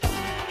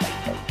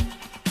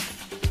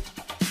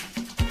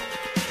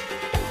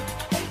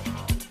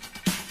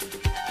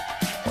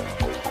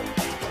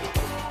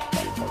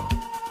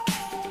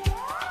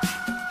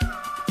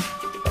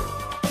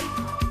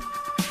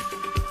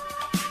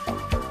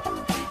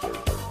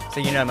So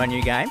you know my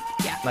new game?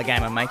 Yeah. My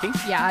game I'm making?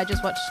 Yeah, I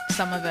just watched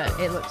some of it.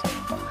 It looks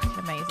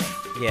amazing.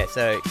 Yeah,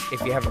 so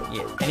if you haven't...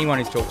 Yeah, anyone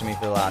who's talked to me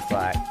for the last,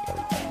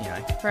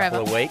 Forever.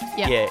 couple of weeks,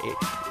 Yeah.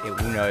 it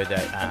will know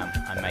that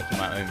I'm making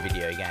my own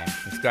video game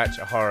from scratch,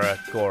 a horror,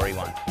 gory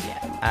one.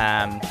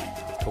 Yeah.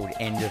 It's called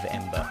End of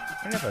Ember. I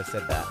don't know if I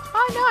said that.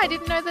 Oh, no, I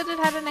didn't know that it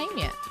had a name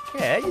yet.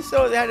 Yeah, you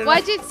saw that. Well,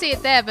 I did see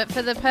it there, but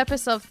for the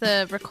purpose of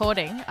the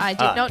recording, I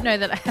did not know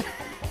that it had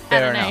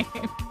Fair a name.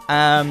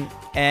 enough.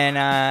 And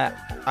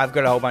I've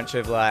got a whole bunch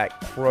of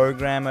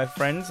programmer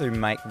friends who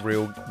make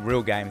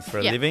real games for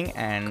a living,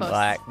 and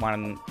one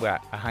of them,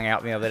 I hung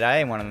out the other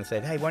day, and one of them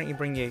said, "Hey, why don't you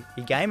bring your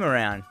game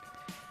around?"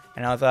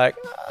 And I was like,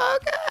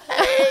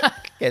 "Okay."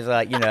 It's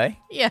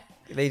Yeah.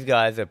 these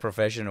guys are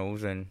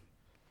professionals, and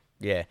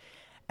yeah.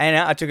 And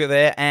I took it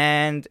there,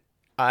 and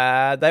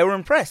they were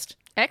impressed.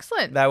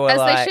 Excellent. They were As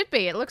they should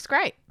be. It looks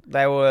great.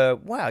 They were,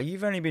 wow,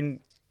 you've only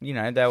been,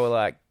 they were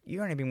like,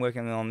 you've only been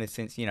working on this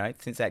since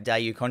that day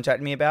you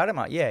contacted me about it. I'm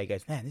like, yeah. He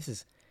goes, man, this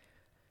is...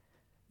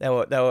 They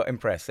were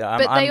impressed.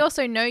 But they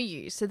also know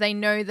you, so they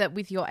know that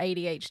with your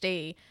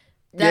ADHD,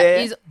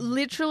 that is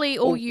literally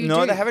all you do.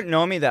 No, they haven't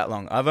known me that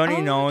long. I've only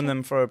known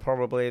them for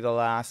probably the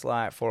last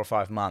 4 or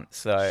 5 months.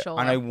 So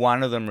I know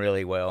one of them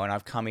really well, and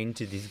I've come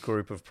into this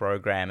group of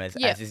programmers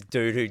as this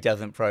dude who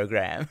doesn't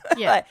program.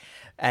 Yeah.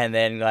 And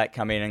then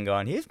come in and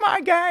gone, here's my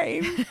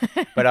game.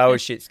 But I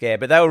was shit scared.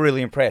 But they were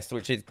really impressed,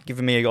 which has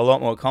given me a lot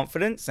more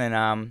confidence.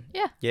 And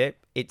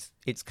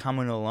it's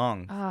coming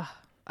along. Oh,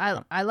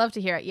 I love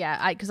to hear it.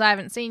 Yeah, because I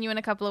haven't seen you in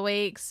a couple of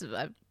weeks,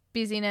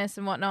 busyness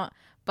and whatnot.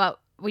 But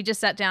we just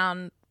sat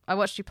down. I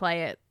watched you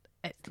play it.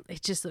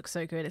 It just looks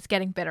so good. It's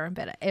getting better and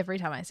better every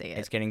time I see it.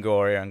 It's getting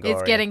gorier and gorier.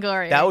 It's getting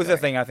gorier. That was the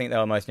thing I think they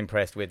were most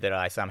impressed with, that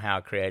I somehow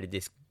created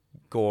this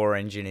gore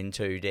engine in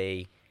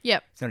 2D.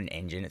 Yep. It's not an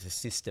engine, it's a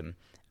system.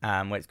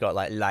 Where it's got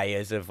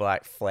layers of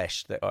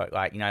flesh that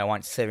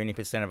once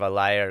 70% of a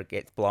layer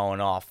gets blown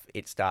off,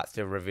 it starts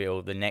to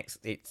reveal the next.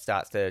 It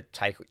starts to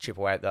chip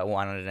away at the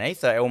one underneath.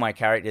 So all my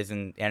characters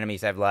and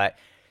enemies have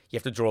you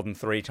have to draw them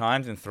 3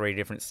 times in 3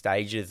 different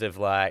stages of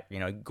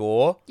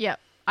gore. Yep.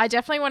 I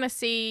definitely want to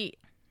see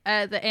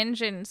the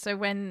engine. So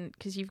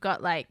because you've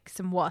got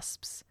some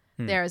wasps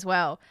there as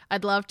well.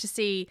 I'd love to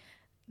see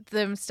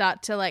them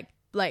start to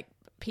like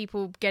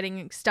people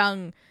getting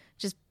stung,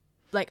 just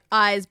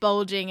eyes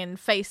bulging and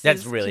faces.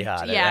 That's really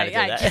hard.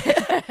 Yeah.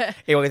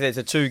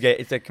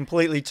 It's a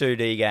completely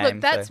 2D game.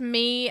 Look, that's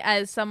me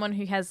as someone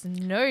who has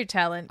no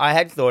talent. I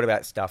had thought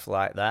about stuff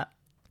like that,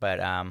 but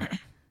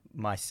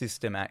my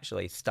system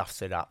actually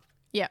stuffs it up.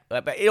 Yeah.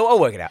 But I'll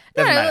work it out.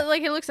 Doesn't matter.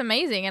 It looks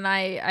amazing, and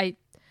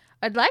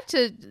I'd like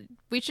to.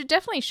 We should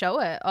definitely show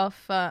it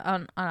off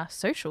on our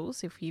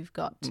socials if you've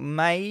got.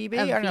 Maybe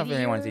I don't know if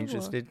anyone's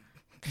interested.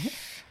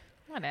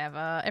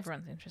 Whatever,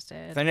 everyone's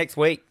interested. So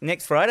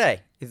next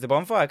Friday is the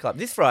Bonfire Club.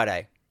 This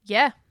Friday.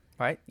 Yeah.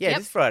 Right. Yeah,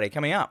 This Friday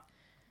coming up.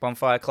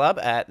 Bonfire Club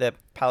at the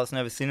Palace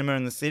Nova Cinema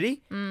in the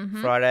city.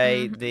 Mm-hmm.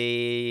 Friday let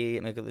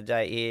me look at the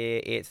date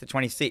here. It's the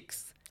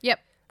 26th. Yep.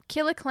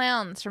 Killer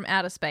Clowns from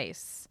Outer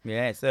Space.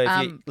 Yeah. So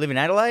if you live in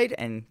Adelaide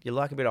and you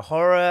like a bit of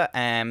horror,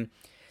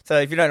 so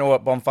if you don't know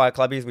what Bonfire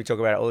Club is, we talk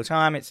about it all the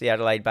time. It's the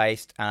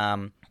Adelaide-based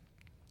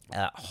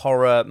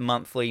horror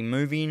monthly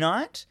movie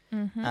night.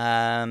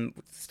 Mm-hmm.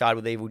 Started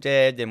with Evil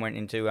Dead, then went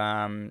into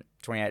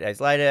 28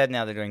 Days Later.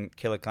 Now they're doing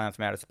Killer Clowns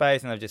from Outer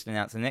Space, and they've just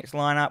announced the next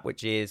lineup,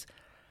 which is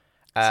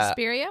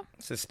Suspiria,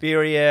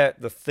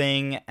 The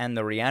Thing, and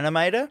The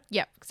Reanimator.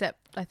 Yep,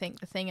 except I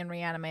think The Thing and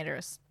Reanimator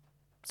are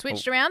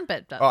switched around,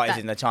 but as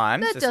in the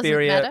time.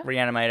 Suspiria,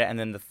 Reanimator, and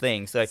then The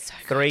Thing. So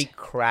 3 good.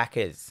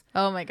 crackers.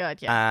 Oh my god,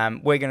 yeah.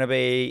 We're going to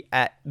be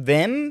at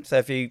them. So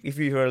if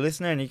you are a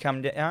listener and you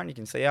come down, you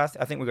can see us.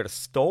 I think we've got a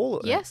stall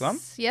at the next one.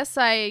 Yes,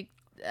 I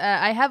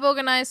have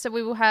organised, so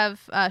we will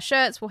have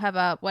shirts, we'll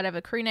have whatever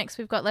crew necks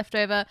we've got left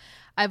over.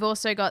 I've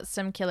also got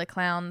some Killer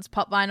Clowns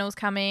pop vinyls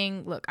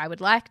coming. Look, I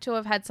would like to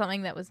have had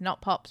something that was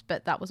not popped,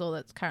 but that was all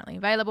that's currently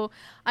available.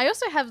 I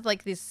also have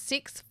this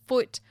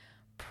 6-foot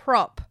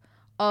prop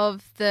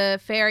of the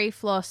fairy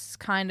floss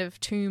kind of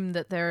tomb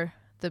that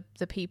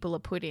the people are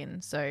put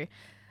in. So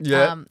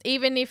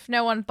even if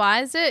no one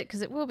buys it,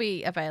 because it will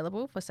be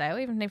available for sale,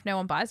 even if no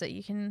one buys it,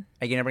 you can...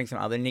 Are you going to bring some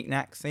other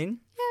knickknacks in?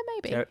 Yeah,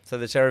 maybe. So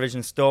the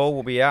Terrorvision stall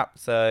will be up.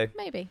 So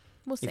maybe.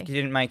 We'll see. If you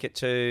didn't make it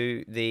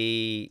to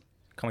the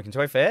Comic and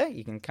Toy Fair,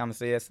 you can come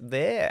see us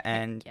there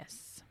and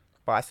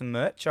buy some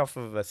merch off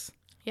of us.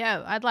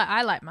 Yeah, I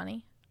like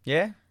money.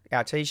 Yeah,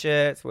 our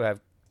T-shirts, we'll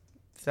have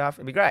stuff.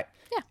 It'll be great.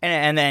 Yeah.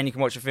 And then you can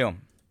watch a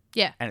film.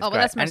 Yeah. And it's great.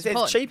 That's most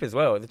important. It's cheap as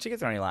well. The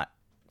tickets are only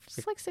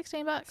it's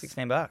 $16.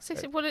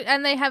 $16.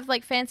 And they have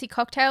fancy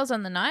cocktails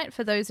on the night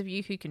for those of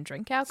you who can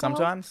drink alcohol.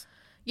 Sometimes.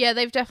 Yeah,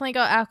 they've definitely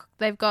got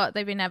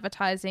they've been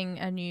advertising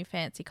a new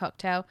fancy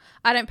cocktail.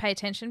 I don't pay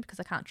attention because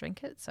I can't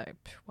drink it, so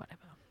whatever.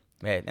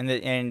 Yeah, and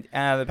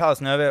the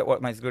Palace Nova,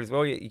 what makes it good as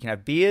well, you can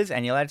have beers,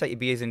 and you're allowed to take your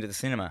beers into the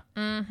cinema.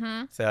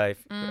 Mm-hmm. So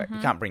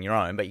you can't bring your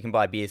own, but you can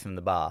buy beers from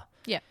the bar.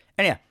 Yeah.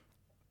 Anyhow,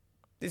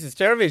 this is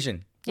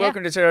Terrorvision. Yeah.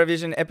 Welcome to Terror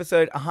Vision,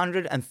 episode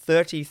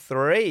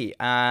 133.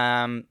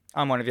 I'm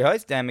one of your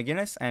hosts, Dan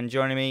McGuinness, and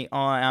joining me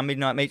on our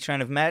Midnight Meat Train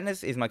of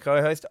Madness is my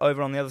co-host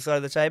over on the other side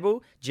of the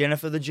table,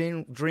 Jennifer the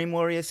Dream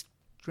Warrior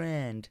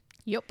Strand.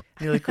 Yup.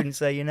 Nearly couldn't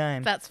say your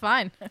name. That's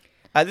fine.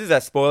 This is our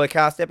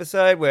Spoilercast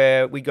episode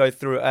where we go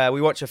through,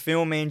 we watch a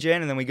film, me and Jen,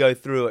 and then we go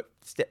through it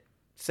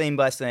scene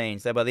by scene.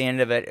 So by the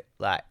end of it,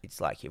 it's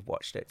like you've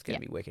watched it. It's going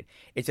to be wicked.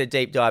 It's a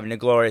deep dive into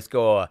glorious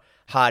gore,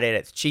 hard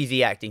edits,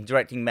 cheesy acting,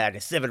 directing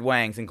madness, severed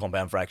wangs, and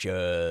compound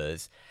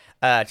fractures.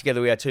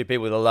 Together we are two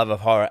people with a love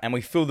of horror, and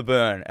we feel the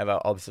burn of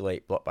our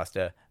obsolete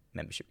Blockbuster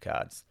membership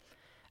cards.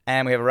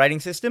 And we have a rating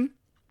system.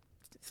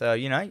 So,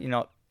 you're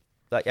not,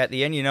 like, at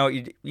the end, you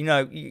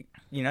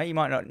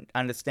might not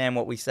understand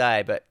what we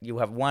say, but you'll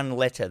have one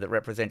letter that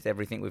represents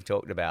everything we've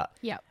talked about.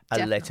 Yep, A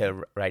definitely.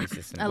 letter rating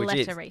system. A which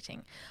letter is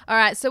rating. All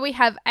right, so we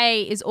have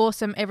A is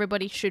awesome,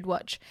 everybody should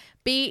watch.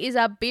 B is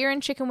our beer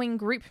and chicken wing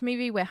group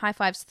movie where high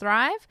fives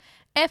thrive.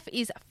 F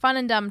is fun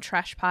and dumb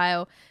trash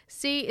pile.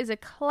 C is a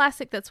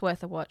classic that's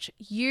worth a watch.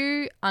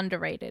 U,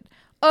 underrated.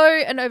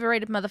 O, an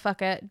overrated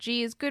motherfucker.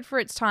 G is good for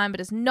its time but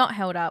is not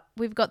held up.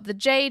 We've got the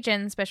J,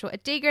 Jen special, a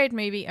D-grade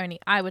movie only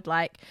I would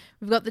like.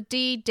 We've got the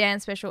D, Dan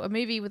special, a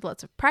movie with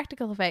lots of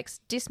practical effects,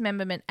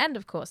 dismemberment, and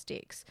of course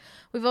dicks.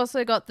 We've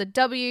also got the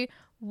W,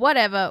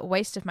 whatever,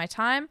 waste of my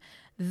time.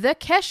 The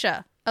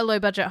Kesha, a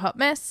low-budget hot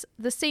mess.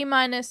 The C-,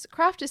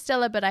 craft is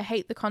stellar but I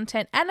hate the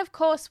content. And of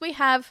course we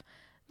have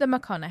the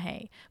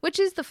McConaughey, which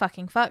is the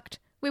fucking fucked.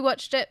 We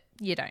watched it.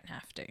 You don't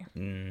have to.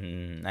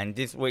 And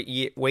this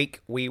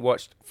week we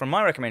watched, from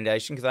my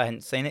recommendation, because I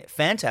hadn't seen it,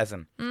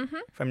 Phantasm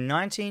from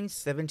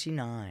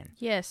 1979.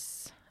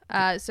 Yes.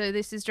 So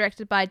this is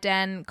directed by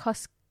Dan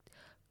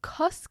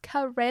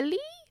Coscarelli.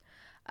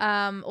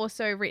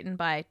 Also written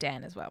by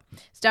Dan as well.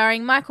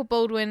 Starring Michael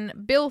Baldwin,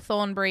 Bill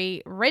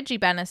Thornbury, Reggie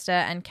Bannister,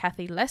 and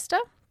Kathy Lester.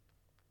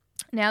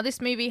 Now, this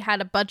movie had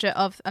a budget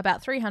of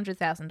about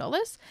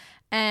 $300,000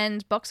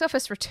 and box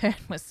office return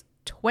was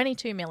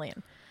 $22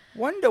 million.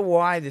 Wonder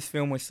why this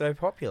film was so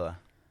popular.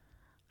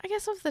 I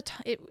guess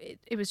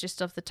it was just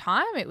of the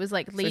time. It was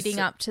like leading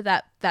up to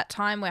that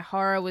time where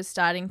horror was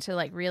starting to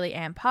like really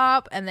amp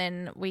up, and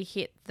then we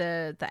hit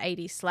the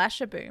 80s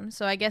slasher boom.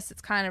 So I guess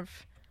it's kind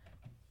of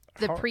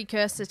the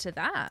precursor to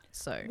that.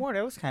 So what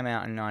else came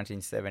out in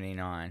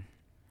 1979?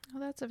 Oh,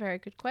 that's a very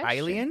good question.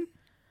 Alien?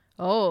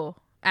 Oh,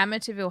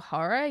 Amityville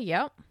Horror,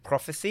 yep.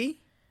 Prophecy?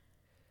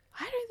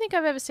 I don't think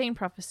I've ever seen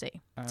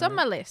Prophecy. It's on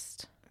my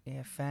list.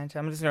 Yeah,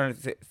 Phantom. I'm just trying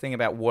to think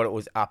about what it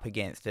was up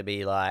against to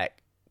be like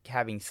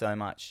having so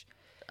much.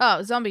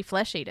 Oh, zombie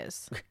flesh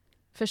eaters.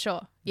 For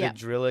sure. Yeah. The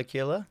Driller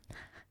Killer?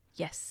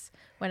 Yes.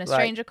 When a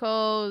Stranger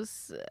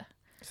Calls.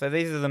 So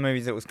these are the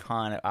movies it was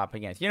kind of up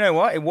against. You know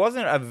what? It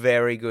wasn't a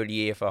very good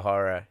year for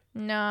horror.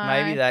 No.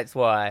 Maybe that's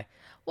why.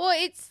 Well,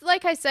 it's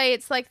like I say,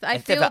 it's like I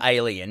Except feel for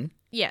Alien.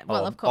 Yeah,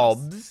 well, of course.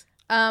 Obs.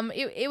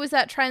 It was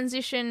that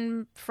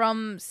transition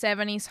from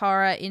 70s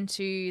horror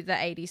into the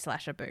 80s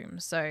slasher boom.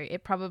 So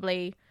it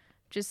probably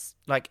just...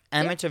 Like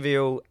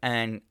Amityville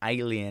and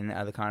Alien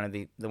are the kind of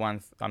the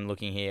ones I'm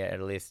looking here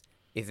at a list,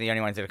 is the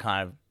only ones that have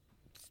kind of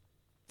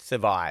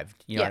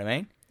survived. You know what I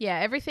mean? Yeah,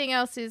 everything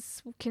else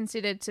is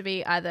considered to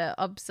be either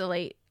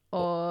obsolete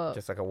or...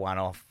 Just like a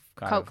one-off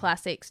kind cult of...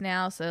 classics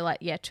now. So like,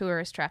 yeah,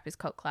 Tourist Trap is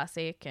cult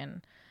classic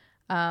and...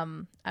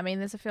 I mean,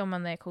 there's a film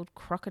on there called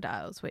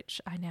Crocodiles, which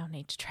I now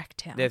need to track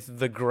down. There's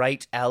The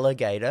Great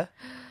Alligator.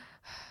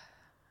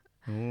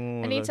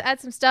 Ooh, I need to add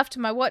some stuff to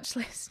my watch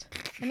list.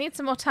 I need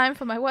some more time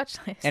for my watch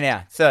list.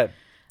 Anyhow, so...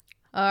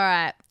 All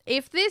right.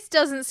 If this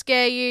doesn't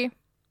scare you,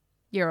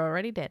 you're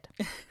already dead.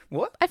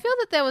 What? I feel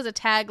that there was a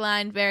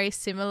tagline very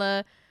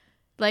similar.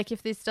 Like,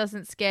 if this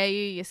doesn't scare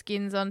you, your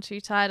skin's on too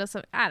tight or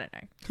something. I don't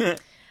know.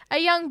 A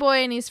young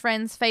boy and his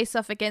friends face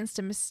off against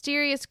a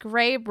mysterious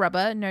grave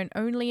robber known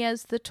only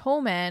as the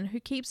Tall Man, who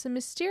keeps a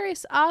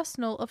mysterious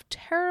arsenal of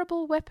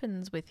terrible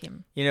weapons with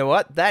him. You know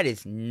what? That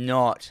is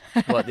not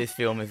what this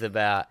film is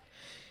about.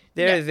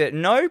 There is at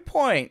no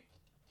point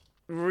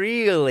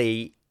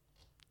really,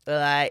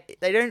 like,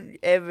 they don't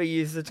ever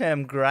use the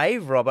term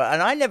grave robber,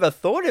 and I never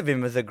thought of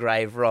him as a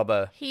grave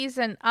robber. He's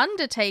an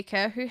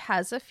undertaker who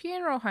has a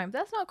funeral home.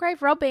 That's not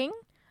grave robbing.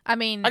 I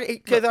mean...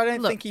 Because I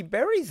don't think he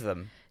buries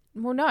them.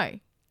 Well, no.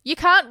 You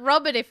can't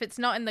rob it if it's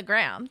not in the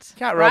ground. You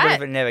can't rob it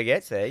if it never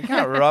gets there. You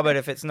can't rob it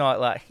if it's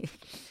not like...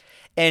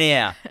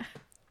 Anyhow,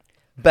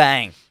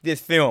 bang. This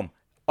film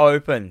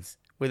opens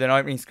with an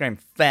opening scream,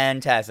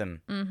 Phantasm,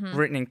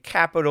 written in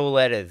capital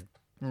letters,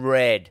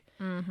 red,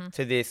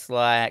 to this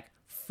like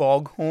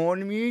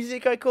foghorn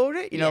music, I called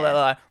it. You know, that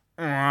like...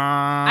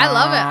 I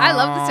love it. I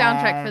love the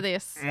soundtrack for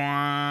this.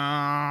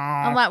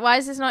 I'm like, why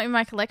is this not in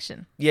my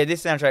collection? Yeah,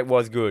 this soundtrack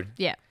was good.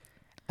 Yeah.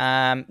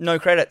 No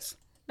credits.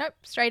 Nope,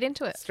 straight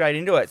into it. Straight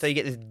into it. So you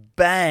get this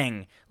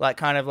bang, like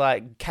kind of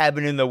like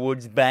Cabin in the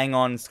Woods bang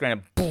on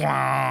screen.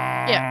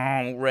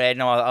 Yeah. Red.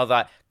 And I was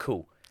like,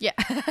 cool. Yeah.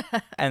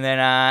 and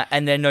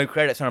then no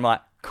credits. And I'm like,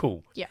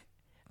 cool. Yeah.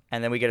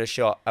 And then we get a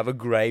shot of a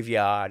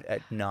graveyard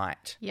at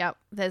night. Yep.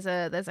 There's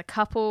a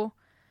couple.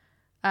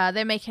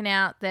 They're making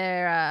out.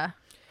 They're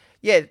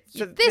Yeah.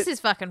 So This is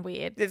fucking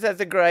weird. This is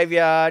a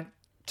graveyard.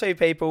 2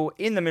 people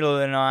in the middle of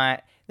the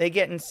night. They're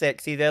getting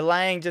sexy. They're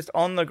laying just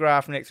on the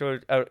grass next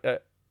to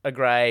a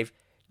grave,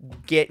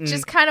 getting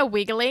Just kind of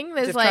wiggling.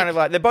 There's just like, kind of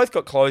like they both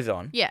got clothes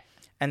on. yeah.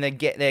 And they're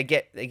getting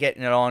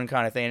it on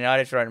kind of thing. And I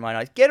just wrote in my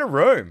notes, get a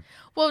room.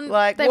 Well,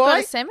 Like, they've why?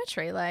 got a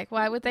cemetery. Like,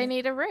 why would they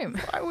need a room?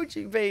 Why would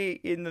you be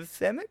in the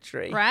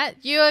cemetery? Right?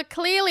 You are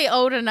clearly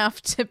old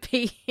enough to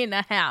be in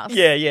a house.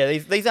 Yeah.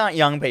 These aren't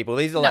young people.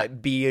 These are No.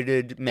 like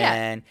bearded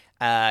man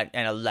and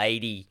a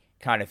lady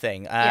kind of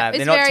thing. Yeah,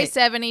 they're it's not very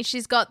 70s.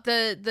 She's got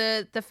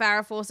the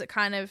Farrah Fawcett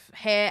kind of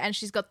hair, and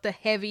she's got the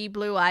heavy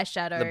blue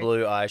eyeshadow. the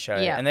blue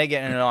eyeshadow. Yeah. And they're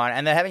getting it on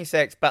and they're having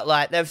sex, but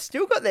like they've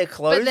still got their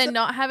clothes. But they're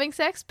not having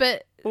sex.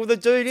 But Well, the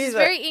dude it's is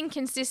like, very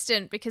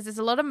inconsistent because there's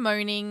a lot of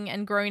moaning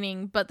and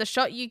groaning, but the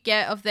shot you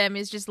get of them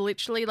is just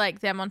literally like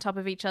them on top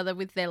of each other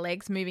with their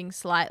legs moving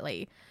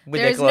slightly.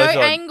 With There their is no clothes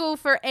on. angle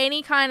for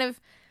any kind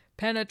of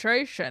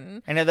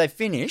penetration. and then they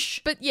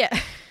finish. But yeah.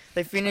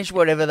 They finish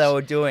whatever they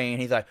were doing,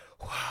 and he's like,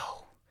 wow.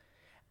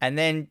 And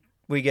then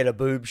we get a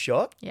boob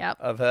shot Yep.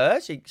 of her.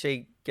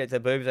 She gets her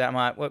boobs out. I'm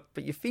like, what?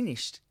 But you're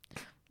finished.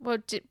 Well,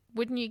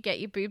 wouldn't you get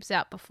your boobs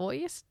out before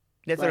you?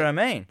 That's Like, what I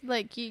mean.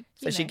 Like you.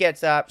 So she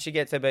gets up, she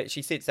gets her, but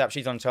she sits up,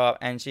 she's on top,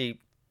 and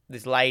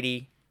this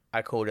lady,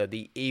 I called her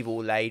the evil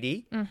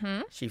lady.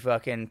 Mm-hmm. She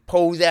fucking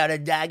pulls out a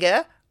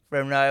dagger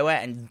from nowhere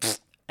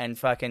and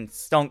fucking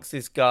stonks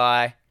this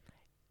guy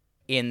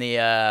in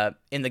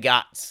the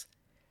guts,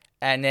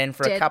 and then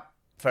for Dead.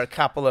 a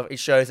couple of, it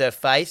shows her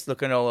face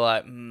looking all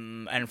like,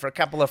 and for a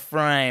couple of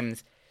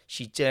frames,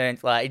 she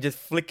turns like, it just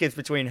flickers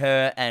between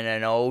her and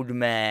an old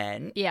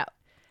man, Yeah.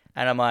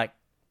 and I'm like,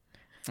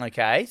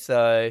 okay,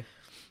 so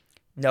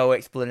no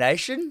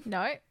explanation.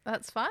 No,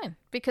 that's fine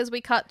because we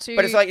cut to.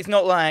 But it's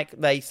not like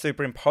they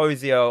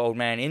superimpose the old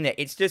man in there.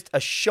 It's just a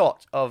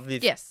shot of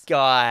this Yes.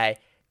 guy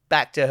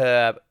back to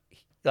her,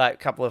 like a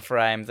couple of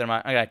frames. And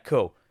I'm like, okay,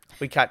 cool.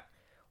 We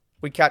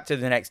cut to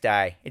the next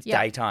day. It's Yeah.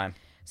 daytime.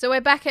 So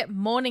we're back at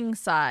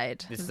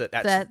Morningside.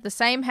 That's- the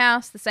same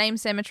house, the same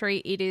cemetery.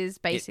 It is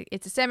basic.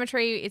 It's a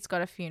cemetery. It's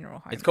got a funeral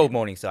home. It's called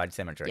Morningside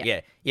Cemetery.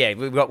 Yeah. Yeah.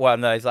 We've got one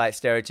of those like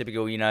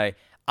stereotypical,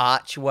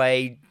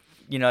 archway,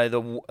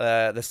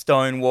 the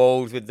stone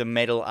walls with the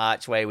metal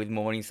archway with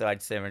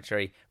Morningside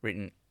Cemetery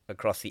written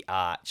across the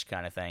arch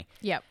kind of thing.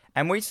 Yep.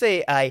 And we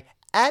see a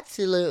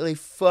absolutely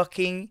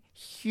fucking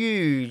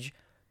huge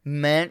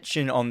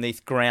mansion on these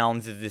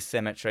grounds of this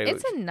cemetery.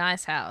 It's a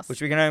nice house.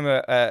 which we can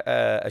only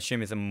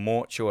assume is a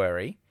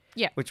mortuary.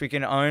 Yeah. Which we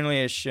can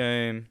only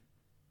assume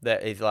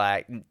that is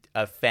like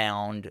a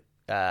found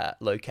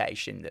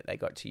location that they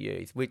got to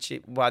use. Which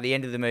by the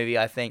end of the movie,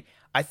 I think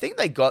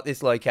they got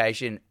this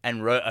location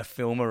and wrote a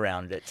film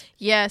around it.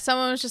 Yeah,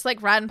 someone was just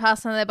like riding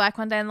past on their bike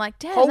one day and like,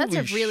 damn, that's a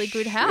Holy really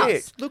good shit,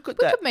 house. look at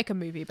we that. could make a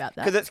movie about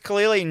that. Because it's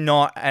clearly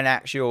not an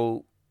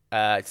actual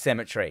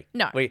cemetery.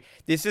 No.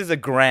 This is a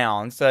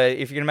ground. So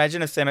if you can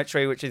imagine a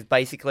cemetery which is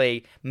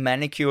basically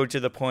manicured to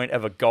the point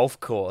of a golf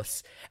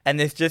course, and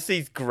there's just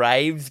these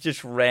graves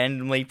just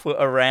randomly put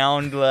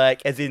around,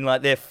 like as in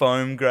like they're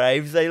foam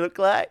graves. They look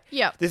like.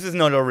 Yeah. This is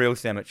not a real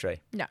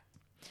cemetery. No.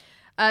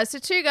 So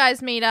 2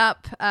 guys meet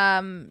up,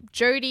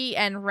 Jody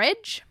and Reg.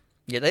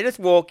 Yeah, they just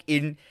walk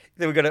in.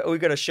 We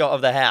got a shot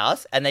of the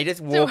house, and they just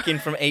walk in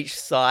from each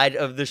side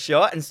of the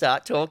shot and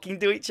start talking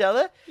to each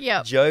other.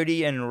 Yep.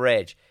 Jody and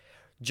Reg.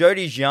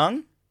 Jody's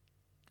young.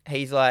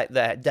 He's like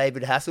that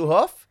David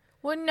Hasselhoff.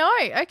 Well, no.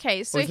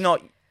 Okay, so Well, he's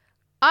not.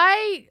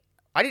 I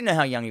I didn't know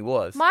how young he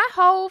was.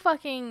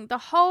 the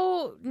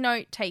whole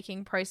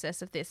note-taking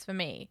process of this for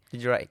me,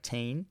 Did you write a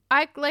teen?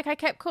 I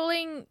kept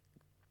calling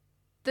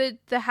the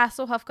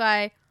Hasselhoff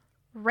guy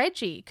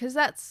Reggie because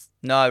that's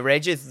No,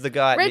 Reg is the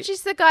guy.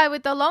 Reggie's the guy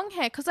with the long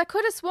hair because I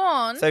could have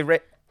sworn So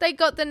they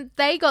got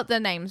the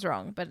names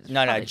wrong, but it's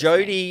no. probably just me.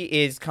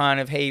 Jody is kind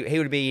of he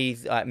would be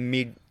like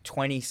mid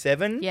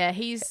 27. Yeah,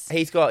 he's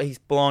Got his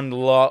blonde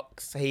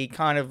locks. He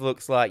kind of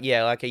looks like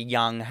like a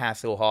young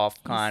Hasselhoff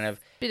kind of. a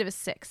bit of a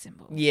sex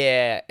symbol.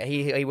 Yeah,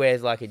 he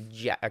wears like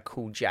a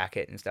cool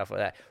jacket and stuff like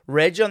that.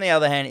 Reg, on the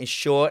other hand, is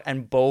short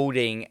and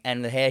balding,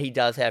 and the hair he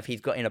does have,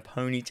 he's got in a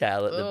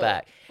ponytail at the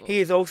back. He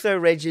is also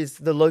Reg's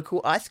the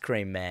local ice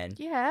cream man.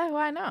 Yeah,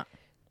 why not?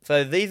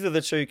 So these are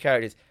the 2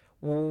 characters.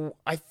 Well,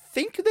 I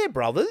think they're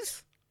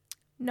brothers.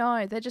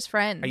 No, they're just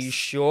friends. Are you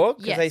sure?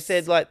 Because they Yes.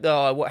 said like,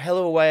 oh, what hell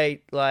of a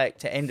way like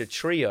to end a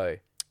trio.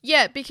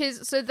 Yeah,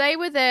 because so they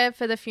were there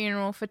for the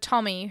funeral for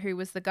Tommy, who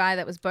was the guy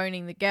that was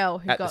boning the girl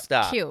who At the got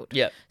start. killed.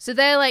 Yep. So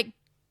they're like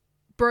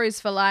bros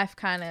for life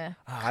kind of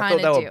I thought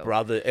they deal. were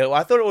brothers.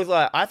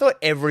 I thought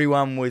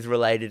everyone was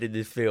related in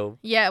this film.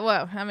 Yeah,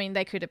 well, I mean,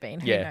 they could have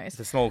been. Who knows? It's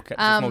a small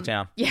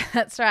town. Yeah,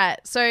 that's right.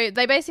 So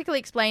they basically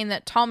explained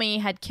that Tommy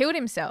had killed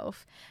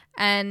himself,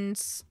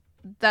 and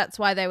that's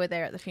why they were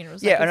there at the funeral.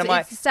 Yeah, and I'm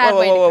like, it's a sad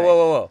way to go.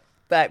 whoa.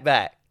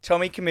 Back.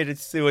 Tommy committed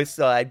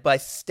suicide by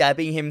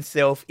stabbing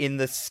himself in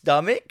the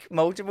stomach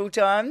multiple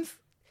times.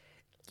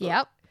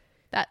 Yep,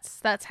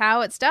 that's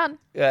how it's done.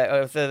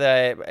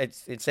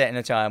 It's set in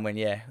a time when,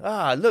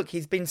 look,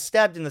 he's been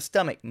stabbed in the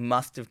stomach,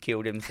 must have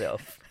killed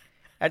himself.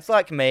 That's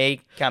like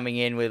me coming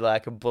in with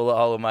like a bullet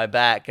hole in my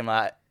back. I'm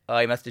like, oh,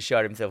 he must have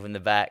shot himself in the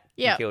back.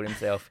 Yep. He killed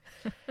himself.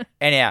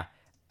 Anyhow,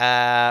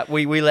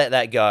 we let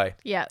that go.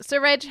 Yeah. So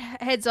Reg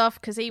heads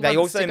off because he They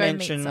wants also to go meet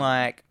mention someone.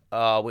 like,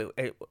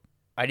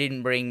 I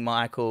didn't bring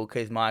Michael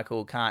because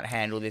Michael can't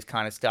handle this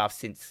kind of stuff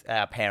since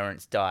our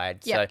parents died.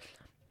 Yep. So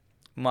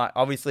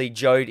obviously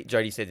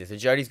Jody said this. So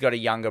Jody's got a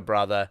younger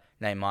brother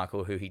named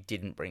Michael who he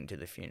didn't bring to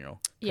the funeral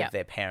because Yep.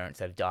 their parents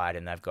have died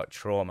and they've got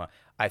trauma.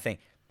 I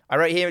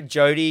wrote here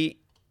Jody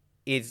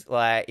is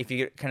like, if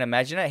you can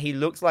imagine it, he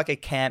looks like a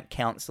camp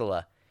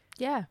counselor.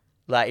 Yeah.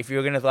 Like, if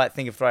you're going to like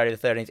think of Friday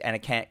the 13th and a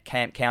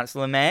camp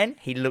counselor man,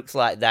 he looks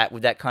like that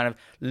with that kind of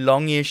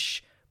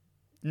longish,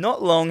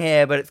 not long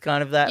hair, but it's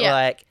kind of that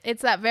like...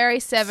 It's that very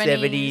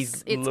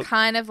 70s. It's look,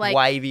 kind of like...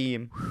 wavy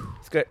and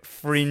it's got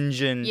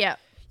fringe and... Yeah.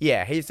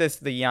 Yeah, he's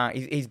just the young...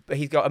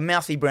 He's got a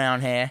mousy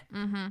brown hair.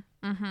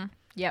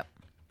 Yep.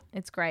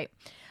 It's great.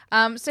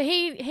 So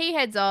he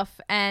heads off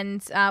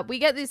and we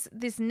get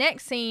this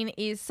next scene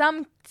is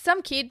some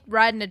kid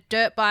riding a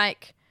dirt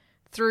bike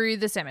through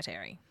the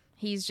cemetery.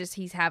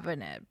 He's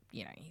having a,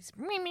 he's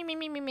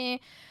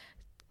me.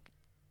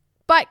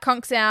 Bike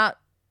conks out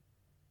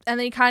and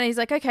then he's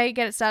like, okay,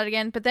 get it started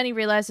again. But then he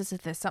realizes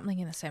that there's something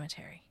in the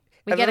cemetery.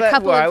 We get a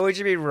couple Why would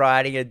you be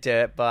riding a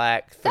dirt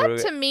bike through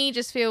That to me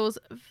just feels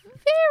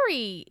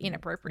very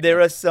inappropriate.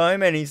 There are so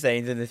many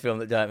scenes in this film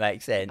that don't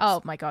make sense.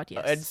 Oh my God,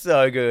 yes. It's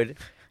so good.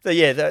 So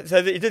yeah, so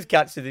it just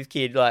cuts to this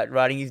kid like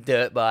riding his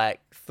dirt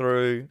bike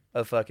through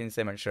a fucking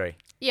cemetery.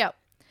 Yep.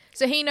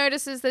 So he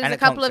notices there's And a a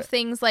couple of concert.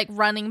 things like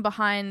running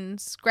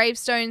behind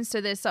gravestones. So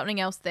there's something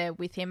else there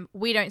with him.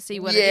 We don't see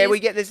what it Yeah, is. we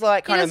get this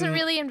like He kind of doesn't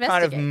really kind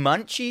of investigate.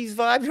 Munchies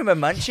vibe. Remember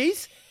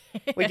Munchies?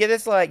 We get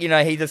this like,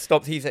 he just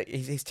stops.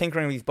 He's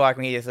tinkering with his bike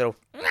and he hears a little,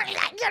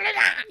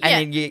 and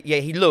then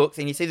he looks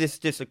and you see this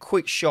just a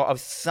quick shot of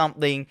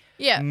something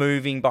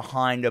moving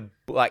behind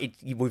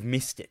we've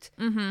missed it,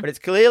 but it's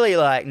clearly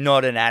like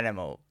not an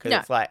animal because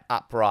it's like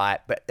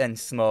upright and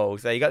small.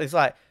 So you got this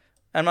like,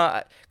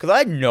 because I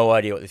had no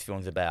idea what this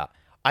film's about.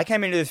 I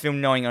came into this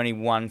film knowing only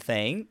one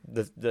thing: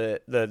 the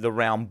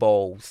round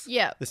balls,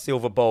 the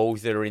silver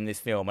balls that are in this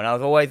film, and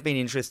I've always been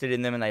interested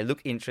in them, and they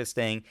look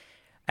interesting.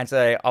 And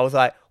so I was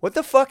like, what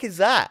the fuck is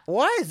that?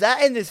 Why is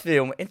that in this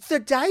film? It's the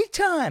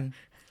daytime.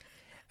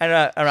 And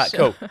all right,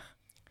 Sure. cool.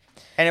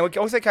 And then we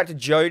also cut to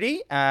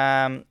Jody.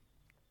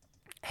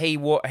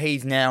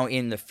 He's now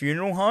in the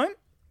funeral home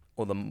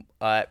or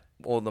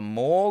the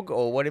morgue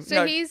or whatever.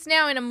 So he's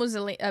now in a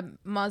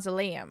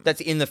mausoleum.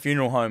 That's in the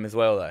funeral home as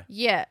well, though.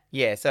 Yeah.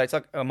 Yeah, so it's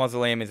like a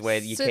mausoleum is where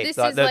you So keep this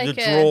like, is the like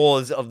a-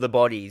 drawers of the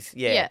bodies.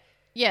 Yeah.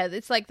 Yeah,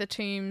 it's like the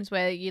tombs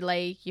where you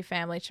lay your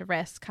family to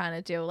rest kind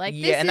of deal. Like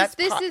Yeah, and this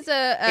is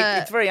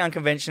It's very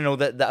unconventional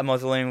that a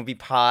mausoleum will be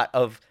part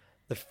of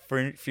the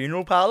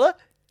funeral parlor.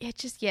 it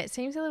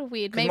seems a little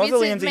weird. 'Cause Maybe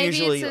mausoleums are maybe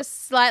usually- it's a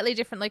slightly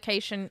different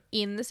location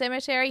in the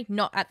cemetery,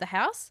 not at the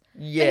house.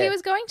 Yeah. But he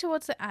was going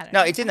towards the. I don't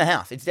No, know. it's in the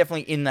house. It's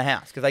definitely in the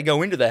house because they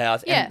go into the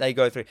house Yeah. and they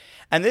go through.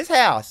 And this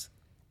house,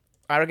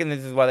 I reckon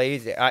this is why they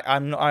use it.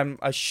 I'm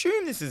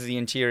assume this is the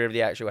interior of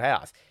the actual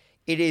house.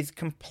 It is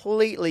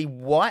completely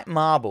white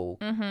marble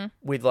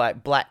with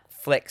like black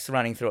flecks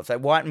running through it. So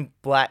white and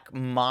black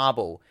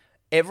marble.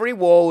 Every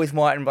wall is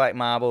white and black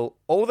marble.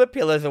 All the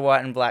pillars are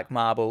white and black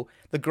marble.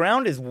 The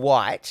ground is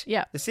white.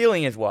 Yeah. The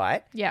ceiling is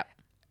white. Yeah.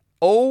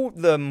 All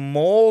the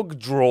morgue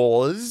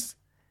drawers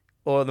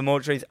or the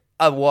mortuaries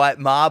are white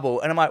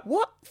marble. And I'm like,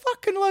 what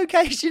fucking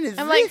location is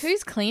I'm this? like,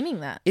 who's cleaning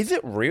that? Is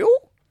it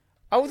real?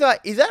 I was like,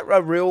 is that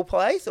a real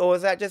place or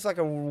is that just like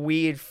a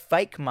weird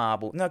fake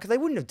marble? No, because they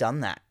wouldn't have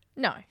done that.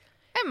 No,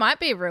 it might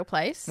be a real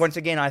place. Once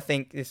again, I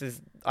think this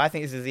is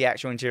the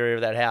actual interior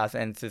of that house,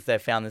 and since they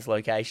found this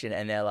location,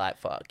 and they're like,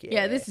 "Fuck yeah,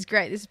 Yeah, this is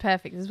great. This is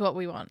perfect. This is what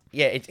we want.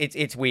 yeah."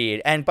 It's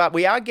weird, but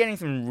we are getting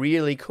some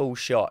really cool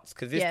shots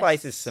because this Yes.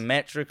 place is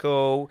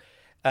symmetrical.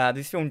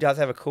 This film does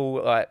have a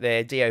cool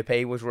their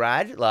DOP was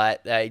rad.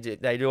 Like they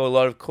do a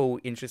lot of cool,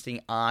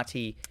 interesting,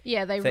 arty.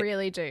 Yeah, they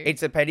really do.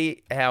 It's a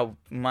pity how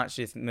much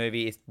this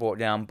movie is brought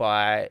down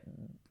by.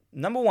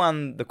 Number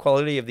one, the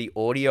quality of the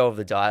audio of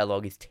the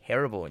dialogue is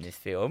terrible in this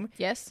film.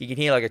 Yes. You can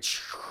hear like a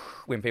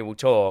when people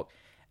talk.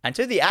 And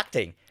two, the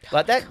acting.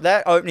 Like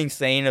that opening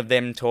scene of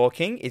them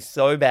talking is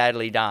so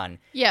badly done.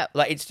 Yeah.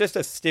 Like it's just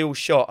a still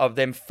shot of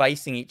them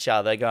facing each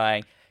other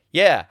going,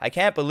 yeah, I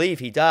can't believe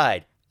he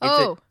died.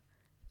 Oh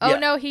yeah.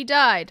 no, he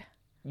died.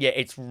 Yeah,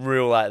 it's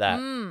real like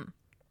that.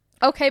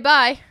 Okay,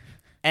 bye.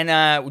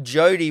 And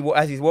Jody,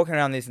 as he's walking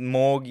around this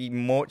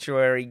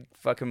mortuary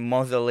fucking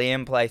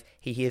mausoleum place,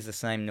 he hears the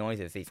same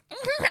noises.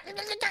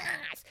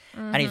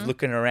 And he's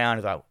looking around.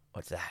 He's like,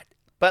 what's that?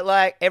 But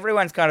like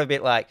everyone's kind of a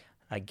bit like,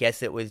 I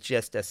guess it was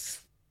just a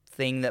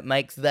thing that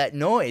makes that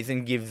noise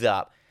and gives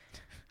up.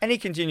 And he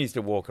continues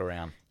to walk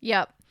around.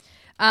 Yep.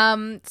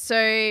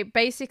 So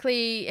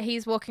basically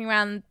he's walking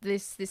around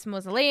this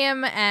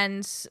mausoleum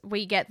and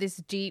we get this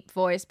deep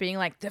voice being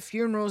like, the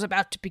funeral's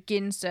about to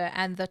begin, sir.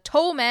 And the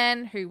tall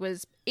man who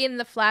was in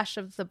the flash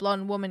of the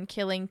blonde woman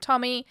killing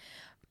Tommy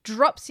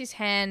drops his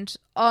hand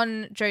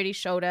on Jodie's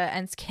shoulder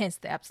and scares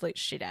the absolute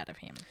shit out of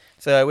him.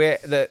 So we're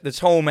the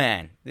tall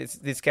man.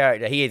 This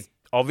character, he is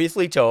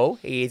obviously tall.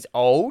 He is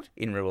old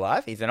in real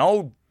life. He's an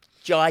old,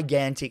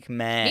 gigantic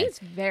man. He's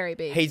very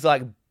big. He's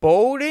like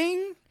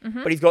balding,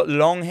 but he's got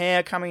long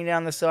hair coming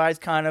down the sides,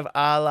 kind of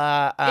a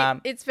la...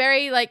 it's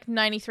very like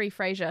 93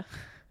 Frasier.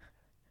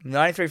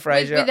 93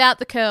 Frasier. Without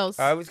the curls.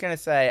 I was going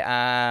to say,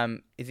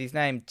 is his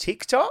name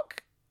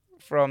TikTok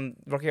from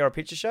Rocky Horror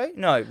Picture Show?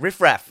 No,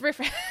 Riff Raff.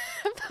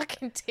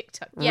 Fucking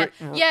TikTok. Yeah,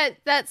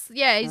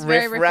 he's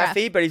very Riff Raff.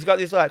 Raffy, but he's got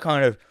this like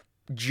kind of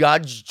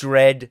Judge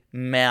Dredd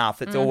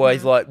mouth. It's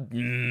always like,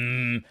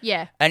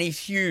 yeah. And he's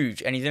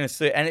huge, and he's in a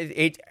suit,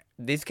 and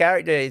this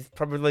character is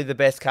probably the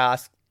best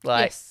cast,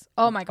 like, yes.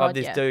 Oh my God,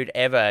 of this dude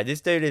ever.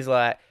 This dude is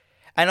like...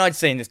 And I'd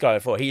seen this guy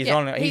before. He's I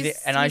assume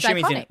iconic.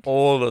 he's in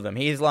all of them.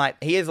 He is like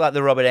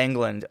the Robert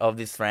Englund of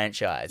this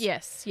franchise.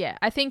 Yes, yeah.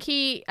 I think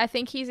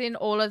he's in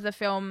all of the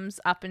films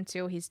up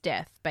until his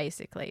death,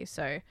 basically.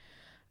 So,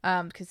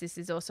 because this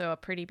is also a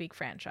pretty big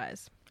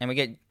franchise. And we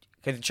get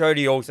because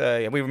Jodie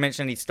also. We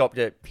mentioned he stopped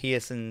at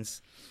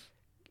Pearson's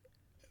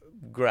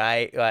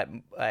grave, like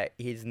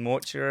his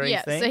mortuary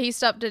thing. So he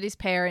stopped at his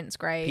parents'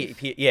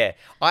 grave. Yeah,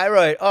 I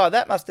wrote,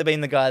 that must have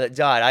been the guy that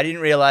died. I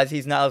didn't realize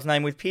his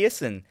name was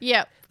Pearson.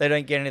 Yep. They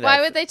don't get into that.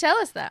 Why would they tell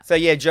us that? So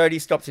yeah, Jodie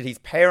stops at his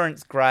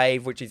parents'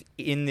 grave, which is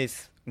in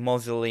this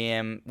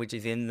mausoleum, which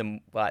is in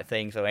the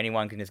thing, so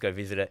anyone can just go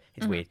visit it.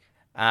 It's weird.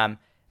 And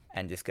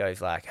just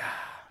goes like,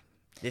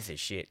 this is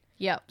shit.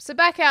 Yep. So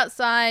back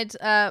outside,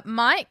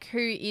 Mike, who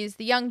is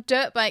the young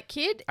dirt bike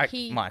kid,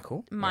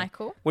 Michael,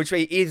 yeah. Which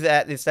he is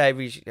at this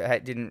stage.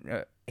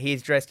 He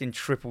is dressed in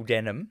triple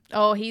denim.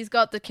 Oh, he's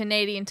got the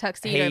Canadian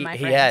tuxedo, my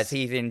friend. He has.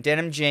 He's in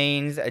denim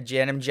jeans, a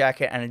denim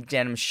jacket, and a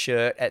denim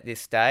shirt at this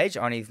stage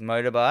on his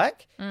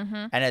motorbike.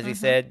 And as he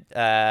said,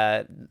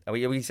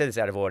 we said this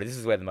out of order. This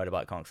is where the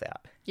motorbike conks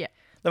out. Yeah.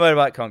 The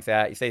motorbike conks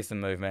out. You see some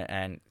movement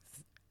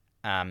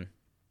and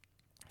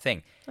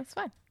thing. That's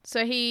fine.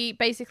 So he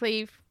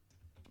basically,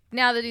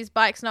 now that his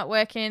bike's not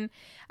working,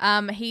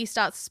 he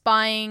starts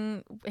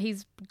spying.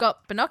 He's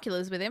got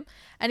binoculars with him,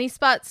 and he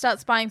starts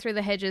spying through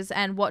the hedges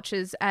and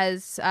watches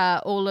as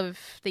all of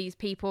these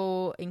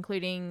people,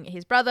 including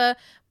his brother,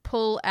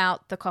 pull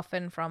out the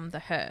coffin from the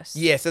hearse.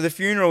 Yeah, so the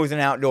funeral is an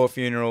outdoor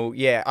funeral.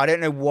 Yeah, I don't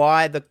know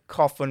why the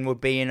coffin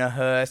would be in a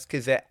hearse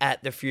because they're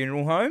at the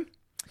funeral home.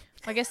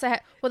 I guess they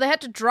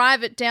had to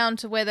drive it down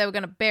to where they were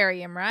going to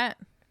bury him, right?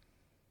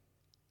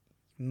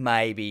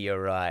 Maybe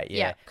you're right,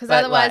 yeah. Because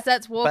otherwise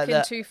that's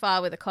walking too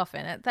far with a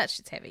coffin. That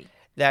shit's heavy.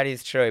 That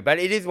is true. But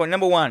it is,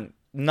 number one,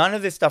 none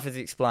of this stuff is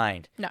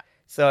explained. No.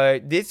 So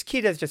this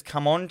kid has just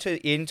come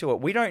into it.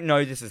 We don't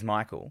know this is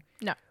Michael.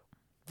 No.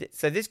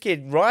 So this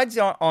kid rides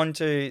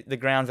onto the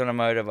grounds on a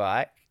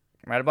motorbike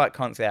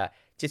conks out,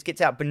 just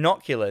gets out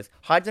binoculars,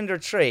 hides under a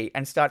tree,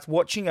 and starts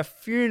watching a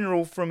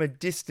funeral from a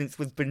distance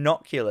with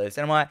binoculars.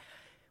 And I'm like,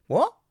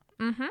 what?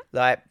 Mm-hmm.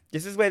 Like,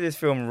 this is where this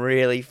film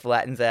really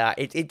flattens out.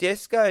 It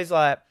just goes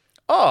like,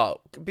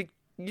 you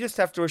just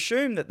have to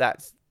assume that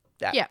that's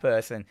that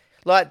person.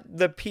 Like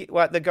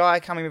the guy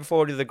coming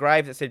forward to the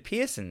grave that said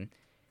Pearson,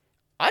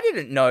 I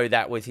didn't know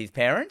that was his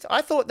parents.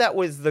 I thought that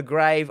was the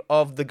grave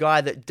of the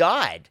guy that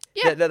died.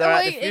 Yeah, that they're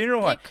at the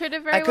funeral home. It could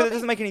have very well it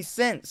doesn't make any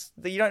sense.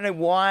 You don't know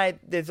why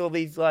there's all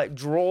these like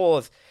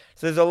drawers.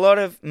 So there's a lot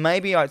of,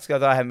 maybe it's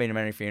because I haven't been to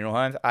many funeral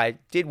homes. I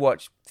did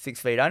watch 6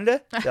 Feet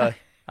Under, so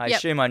I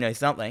assume I know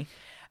something.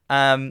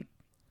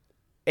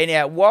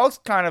 Anyhow,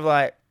 whilst kind of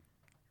like,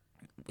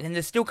 and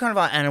there's still kind of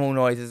like animal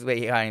noises where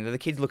you're hearing the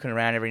kid's looking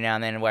around every now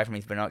and then away from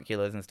his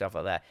binoculars and stuff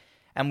like that.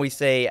 And we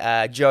see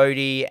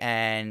Jodie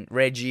and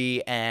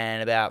Reggie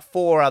and about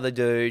 4 other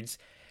dudes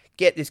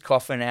get this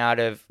coffin out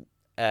of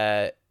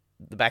the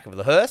back of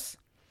the hearse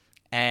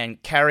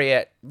and carry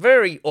it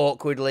very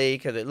awkwardly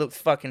because it looks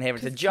fucking heavy.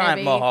 It's a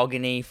giant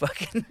mahogany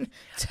fucking...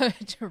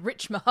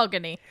 Rich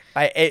mahogany.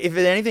 If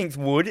anything's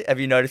wood, have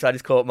you noticed I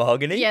just call it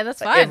mahogany? Yeah,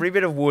 that's like fine. Every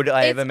bit of wood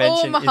I ever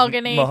mention is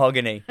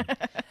mahogany.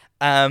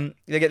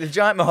 They get the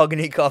giant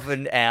mahogany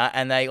coffin out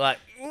and they like...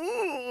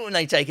 and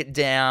they take it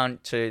down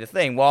to the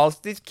thing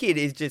whilst this kid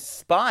is just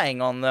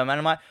spying on them. And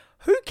I'm like,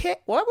 who cares?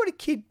 Why would a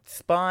kid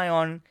spy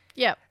on...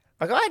 Yep.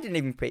 Like, I didn't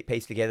even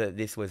piece together that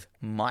this was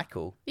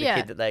Michael, the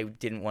kid that they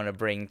didn't want to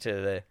bring to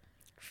the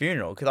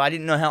funeral, because I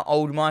didn't know how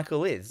old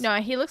Michael is.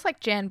 No, he looks like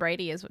Jan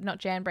Brady. Not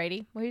Jan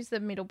Brady. Who's the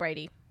middle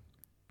Brady?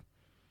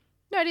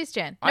 No, it is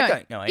Jan. No. I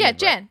don't know. Yeah,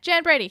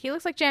 Jan Brady. He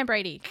looks like Jan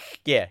Brady.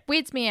 Yeah.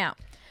 Weirds me out.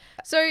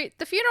 So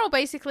the funeral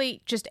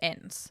basically just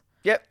ends.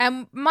 Yep.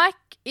 And Mike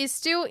is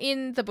still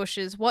in the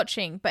bushes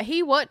watching, but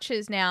he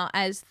watches now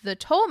as the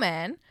tall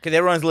man... Because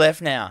everyone's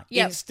left now.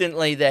 Yep.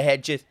 Instantly, their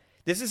head just...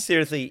 This is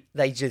seriously,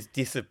 they just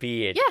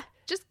disappeared.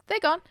 Yeah, they're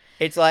gone.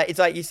 It's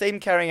like you see him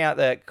carrying out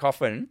the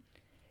coffin.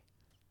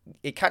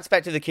 It cuts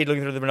back to the kid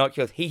looking through the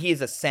binoculars. He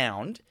hears a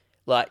sound,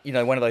 like,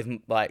 one of those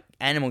like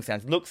animal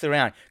sounds. Looks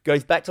around,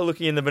 goes back to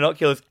looking in the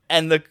binoculars,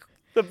 and the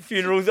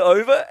funeral's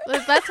over.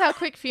 That's how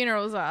quick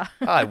funerals are.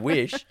 I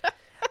wish.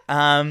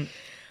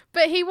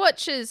 But he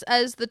watches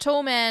as the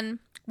tall man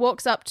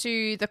walks up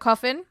to the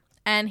coffin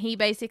And he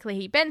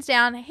bends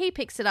down, he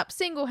picks it up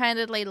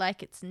single-handedly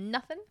like it's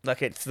nothing.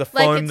 Like it's the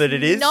foam that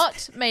it is.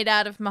 Not made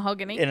out of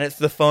mahogany. And it's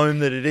the foam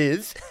that it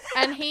is.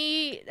 And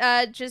he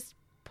just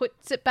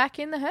puts it back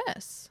in the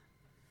hearse.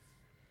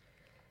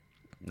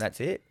 That's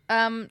it.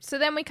 So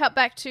then we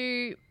cut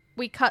to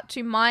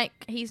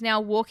Mike. He's now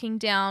walking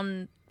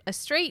down a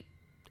street,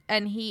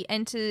 and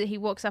he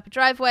walks up a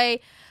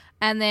driveway,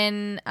 and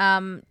then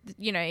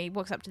he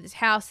walks up to this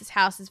house. This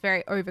house is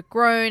very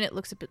overgrown. It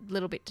looks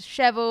little bit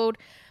disheveled.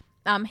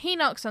 He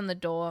knocks on the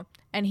door,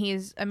 and he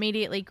is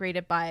immediately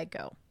greeted by a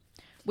girl.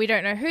 We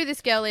don't know who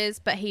this girl is,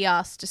 but he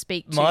asks to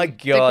speak to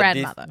the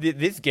grandmother.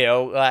 This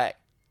girl, like,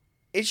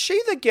 is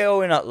she the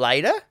girl in it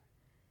later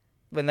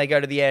when they go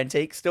to the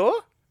antique store?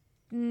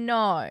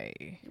 No.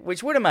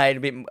 Which would have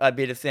made a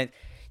bit of sense.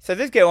 So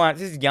this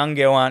young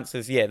girl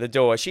answers, the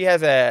door. She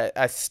has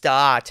a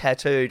star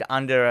tattooed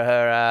under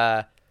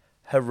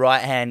her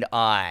right hand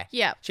eye.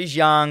 Yeah. She's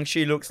young.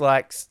 She looked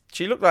like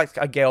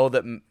a girl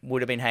that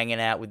would have been hanging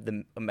out with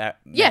the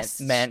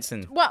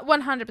Manson.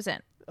 100%.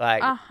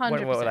 Like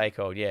 100%. What were they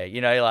called?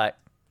 Yeah, like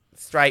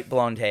straight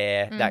blonde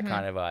hair, that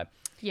kind of vibe.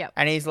 Yeah.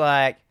 And he's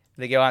like,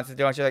 the girl answers the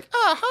door, and she's like,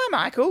 "Oh, hi,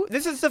 Michael.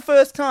 This is the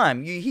first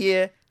time you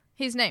hear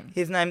his name.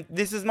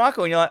 This is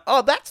Michael." And you're like,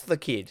 "Oh, that's the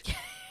kid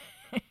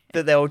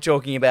that they were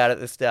talking about at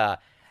the start."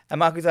 And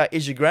Michael's like,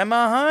 "Is your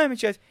grandma home?" And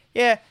she goes,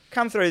 "Yeah,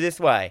 come through this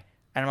way."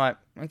 And I'm like,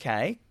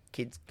 "Okay,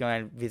 kid's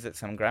going to visit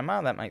some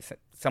grandma. That makes sense.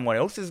 Someone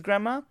else's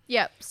grandma."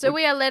 Yep. So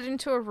we are led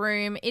into a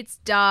room. It's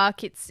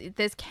dark.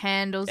 There's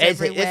candles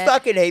everywhere. It's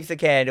fucking heaps of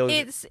candles.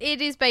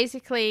 It is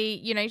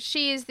basically,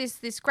 she is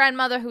this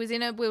grandmother who is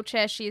in a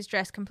wheelchair. She is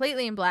dressed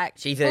completely in black.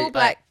 She's full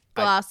black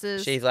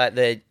glasses. She's like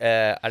I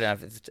don't know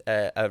if it's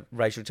a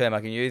racial term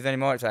I can use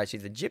anymore. It's like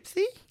she's a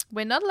gypsy.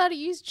 We're not allowed to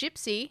use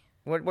gypsy,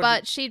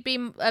 but she'd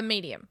be a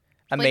medium.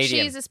 Medium.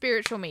 She's a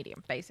spiritual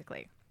medium,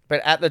 basically.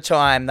 But at the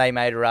time, they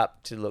made her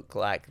up to look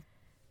like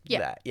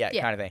that. Yeah,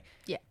 kind of thing.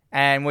 Yeah.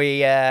 And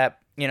we,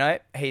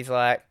 he's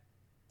like,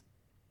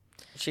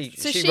 she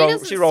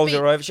rolls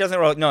her over. She doesn't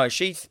roll. No,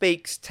 she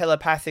speaks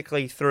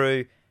telepathically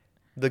through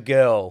the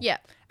girl. Yeah.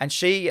 And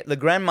the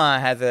grandma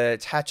has a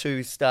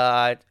tattoo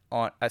star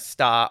of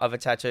a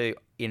tattoo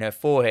in her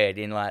forehead,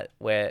 in like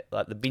where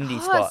like the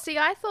bindi spot. See,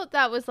 I thought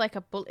that was like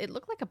a bullet. It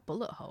looked like a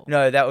bullet hole.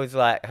 No, that was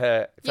like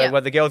her. So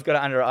the girl's got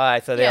it under her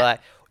eye. So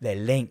they're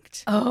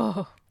linked.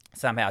 Oh.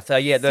 Somehow.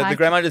 So the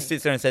grandma just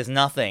sits there and says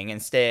nothing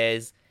and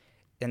stares.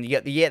 And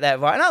you get that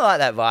vibe. And I like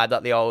that vibe,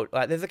 like the old...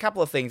 Like, there's a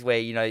couple of things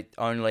where,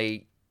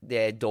 only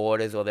their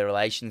daughters or their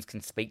relations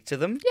can speak to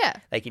them. Yeah.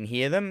 They can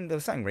hear them. There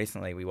was something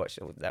recently we watched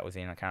that was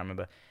in. I can't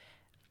remember.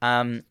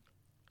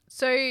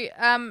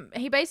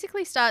 He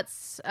basically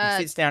starts... he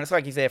sits down. It's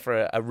like he's there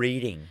for a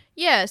reading.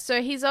 Yeah,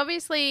 so he's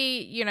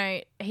obviously,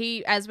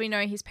 as we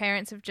know, his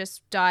parents have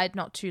just died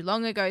not too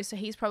long ago, so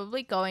he's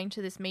probably going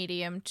to this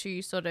medium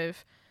to sort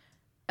of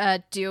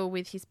deal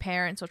with his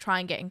parents or try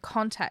and get in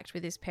contact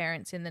with his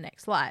parents in the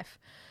next life.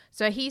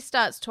 So he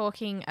starts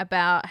talking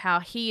about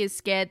how he is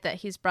scared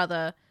that his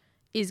brother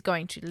is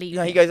going to leave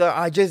him. He goes,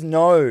 "I just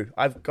know.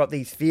 I've got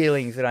these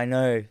feelings that I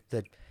know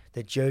that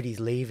Jodie's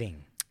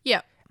leaving."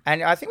 Yeah.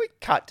 And I think we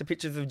cut to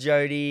pictures of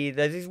Jodie.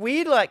 There's these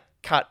weird, like,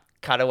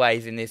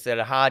 cutaways in this that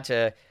are hard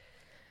to...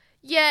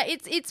 Yeah,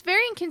 it's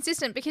very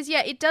inconsistent because,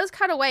 it does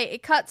cut away.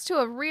 It cuts to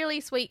a really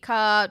sweet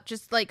car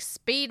just, like,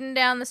 speeding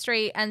down the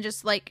street and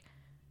just, like...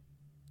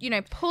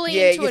 pulling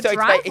into a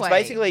driveway. It's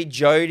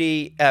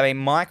basically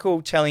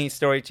Michael telling his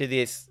story to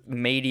this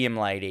medium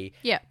lady.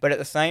 Yeah. But at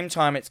the same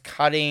time, it's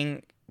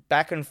cutting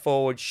back and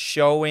forward,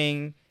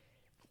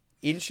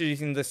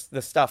 introducing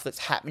the stuff that's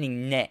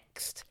happening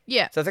next.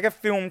 Yeah. So it's like a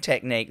film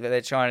technique that they're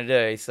trying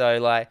to do.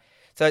 So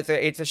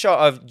it's a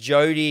shot of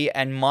Jodie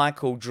and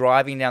Michael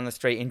driving down the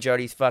street in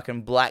Jodie's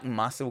fucking black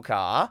muscle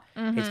car.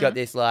 Mm-hmm. He's got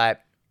this, like,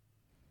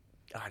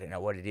 I don't know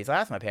what it is. I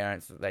asked my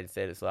parents. They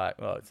said it's like,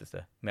 well, it's just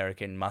an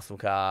American muscle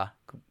car.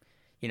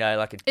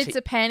 Like it's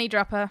a panty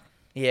dropper.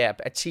 Yeah,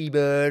 a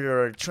T-Bird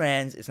or a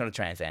Trans. It's not a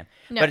Trans Am.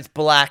 No. But it's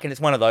black and it's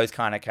one of those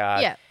kind of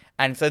cars. Yeah.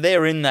 And so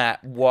they're in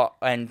that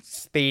and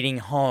speeding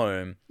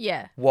home.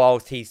 Yeah.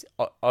 Whilst he's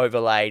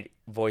overlaid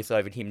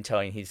voiceover him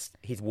telling his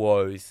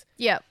woes.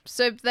 Yeah.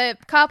 So the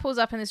car pulls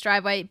up in this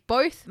driveway.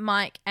 Both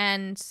Mike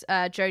and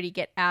Jodie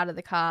get out of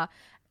the car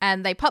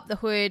and they pop the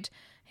hood.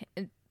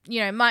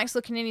 Mike's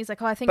looking in. He's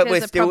like, "Oh, I think but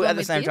there's a problem with this." But we're still, at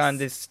the same time,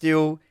 there's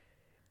still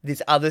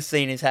this other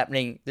scene is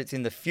happening that's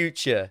in the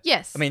future.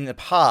 Yes. I mean, in the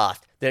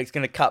past that it's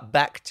going to cut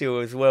back to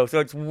as well. So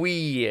it's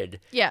weird.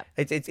 Yeah.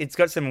 It's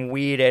got some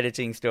weird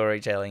editing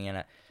storytelling in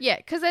it. Yeah,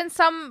 because then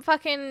some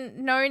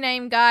fucking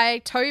no-name guy,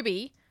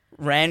 Toby.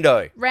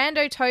 Rando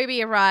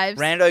Toby arrives.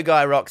 Rando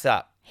guy rocks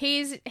up.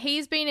 He's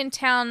been in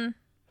town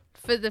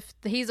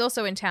he's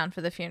also in town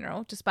for the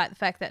funeral, despite the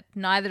fact that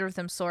neither of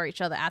them saw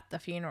each other at the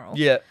funeral.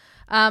 Yeah.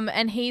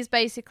 And he's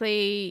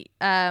basically,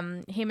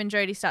 him and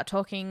Jodie start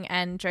talking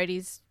and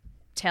Jodie's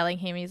telling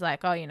him, he's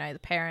like, "Oh, the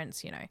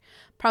parents,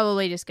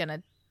 probably just going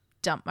to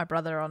dump my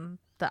brother on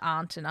the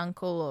aunt and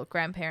uncle or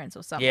grandparents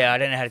or something." Yeah, I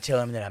don't know how to tell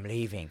him that I'm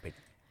leaving, but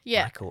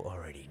yeah. Michael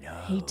already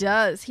knows. He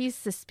does. He's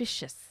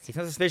suspicious. He's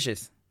not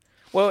suspicious.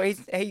 Well,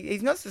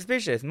 he's not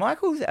suspicious.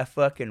 Michael's a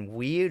fucking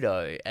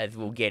weirdo, as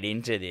we'll get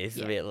into this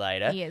a bit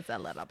later. He is a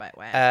little bit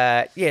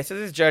weird. So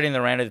this is Jody and the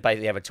Randos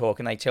basically have a talk,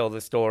 and they tell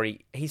the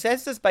story. He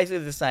says this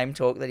basically the same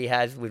talk that he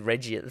has with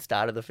Reggie at the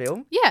start of the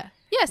film. Yeah,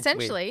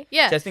 essentially.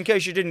 Yeah. Just in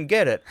case you didn't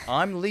get it,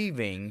 I'm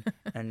leaving,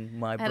 and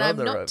my brother... And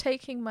I'm not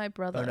taking my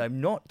brother. And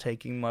I'm not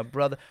taking my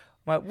brother.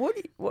 What?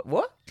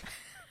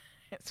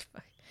 It's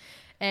fine.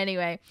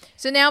 Anyway,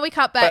 so now we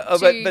cut back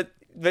to...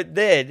 But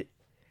then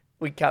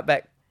we cut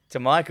back to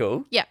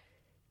Michael. Yeah.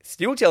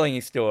 Still telling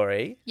his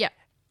story. Yeah.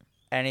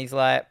 And he's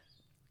like,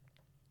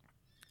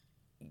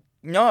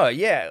 no,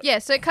 yeah. Yeah,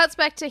 so it cuts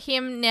back to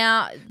him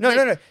now.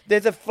 No.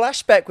 There's a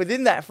flashback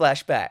within that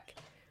flashback.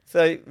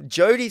 So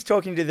Jody's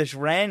talking to this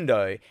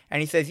rando,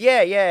 and he says,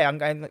 yeah, I'm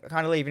going to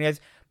kind of leave. And he goes,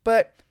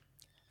 but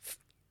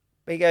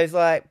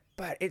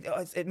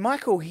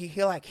Michael, he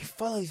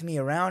follows me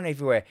around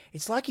everywhere.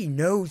 It's like he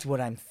knows what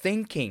I'm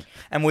thinking.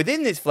 And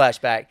within this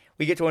flashback,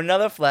 we get to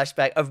another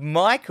flashback of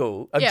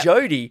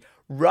Jody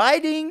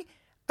riding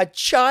a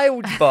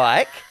child's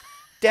bike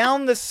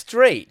down the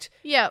street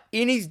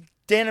in his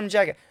denim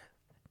jacket.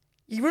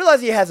 You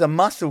realize he has a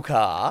muscle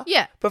car.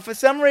 Yeah. But for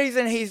some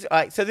reason, he's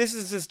like, so this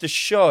is just to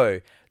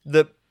show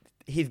that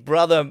his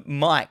brother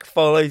Mike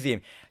follows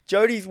him.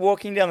 Jody's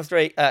walking down the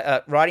street,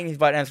 riding his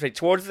bike down the street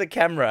towards the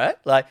camera,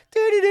 like,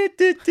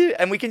 do-do-do-do-do,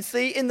 and we can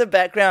see in the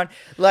background,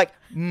 like,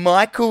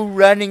 Michael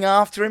running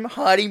after him,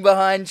 hiding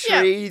behind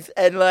trees,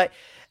 and like,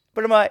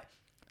 but I'm like,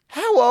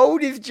 how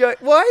old is Jody?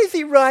 Why is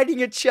he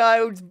riding a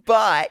child's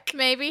bike?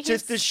 Maybe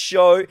just to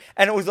show,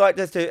 and it was like,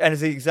 and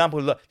as an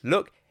example,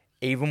 look,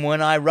 even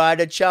when I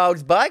ride a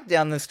child's bike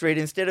down the street,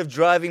 instead of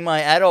driving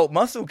my adult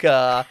muscle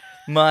car,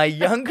 my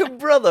younger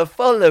brother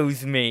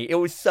follows me. It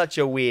was such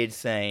a weird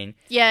scene.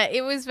 Yeah,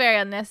 it was very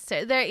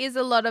unnecessary. There is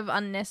a lot of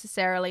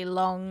unnecessarily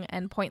long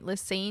and pointless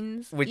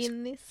scenes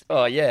in this.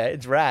 Oh, yeah,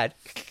 it's rad.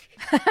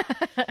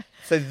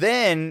 So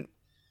then...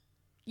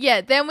 Yeah,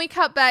 then we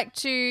cut back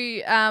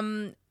to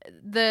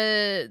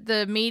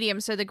the medium.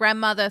 So the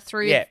grandmother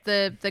through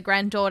the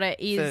granddaughter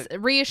is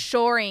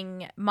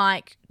reassuring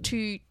Mike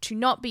to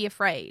not be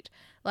afraid.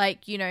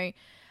 Like, you know...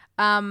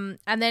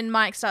 and then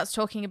Mike starts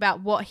talking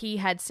about what he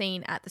had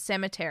seen at the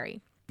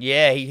cemetery.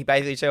 Yeah, he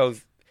basically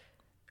tells...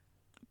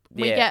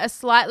 We get a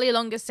slightly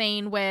longer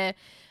scene where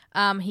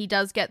he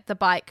does get the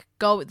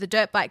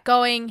dirt bike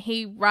going.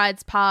 He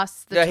rides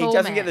past the tall man. No, he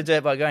doesn't get the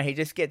dirt bike going. He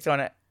just gets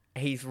on it.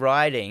 He's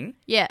riding.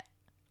 Yeah.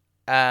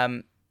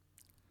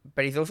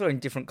 But he's also in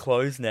different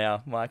clothes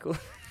now, Michael.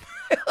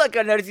 Like,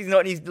 I noticed he's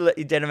not in his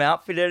denim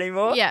outfit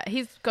anymore. Yeah,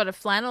 he's got a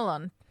flannel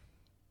on.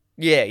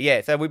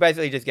 Yeah. So we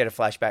basically just get a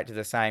flashback to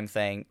the same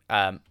thing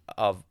and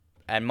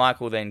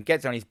Michael then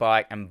gets on his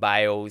bike and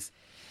bails,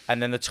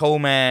 and then the tall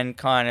man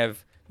kind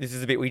of, this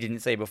is a bit we didn't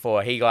see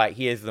before, he like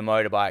hears the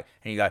motorbike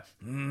and he goes,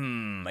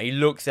 he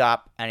looks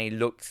up and he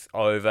looks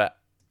over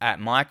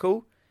at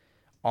Michael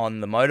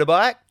on the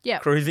motorbike,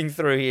 cruising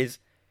through his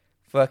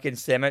fucking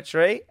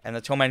cemetery, and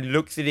the tall man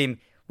looks at him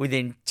with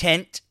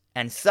intent,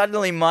 and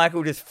suddenly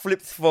Michael just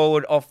flips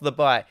forward off the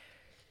bike,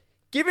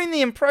 giving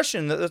the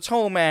impression that the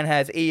tall man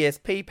has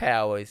ESP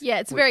powers. Yeah,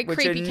 it's a very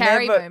creepy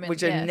Carrie moment.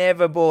 Which are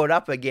never brought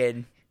up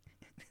again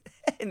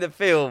in the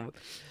film.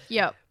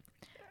 Yep.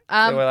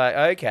 So we're like,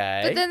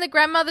 okay. But then the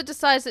grandmother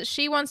decides that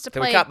she wants to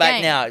play a game. So we cut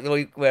back now.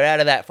 We're out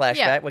of that flashback.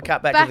 Yeah. We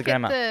cut back to the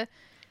grandma.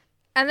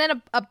 And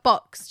then a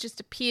box just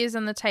appears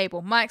on the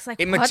table. Mike's like,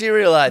 it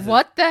materializes.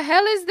 What the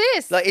hell is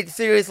this? Like,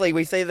 seriously,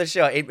 we see the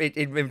shot.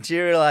 It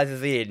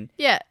materializes in.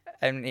 Yeah.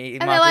 And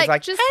Michael's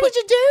like, how did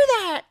you do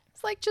that?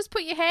 Like, just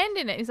put your hand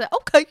in it. He's like,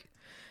 okay.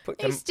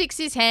 He sticks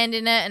his hand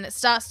in it and it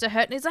starts to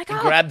hurt. And he's like,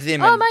 grabs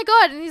him. Oh my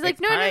God. And he's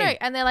like, no.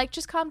 And they're like,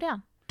 just calm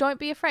down. Don't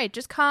be afraid.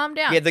 Just calm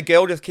down. Yeah, the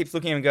girl just keeps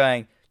looking at him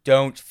going,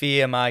 don't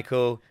fear,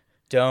 Michael.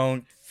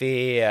 Don't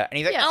fear. And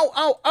he's like,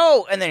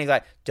 oh. And then he's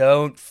like,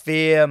 don't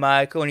fear,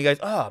 Michael. And he goes,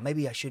 oh,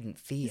 maybe I shouldn't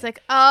fear. He's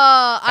like,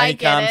 I get it. And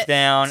he calms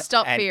down.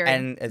 Stop fearing.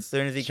 And as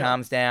soon as he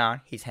calms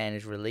down, his hand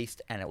is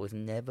released and it was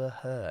never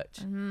hurt.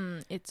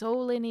 It's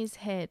all in his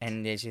head.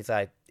 And then she's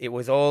like, it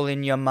was all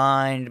in your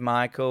mind,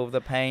 Michael.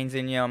 The pain's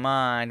in your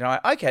mind. And I'm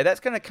like, okay,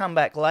 that's going to come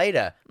back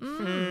later.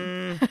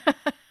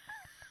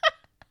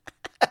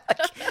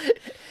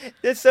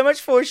 There's so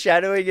much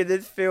foreshadowing in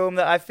this film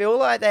that I feel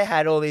like they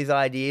had all these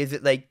ideas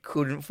that they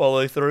couldn't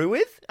follow through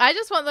with. I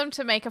just want them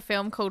to make a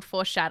film called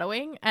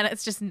Foreshadowing, and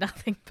it's just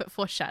nothing but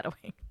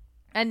foreshadowing.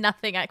 And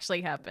nothing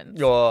actually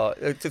happens. Oh,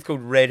 it's just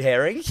called Red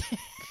Herring.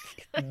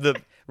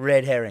 The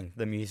Red Herring,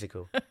 the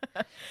musical.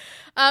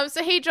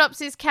 So he drops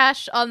his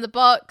cash on the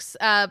box.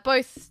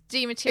 Both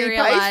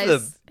dematerialize. He pays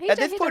them. At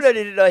this point, I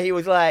didn't know he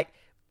was like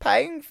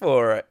paying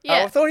for it.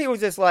 Yeah. I thought he was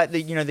just like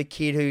the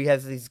kid who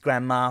has his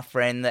grandma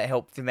friend that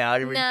helped him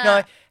out.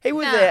 No, he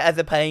was there as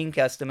a paying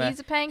customer. He's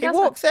a paying customer. He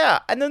walks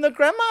out and then the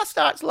grandma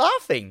starts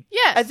laughing.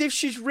 Yeah. As if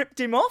she's ripped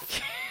him off.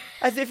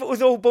 As if it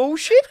was all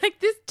bullshit. Like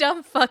this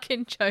dumb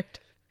fucking joke.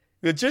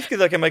 Just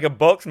because I can make a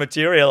box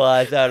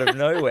materialize out of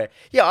nowhere.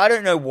 Yeah, I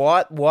don't know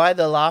why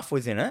the laugh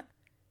was in it.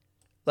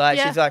 Like,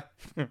 she's like...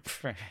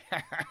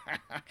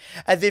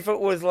 as if it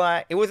was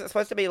like... It wasn't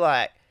supposed to be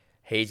like...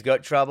 he's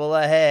got trouble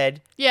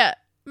ahead. Yeah,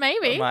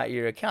 maybe. I'm like,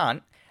 you're a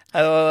cunt.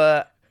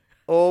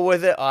 Or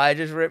was it I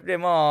just ripped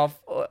him off?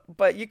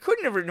 But you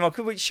couldn't have ripped him off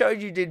because we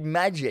showed you did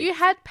magic. You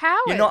had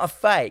powers. You're not a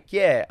fake.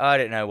 Yeah, I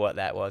don't know what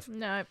that was.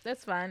 No,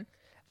 that's fine.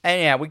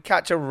 Anyhow, we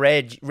cut to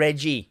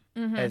Reggie,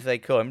 as they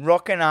call him,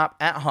 rocking up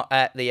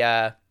at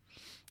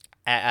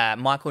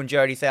Michael and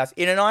Jodie's house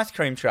in an ice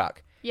cream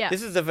truck. Yeah.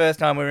 This is the first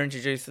time we're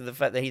introduced to the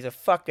fact that he's a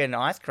fucking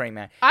ice cream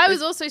man. I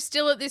was also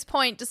still at this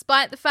point,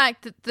 despite the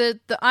fact that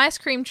the ice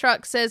cream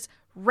truck says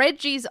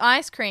Reggie's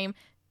Ice Cream.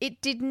 It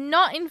did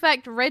not, in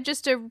fact,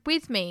 register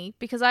with me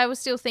because I was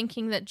still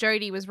thinking that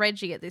Jodie was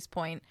Reggie at this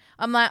point.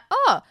 I'm like,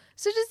 oh,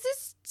 so does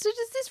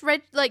this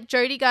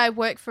Jodie guy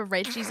work for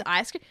Reggie's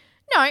Ice Cream?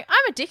 No, I'm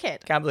a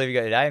dickhead. Can't believe you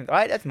got the name.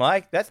 Right, that's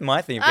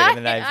my thing of getting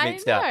the names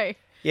mixed up.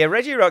 Yeah,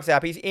 Reggie rocks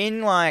up. He's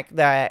in like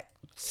that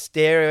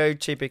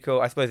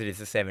stereotypical, I suppose it is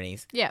the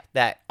 70s. Yeah.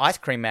 That ice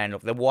cream man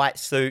look, the white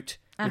suit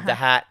with the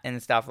hat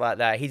and stuff like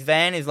that. His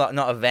van is like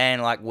not a van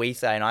like we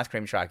say, an ice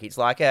cream truck. It's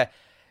like a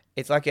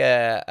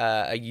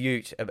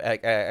ute,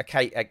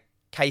 a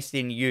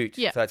cased-in ute.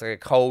 Yeah. So it's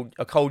like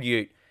a cold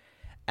ute,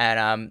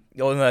 and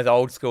one of those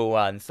old school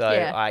ones. So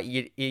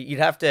you'd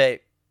have to.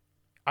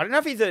 I don't know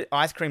if he's an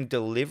ice cream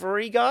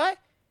delivery guy.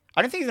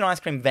 I don't think he's an ice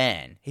cream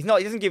van. He's not.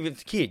 He doesn't give it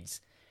to kids.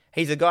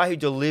 He's a guy who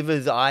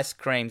delivers ice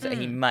creams that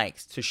he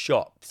makes to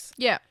shops.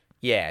 Yeah.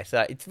 Yeah.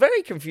 So it's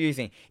very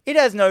confusing. It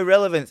has no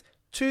relevance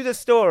to the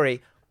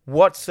story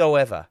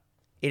whatsoever.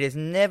 It is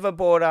never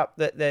brought up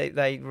that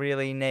they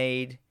really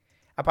need.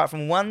 Apart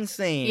from one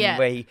scene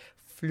where he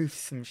floofs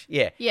some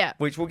Yeah.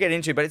 Which we'll get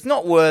into, but it's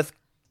not worth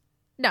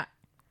No.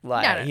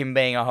 Him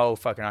being a whole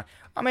fucking...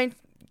 I mean,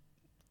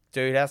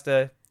 dude has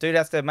to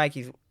make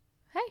his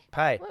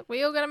pay. Look,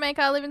 we all got to make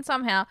our living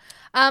somehow.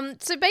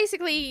 So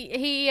basically,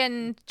 he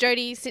and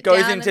Jodie sit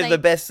Goes down into the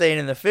best scene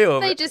in the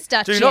film. They just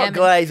start Do not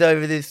glaze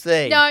over this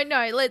scene.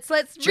 No, let's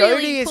Jodie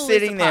really is pull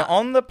sitting this there apart.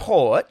 on the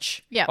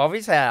porch of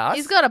his house.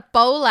 He's got a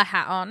bowler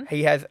hat on.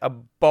 He has a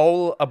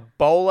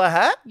bowler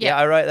hat. Yeah. Yeah,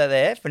 I wrote that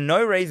there for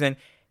no reason.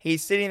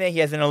 He's sitting there. He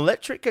has an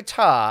electric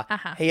guitar.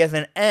 He has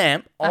an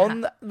amp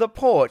on the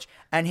porch,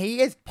 and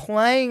he is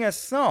playing a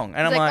song.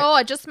 And He's I'm like, oh,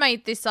 I just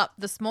made this up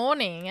this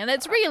morning, and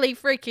it's really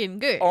freaking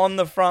good. On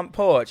the front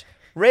porch.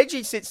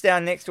 Reggie sits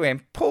down next to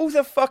him, pulls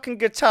a fucking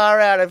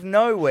guitar out of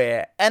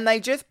nowhere, and they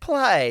just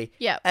play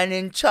an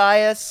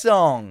entire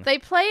song. They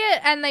play it,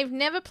 and they've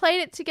never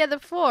played it together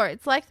before.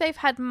 It's like they've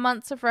had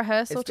months of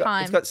rehearsal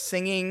time. It's got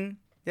singing.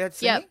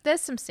 Yeah, there's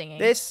some singing.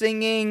 They're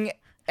singing,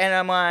 and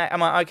I'm like,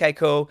 okay,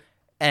 cool.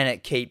 And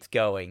it keeps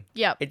going.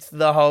 Yep. It's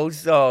the whole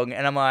song,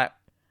 and I'm like...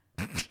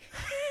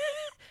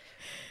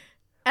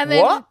 And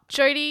then what?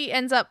 Jodie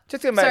ends up...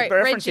 Just to make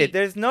reference here,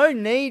 there's no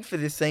need for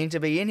this scene to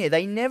be in here.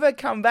 They never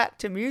come back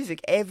to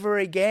music ever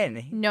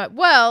again. No.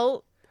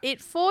 Well,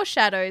 it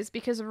foreshadows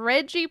because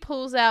Reggie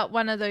pulls out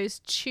one of those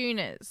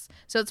tuners.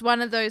 So it's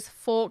one of those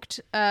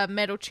forked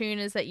metal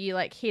tuners that you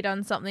like hit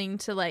on something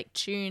to like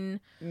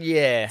tune...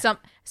 Yeah.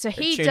 So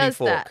he does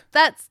that.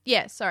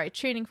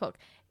 Tuning fork.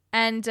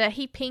 And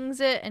he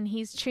pings it, and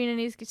he's tuning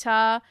his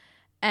guitar,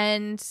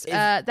 and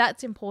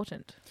that's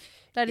important.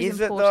 That is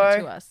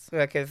important to us.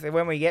 Because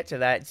when we get to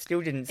that, it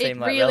still didn't seem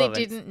like relevant. It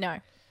really didn't,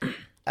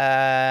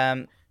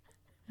 no.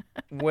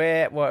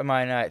 What are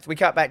my notes? We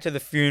cut back to the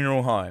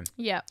funeral home.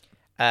 Yeah.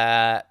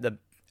 The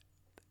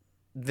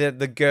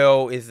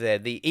girl is there,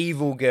 the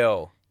evil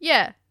girl.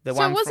 Yeah.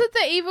 So was it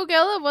the evil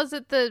girl or was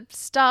it the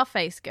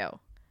Starface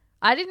girl?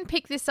 I didn't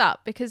pick this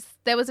up because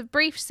there was a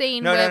brief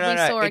scene where we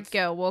saw a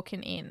girl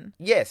walking in.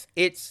 Yes,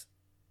 it's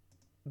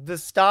the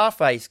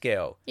Starface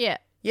girl. Yeah.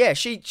 Yeah,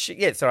 she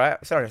sorry.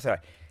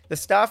 The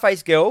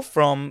Starface girl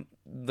from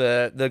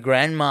the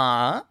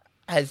grandma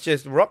has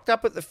just rocked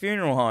up at the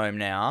funeral home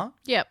now.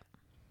 Yep.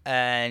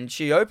 And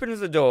she opens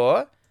the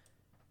door.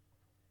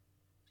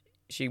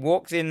 She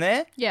walks in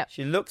there. Yep.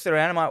 She looks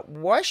around. I'm like,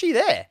 why is she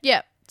there?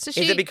 Yep. So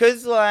is it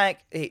because like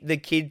the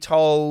kid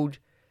told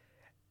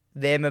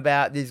them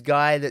about this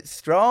guy that's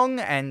strong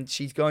and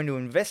she's going to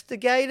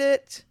investigate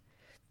it?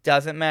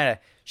 Doesn't matter.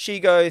 She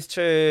goes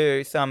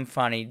to some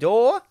funny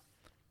door,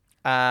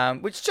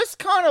 which just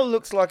kind of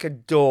looks like a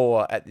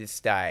door at this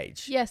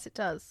stage. Yes, it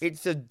does.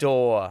 It's a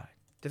door.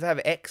 Does it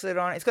have exit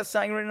on it? It's got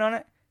something written on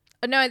it?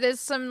 No, there's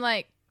some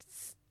like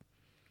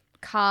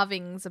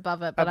carvings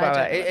above it, but I don't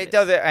know. It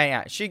does it. Hang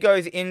on. She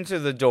goes into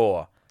the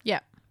door. Yeah.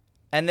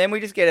 And then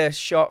we just get a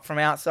shot from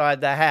outside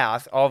the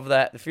house of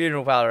the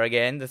funeral parlor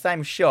again, the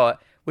same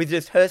shot, with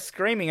just her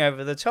screaming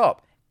over the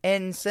top.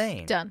 End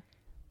scene. Done.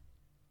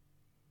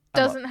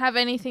 Doesn't have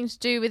anything to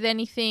do with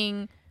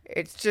anything.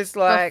 It's just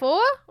like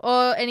before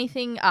or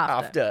anything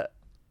after.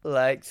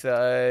 Like,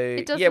 so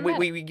it doesn't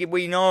matter.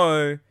 we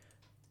know.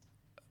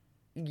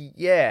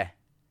 Yeah.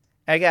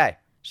 Okay.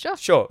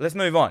 Sure. Let's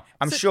move on.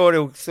 I'm sure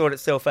it'll sort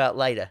itself out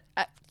later.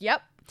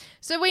 Yep.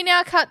 So we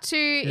now cut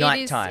to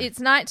nighttime. It's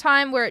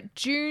nighttime. We're at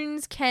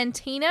June's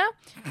Cantina.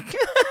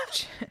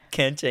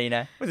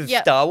 Cantina. Was it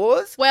Star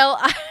Wars? Well,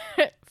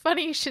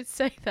 funny you should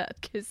say that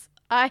because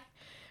I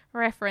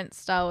reference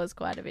Star Wars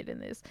quite a bit in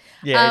this.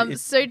 Yeah.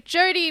 So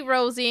Jody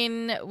rolls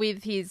in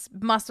with his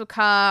muscle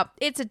car.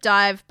 It's a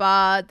dive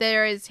bar.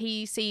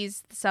 He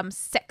sees some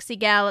sexy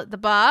gal at the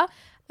bar,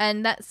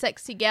 and that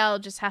sexy gal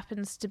just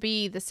happens to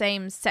be the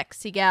same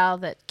sexy gal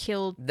that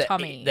killed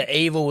Tommy. The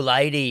evil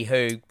lady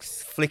who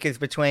flickers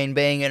between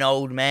being an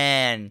old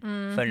man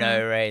for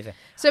no reason.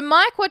 So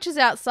Mike watches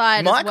outside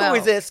as well. Michael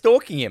is there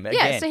stalking him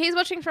again. Yeah, so he's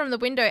watching from the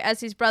window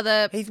as his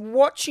brother He's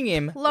watching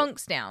him.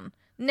 plonks down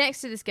next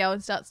to this girl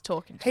and starts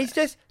talking to her. He's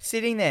just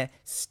sitting there,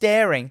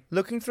 staring,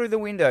 looking through the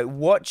window,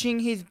 watching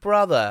his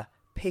brother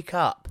pick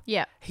up.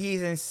 Yeah.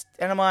 And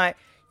I'm like,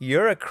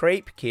 you're a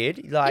creep,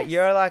 kid. Like, Yes.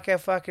 you're like a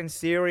fucking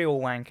serial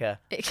wanker.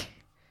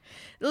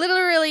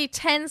 Literally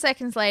 10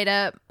 seconds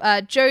later,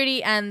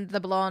 Jody and the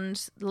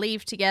blonde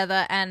leave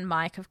together, and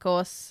Mike, of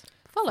course,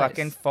 follows.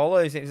 Fucking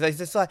follows him. He's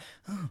just like,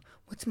 oh,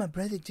 what's my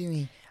brother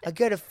doing? I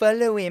gotta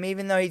follow him,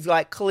 even though he's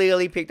like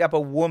clearly picked up a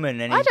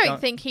woman. And I don't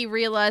think he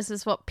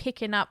realizes what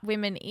picking up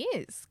women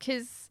is,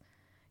 because,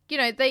 you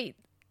know,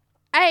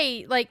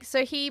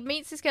 so he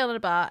meets this girl at a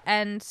bar,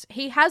 and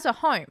he has a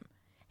home.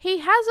 He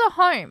has a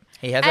home.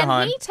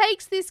 And he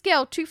takes this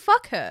girl to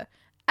fuck her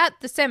at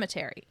the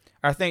cemetery.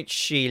 I think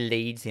she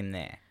leads him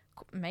there.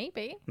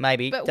 Maybe.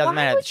 But why doesn't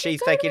matter. would she She's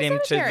go to taking the him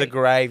to cemetery? the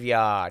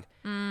graveyard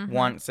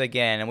once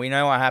again. And we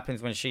know what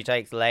happens when she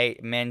takes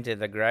men to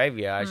the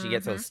graveyard. She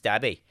gets all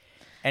stabby.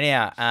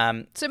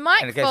 Anyhow, So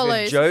Mike and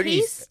follows. Jody's-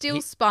 He's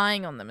still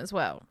spying on them as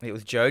well. it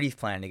was Jody's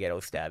plan to get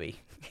all stabby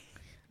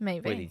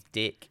Maybe. with his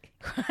dick.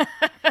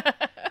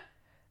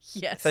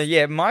 Yes. So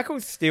yeah,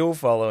 Michael's still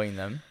following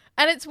them.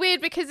 And it's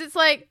weird because it's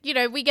like, you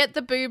know, we get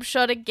the boob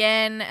shot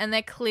again, and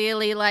they're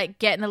clearly like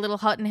getting a little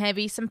hot and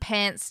heavy. Some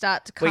pants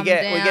start to come We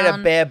get a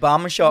bare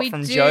bum shot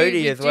from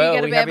Jody as well. We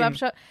get a bare bum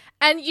shot.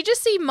 And you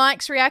just see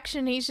Mike's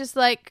reaction. He's just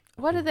like,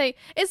 what are they?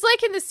 It's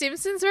like in The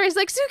Simpsons where he's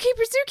like,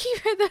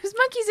 Zookeeper, those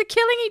monkeys are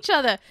killing each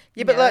other.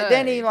 Yeah, but like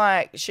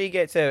then she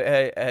gets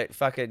her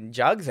fucking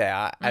jugs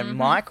out, and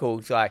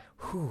Michael's like,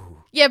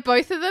 whew. Yeah,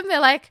 both of them, they're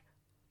like,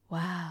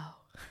 wow.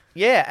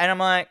 Yeah, and I'm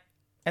like,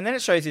 and then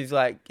it shows he's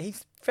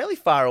fairly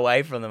far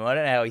away from them. I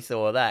don't know how he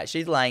saw that.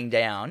 She's laying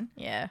down.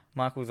 Yeah.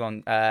 Michael's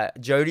on,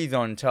 Jody's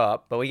on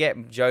top, but we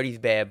get Jody's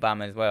bare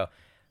bum as well.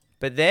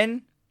 But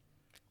then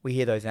we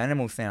hear those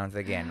animal sounds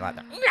again, like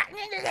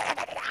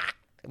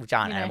which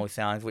aren't animal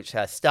sounds, which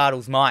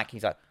startles Mike.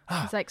 He's like,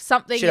 oh, It's like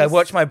something. should I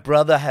watch my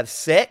brother have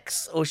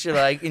sex, or should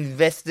I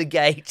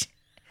investigate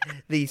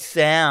these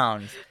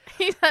sounds?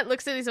 He like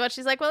looks at his watch.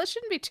 He's like, well, it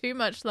shouldn't be too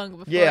much longer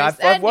before. Yeah,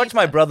 I've watched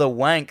my brother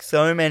wank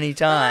so many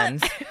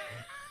times.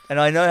 And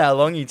I know how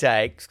long he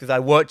takes because I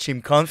watch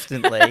him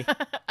constantly.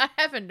 I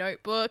have a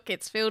notebook.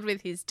 It's filled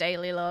with his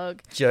daily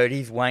log.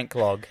 Jody's wank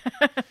log.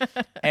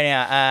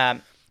 Anyhow,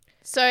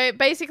 so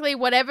basically,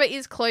 whatever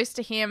is close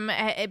to him,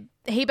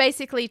 he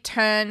basically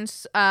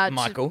turns.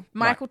 Michael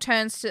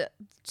turns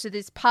to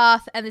this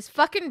path, and this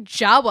fucking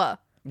Jawa.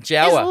 It's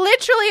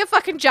literally a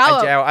fucking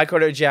Jawa. I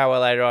called it a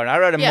Jawa later on. I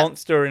wrote a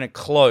monster in a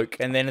cloak,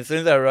 and then as soon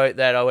as I wrote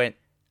that, I went,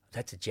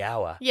 that's a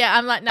Jawa. Yeah,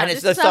 I'm like, no, and this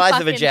it's the is size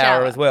of a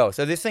Jawa as well.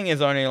 So this thing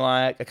is only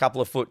like a couple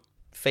of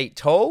feet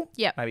tall.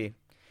 Yeah. Maybe.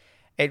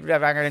 It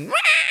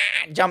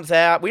jumps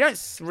out. We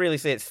don't really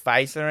see its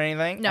face or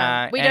anything.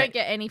 No, we don't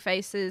get any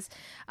faces.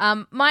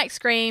 Mike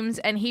screams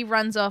and he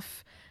runs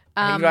off.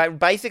 He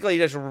basically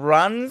just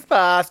runs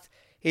past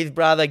his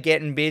brother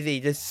getting busy,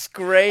 just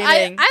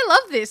screaming. I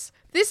love this.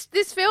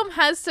 This film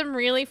has some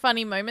really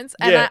funny moments,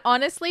 and I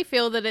honestly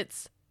feel that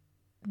it's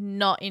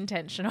not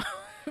intentional.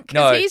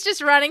 Because he's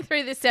just running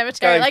through this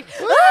cemetery like,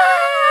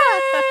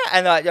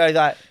 and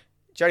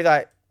Jody's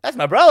like, that's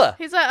my brother.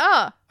 He's like,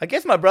 oh. I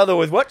guess my brother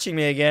was watching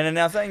me again, and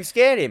now something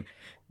scared him.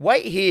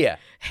 Wait here.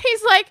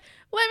 He's like,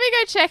 let me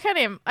go check on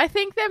him. I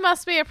think there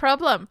must be a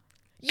problem.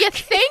 You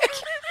think?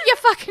 You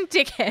fucking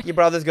dickhead. Your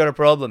brother's got a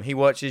problem. He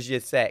watches your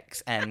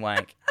sex and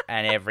wank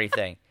and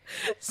everything.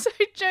 So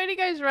Jody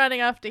goes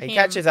running after him. He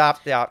catches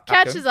up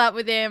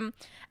with him,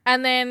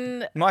 and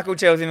then Michael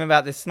tells him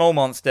about this small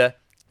monster.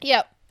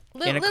 Yep.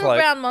 Little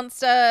brown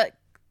monster,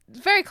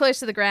 very close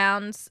to the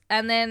ground,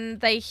 and then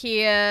they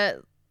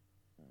hear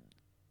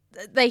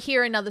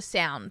another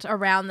sound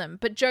around them.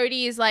 But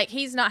Jody is like,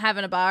 he's not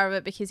having a bar of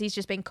it because he's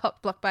just been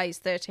cock-blocked by his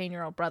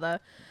 13-year-old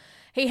brother.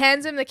 He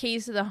hands him the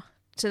keys to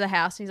the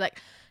house, and he's like,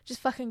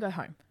 just fucking go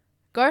home.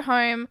 Go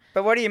home.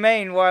 But what do you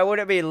mean? Why would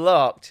it be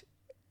locked?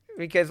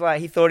 Because,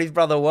 he thought his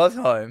brother was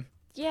home.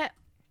 Yeah.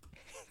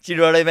 Do you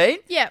know what I mean?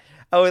 Yeah.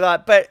 I was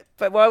like, but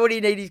why would he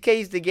need his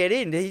keys to get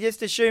in? Did he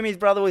just assume his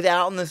brother was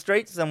out on the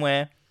street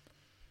somewhere?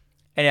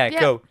 Anyway,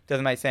 cool.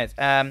 Doesn't make sense.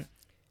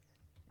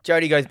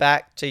 Jody goes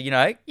back to,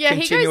 Yeah,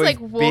 he goes,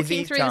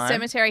 walking through the time.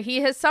 cemetery. He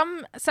has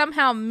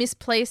somehow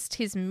misplaced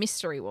his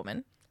mystery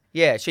woman.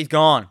 Yeah, she's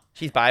gone.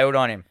 She's bailed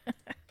on him.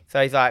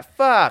 So he's like,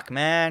 fuck,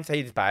 man. So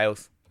he just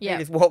bails. Yeah.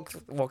 He just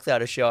walks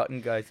out of shot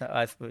and goes,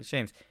 I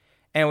assumes.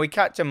 And we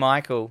cut to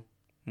Michael.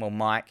 Well,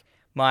 Mike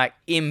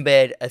in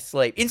bed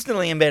asleep.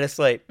 Instantly in bed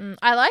asleep.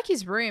 I like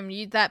his room.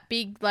 That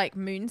big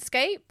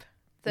moonscape.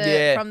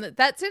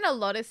 That's in a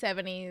lot of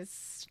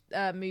 70s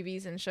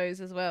movies and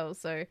shows as well.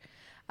 So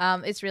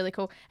It's really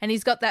cool. And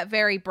he's got that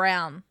very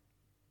brown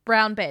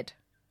bed.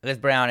 There's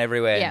brown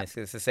everywhere. Yeah. It's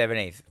the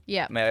 70s.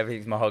 Yeah.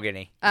 Everything's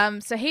mahogany.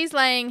 So he's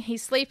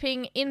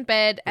sleeping in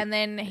bed, and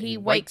then he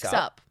wakes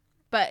up.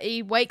 But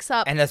he wakes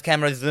up. And this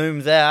camera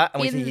zooms out,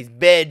 and we see his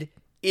bed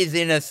is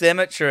in a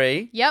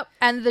cemetery. Yep.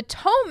 And the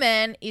tall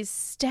man is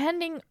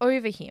standing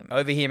over him.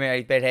 Over him at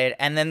his bed head.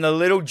 And then the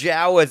little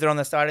Jawas are on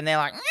the side, and they're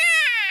like, "Nyah!"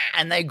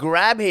 And they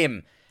grab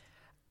him.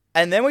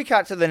 And then we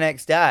cut to the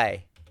next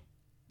day,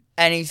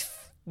 and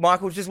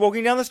Michael's just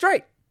walking down the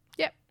street.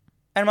 Yep.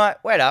 And I'm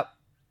like, wait up.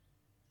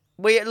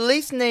 We at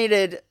least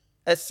needed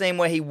a scene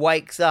where he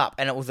wakes up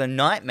and it was a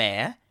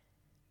nightmare.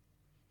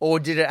 Or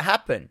did it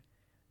happen?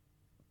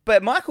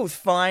 But Michael's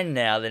fine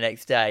now the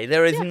next day.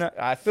 There is no...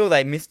 I feel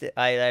they missed it.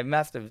 They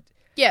must have...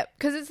 Yeah,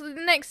 because it's the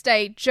next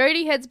day.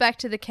 Jody heads back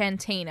to the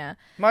cantina.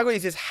 Michael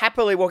is just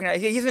happily walking out.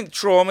 He isn't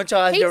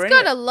traumatized He's or got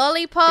anything. a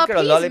lollipop. He's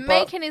got a lollipop.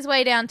 Making his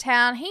way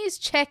downtown. He's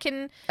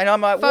checking. And I'm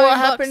like, phone what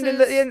happened in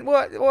boxes. the end?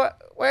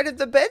 Where did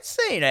the bed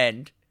scene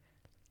end?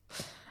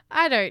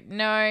 I don't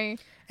know.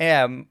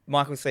 Yeah,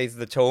 Michael sees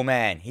the tall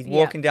man. He's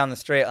walking down the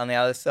street on the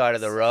other side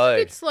of the road.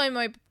 Good slow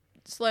mo.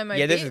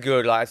 Yeah, this is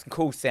good. Like, some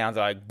cool sounds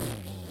like...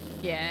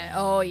 Yeah.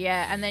 Oh,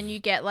 yeah. And then you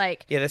get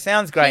like... Yeah, the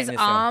sound's great his in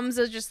this film. arms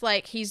are just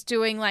like... He's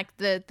doing like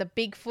the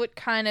Bigfoot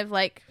kind of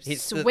like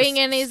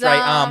swinging his straight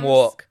arms. arm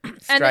walk.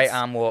 And Straight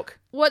arm walk.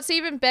 What's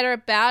even better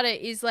about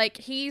it is like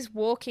he's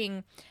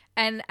walking...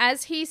 And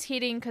as he's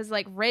hitting, because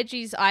like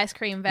Reggie's ice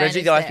cream van Reggie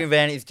is just so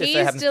happens to be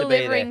there. He's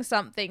delivering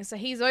something. So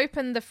he's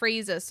opened the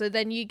freezer. So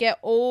then you get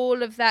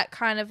all of that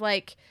kind of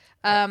like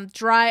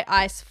dry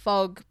ice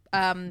fog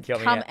come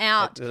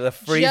out. The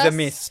freezer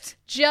mist.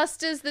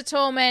 Just as the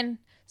tall man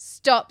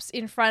stops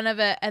in front of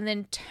it and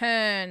then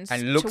turns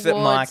and looks towards at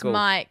Michael.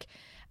 Mike.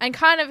 And he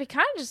kind of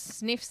just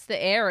sniffs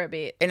the air a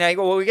bit. And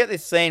we get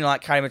this scene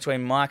like cutting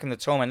between Mike and the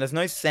tall man. There's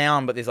no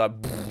sound, but there's like...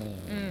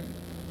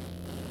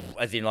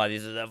 As in, like,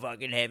 this is a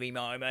fucking heavy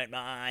moment,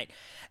 mate.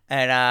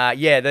 And,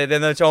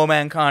 then the tall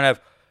man kind of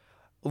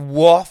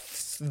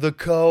wafts the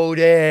cold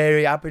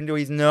air up into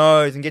his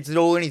nose and gets it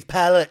all in his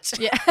palate.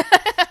 Yeah.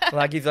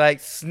 Like he's, like,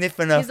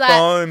 sniffing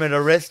foam at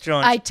a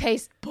restaurant. I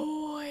taste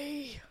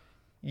boy.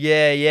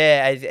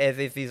 Yeah, as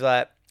if he's,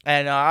 like...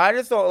 And I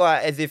just thought,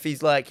 like, as if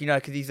he's, like,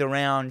 because he's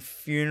around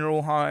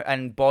funeral home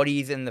and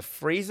bodies in the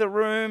freezer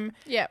room.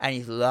 Yeah. And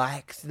he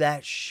likes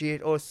that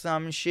shit or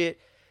some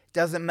shit.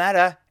 Doesn't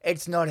matter.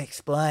 It's not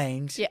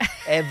explained. Yeah.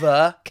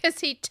 Ever. Because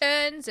he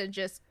turns and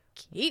just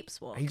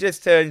keeps walking. He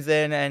just turns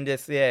in and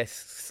just,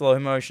 slow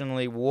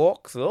motionally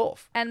walks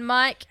off. And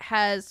Mike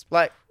has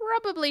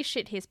probably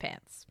shit his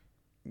pants.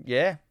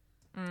 Yeah.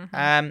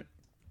 Mm-hmm.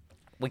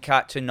 We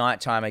cut to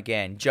nighttime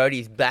again.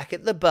 Jody's back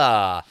at the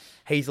bar.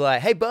 He's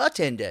like, hey,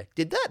 bartender,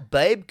 did that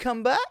babe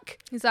come back?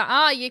 He's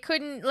like, you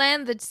couldn't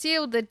land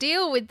the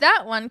deal with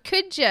that one,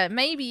 could you?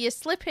 Maybe you're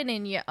slipping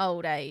in your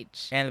old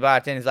age. And the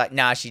bartender's like,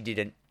 nah, she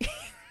didn't.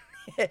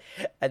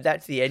 And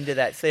that's the end of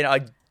that scene.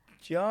 I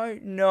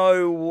don't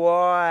know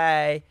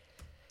why.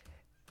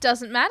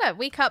 Doesn't matter.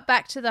 We cut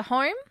back to the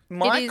home.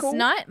 It is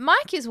night.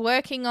 Mike is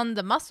working on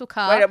the muscle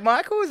car. Wait,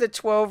 Michael is a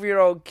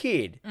 12-year-old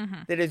kid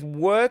that is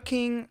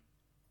working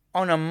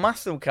on a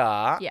muscle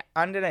car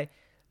underneath.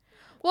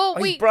 Well,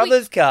 his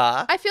brother's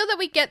car. I feel that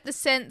we get the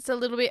sense a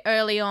little bit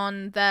early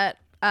on that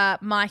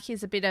Mike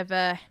is a bit of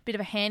a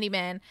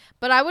handyman,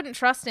 but I wouldn't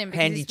trust him.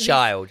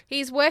 Child.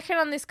 He's working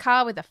on this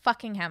car with a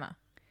fucking hammer.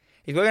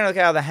 He's working on the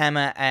car with a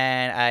hammer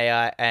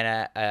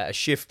and a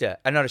shifter.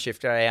 Not a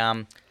shifter,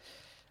 a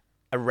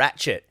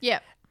ratchet. Yeah.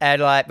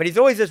 And but he's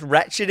always just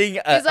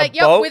ratcheting He's like,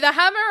 bolt. with a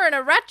hammer and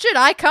a ratchet,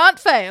 I can't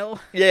fail.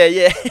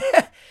 Yeah.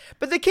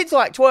 But the kid's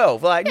like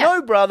 12.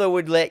 No brother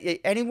would let you.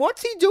 And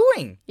what's he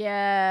doing?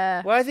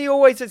 Yeah. Why is he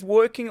always just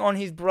working on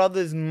his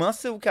brother's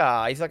muscle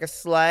car? He's like a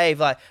slave,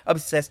 like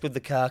obsessed with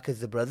the car because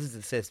the brother's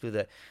obsessed with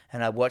it.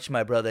 And I watch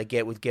my brother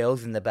get with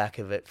girls in the back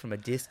of it from a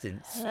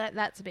distance.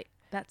 That's a bit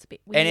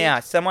weird. Anyhow,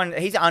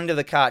 he's under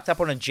the car. It's up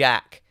on a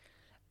jack.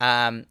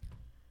 Even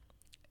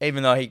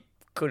though he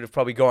could have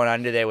probably gone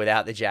under there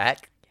without the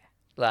jack.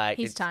 Like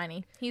he's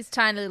tiny. He's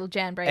tiny little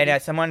Jan Brady.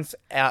 And someone's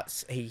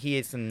out. He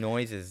hears some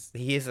noises.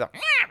 He hears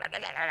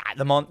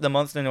the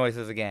monster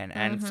noises again,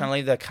 and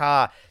suddenly the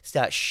car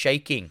starts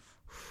shaking.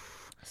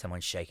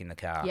 Someone's shaking the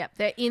car. Yep,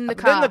 they're in the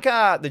car.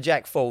 Then the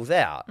jack falls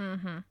out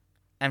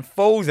and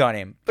falls on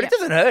him, but it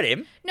doesn't hurt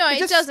him. No,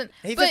 it doesn't.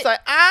 He's just like,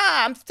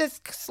 I'm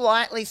just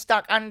slightly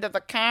stuck under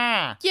the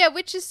car. Yeah,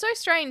 which is so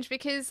strange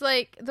because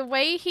like the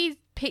way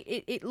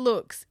it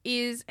looks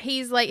is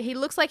he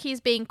looks like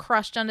he's being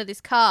crushed under this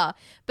car,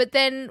 but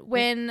then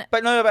when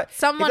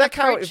someone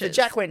approaches, if the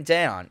jack went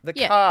down, the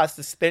car's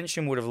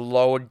suspension would have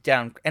lowered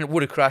down and it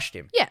would have crushed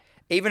him. Yeah,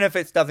 even if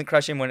it doesn't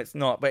crush him when it's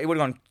not, but it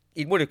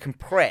would have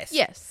compressed.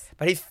 Yes,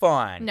 but he's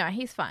fine. No,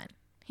 he's fine.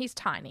 He's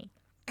tiny.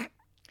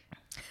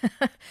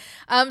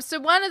 So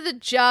one of the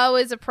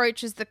Jawas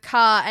approaches the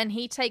car and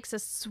he takes a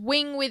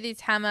swing with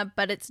his hammer,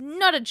 but it's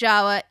not a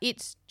Jawa,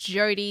 it's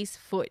Jody's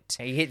foot.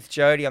 He hits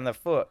Jody on the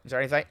foot.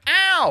 Jody's like,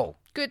 ow!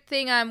 Good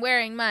thing I'm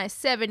wearing my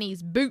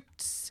 70s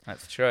boots.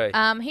 That's true.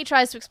 He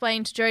tries to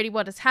explain to Jodie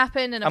what has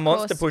happened, and of course, a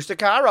monster pushed the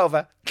car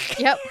over.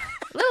 Yep.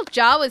 Little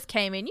Jawas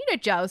came in. You know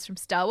Jawas from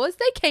Star Wars.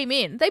 They came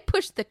in. They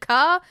pushed the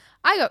car.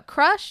 I got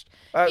crushed.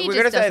 We're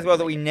going to say as well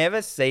that we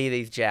never see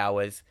these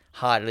Jawas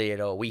hardly at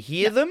all. We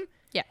hear them.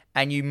 Yeah.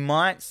 And you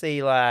might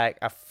see like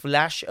a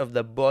flash of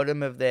the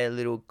bottom of their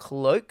little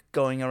cloak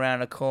going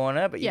around a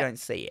corner, but you don't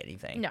see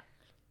anything. No.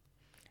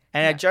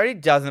 And Jodie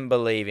doesn't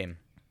believe him.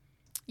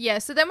 Yeah,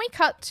 so then we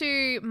cut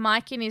to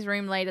Mike in his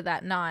room later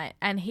that night,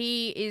 and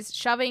he is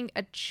shoving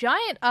a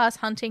giant-ass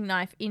hunting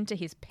knife into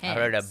his pants.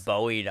 I wrote a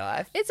Bowie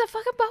knife. It's a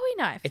fucking Bowie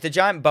knife. It's a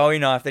giant Bowie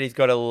knife that he's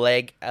got a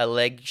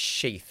leg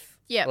sheath.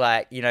 Yeah.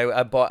 Like, you know,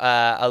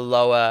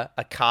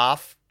 a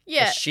calf.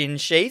 Yeah. A shin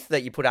sheath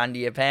that you put under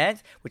your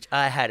pants, which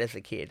I had as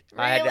a kid.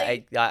 Really?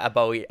 I had a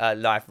Bowie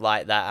knife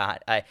like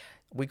that.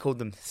 We called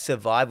them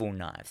survival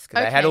knives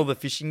because they had all the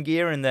fishing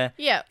gear in the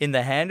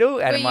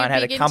handle, and mine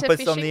had a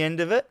compass on the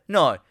end of it.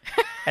 No,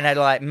 and had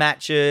like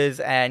matches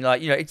and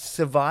like, you know, it's a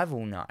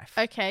survival knife.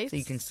 Okay, so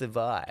you can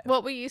survive.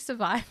 What were you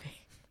surviving?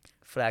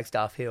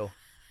 Flagstaff Hill.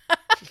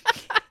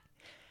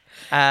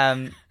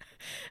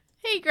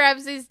 He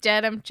grabs his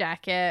denim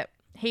jacket.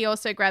 He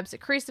also grabs a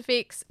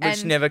crucifix.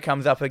 Which never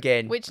comes up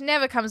again.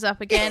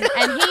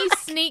 And he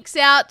sneaks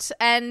out,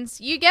 and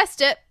you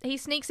guessed it, he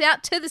sneaks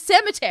out to the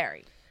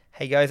cemetery.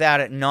 He goes out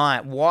at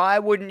night. Why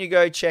wouldn't you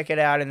go check it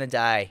out in the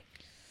day?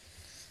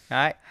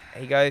 Right?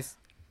 He goes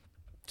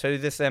to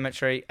the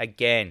cemetery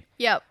again.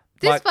 Yep.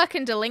 This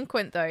fucking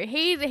delinquent, though,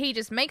 he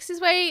just makes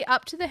his way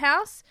up to the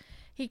house.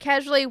 He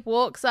casually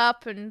walks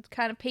up and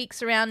kind of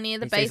peeks around near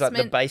the basement.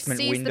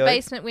 Sees the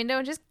basement window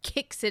and just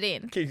kicks it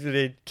in.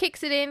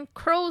 Kicks it in.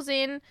 Crawls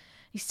in.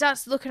 He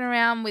starts looking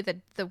around with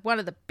one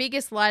of the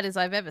biggest lighters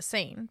I've ever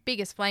seen.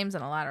 Biggest flames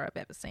on a lighter I've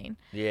ever seen.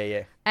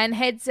 Yeah. And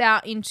heads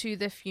out into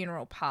the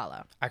funeral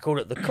parlor. I called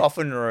it the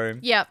coffin room.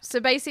 Yep. So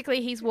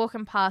basically he's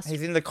walking past.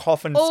 He's in the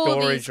coffin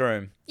storage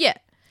room. Yeah.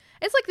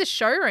 It's like the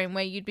showroom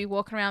where you'd be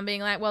walking around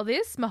being like, well,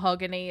 this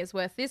mahogany is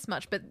worth this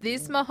much, but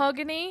this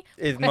mahogany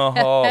is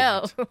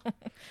mahogany.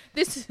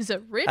 This is a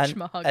rich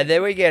mahogany. And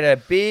then we get a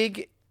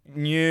big,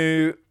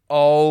 new,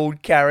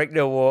 old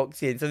character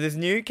walks in. So this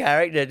new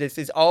character,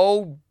 this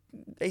old,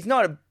 he's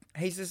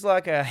just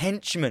like a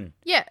henchman.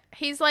 Yeah,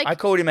 he's like... I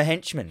called him a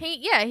henchman. He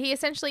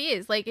essentially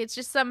is. Like, it's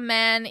just some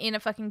man in a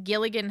fucking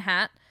Gilligan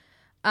hat.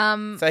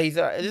 So he's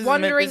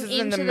wandering this is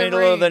into in the the middle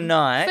room of the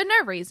night for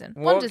no reason.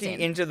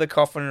 Walking into the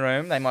coffin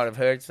room. They might have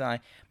heard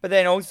something, but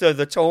then also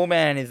the tall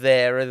man is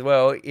there as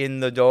well in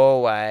the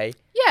doorway.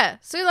 Yeah,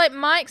 so like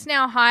Mike's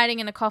now hiding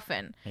in a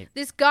coffin.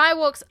 This guy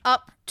walks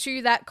up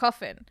to that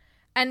coffin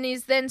and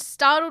is then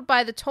startled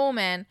by the tall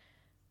man,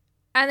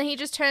 and then he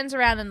just turns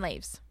around and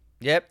leaves.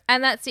 Yep,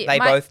 and that's it.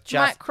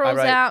 Mike crawls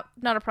out.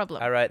 Not a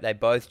problem. All right, they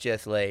both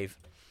just leave.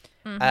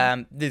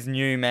 This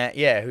new man,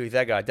 who's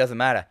that guy? Doesn't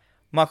matter.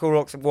 Michael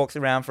walks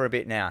around for a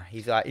bit now.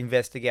 He's like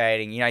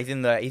investigating. You know, he's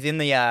in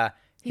the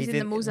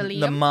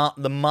mausoleum.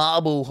 The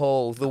marble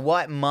halls, the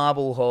white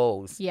marble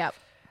halls. Yep.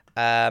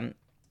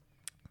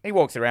 He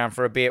walks around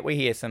for a bit. We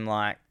hear some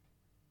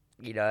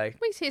we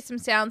hear some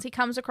sounds. He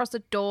comes across a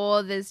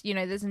door. There's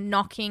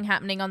knocking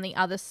happening on the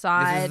other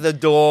side. This is the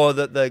door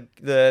that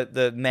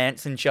the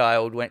Manson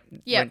child went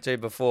to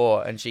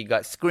before, and she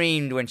got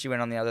screamed when she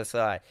went on the other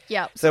side.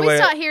 Yep. So we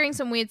start hearing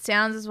some weird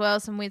sounds as well.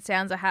 Some weird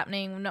sounds are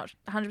happening. We're not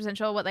 100%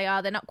 sure what they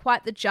are. They're not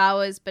quite the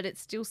Jawas, but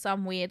it's still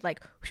some weird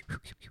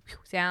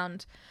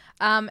sound.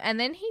 And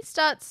then he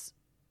starts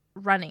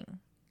running.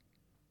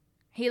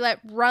 He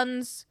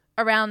runs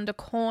around a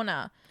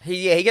corner.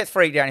 He gets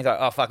freaked out and he's like,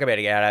 oh, fuck, I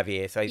better get out of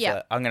here. So he's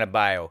like, I'm going to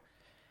bail.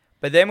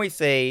 But then we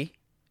see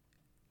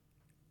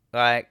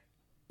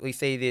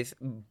this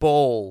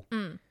ball,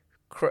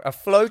 a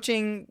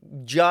floating,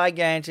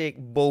 gigantic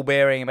ball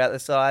bearing about the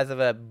size of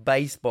a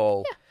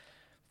baseball,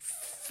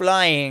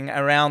 flying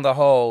around the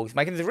halls,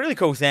 making this really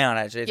cool sound,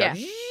 actually.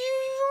 It's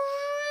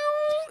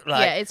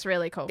it's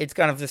really cool. It's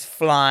kind of just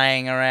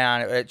flying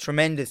around at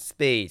tremendous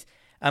speeds.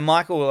 And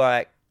Michael,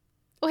 well,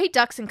 he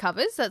ducks and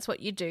covers. That's what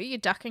you do. You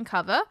duck and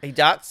cover. He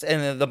ducks,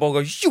 and the ball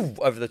goes shoo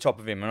over the top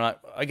of him. And I'm like,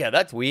 okay,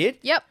 that's weird.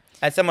 Yep.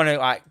 As someone who,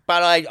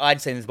 but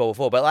I'd seen this ball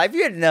before. But if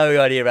you had no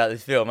idea about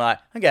this film,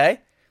 okay,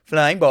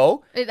 flying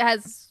ball. It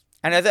has.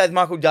 And as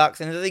Michael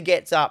ducks, and as he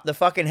gets up, the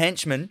fucking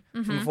henchman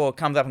from before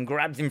comes up and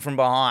grabs him from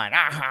behind.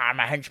 I'm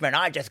a henchman.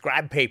 I just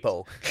grab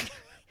people.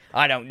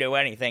 I don't do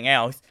anything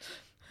else.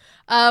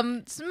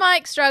 So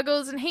Mike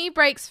struggles and he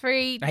breaks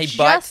free. He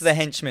bites the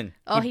henchman.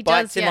 He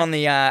bites him on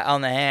the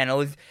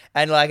handle,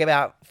 and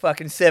about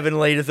fucking 7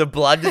 liters of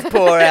blood just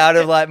pour out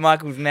of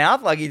Michael's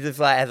mouth, he just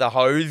has a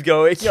hose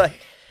going. So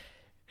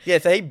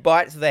he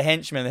bites the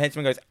henchman. The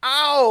henchman goes,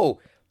 "Oh!"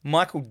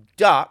 Michael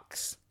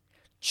ducks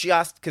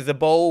just because the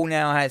ball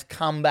now has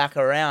come back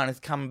around. Has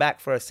come back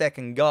for a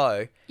second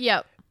go.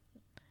 Yep.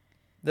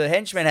 The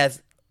henchman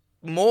has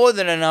more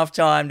than enough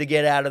time to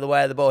get out of the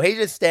way of the ball. He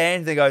just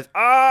stands and goes,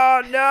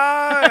 "Oh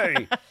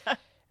no!"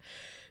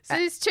 So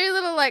these two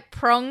little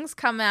prongs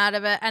come out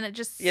of it, and it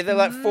just they're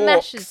like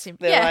forks. him.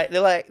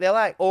 They're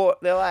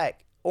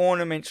like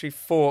ornamental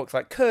forks,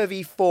 like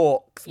curvy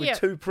forks with Yep.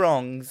 2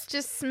 prongs.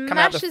 Just Come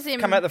out smashes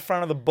him. the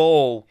front of the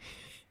ball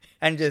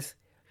and just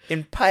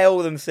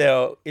impales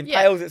itself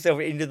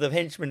into the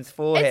henchman's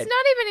forehead. It's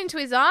not even into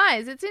his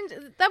eyes. That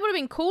would have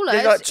been cooler.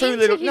 There's like It's two into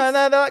little, his-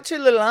 they're like 2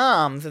 little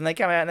arms, and they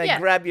come out and they Yeah.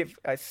 grab you,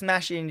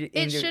 smash you into.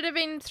 It should have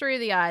been through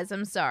the eyes.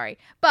 I'm sorry,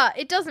 but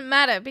it doesn't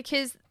matter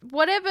because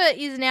whatever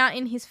is now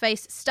in his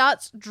face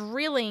starts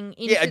drilling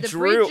into the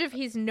bridge of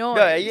his nose.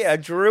 No, yeah, a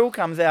drill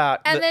comes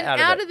out, and then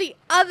out of the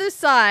other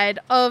side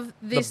of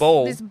this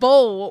ball. this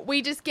ball,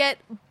 we just get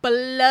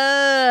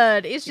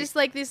blood. It's just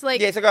like this,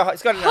 like yeah, it's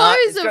got an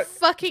hose of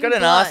fucking it's got an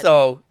blood.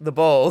 arsehole, the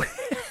ball.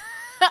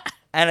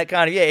 And it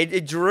kind of,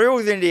 it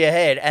drills into your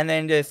head, and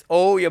then just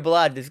all your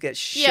blood just gets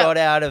shot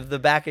out of the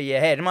back of your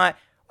head. I'm like,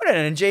 what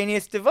an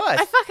ingenious device.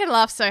 I fucking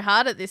laughed so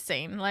hard at this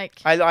scene. Like,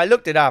 I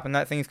looked it up, and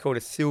that thing's called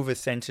a Silver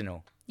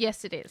Sentinel.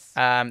 yes, it is.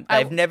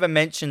 They've never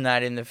mentioned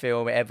that in the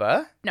film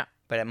ever. No.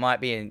 But it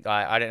might be in,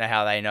 I don't know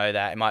how they know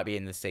that. It might be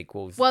in the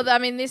sequels. Well, I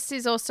mean, this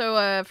is also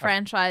a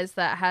franchise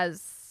that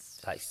has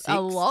Like 6? a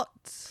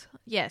lot.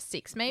 Yeah,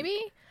 6 maybe.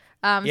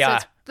 Yeah.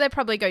 So they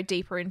probably go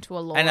deeper into a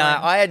lore. And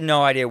I had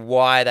no idea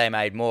why they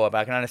made more, but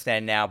I can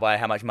understand now by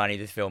how much money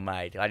this film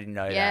made. I didn't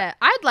know that. yeah,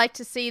 I'd like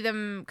to see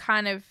them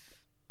kind of.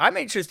 I'm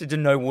interested to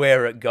know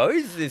where it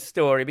goes, this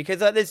story, because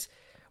this.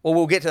 Well,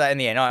 we'll get to that in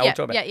the end. We'll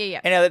talk about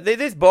yeah. And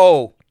this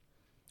ball,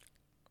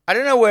 I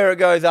don't know where it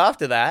goes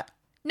after that.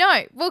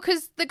 No, well,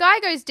 because the guy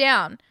goes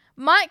down,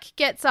 Mike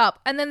gets up,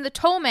 and then the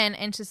tall man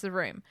enters the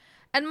room.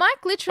 And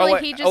Mike literally,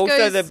 he just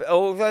goes...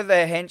 Also,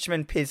 the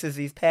henchman pisses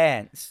his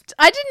pants.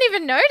 I didn't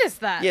even notice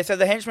that. Yeah, so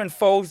the henchman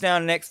falls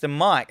down next to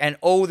Mike, and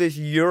all this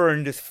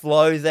urine just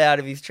flows out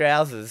of his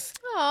trousers.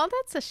 Oh,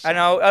 that's a shame. And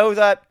I was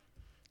like,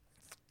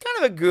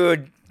 kind of a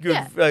good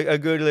Yeah. a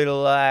good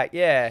little,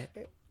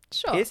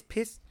 Sure.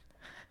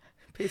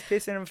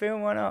 piss in a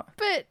film, why not?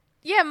 But,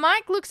 yeah,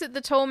 Mike looks at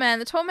the tall man.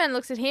 The tall man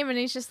looks at him, and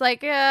he's just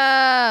like,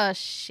 ah,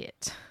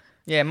 shit.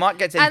 Yeah, Mike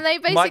gets And they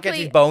Mike gets basically-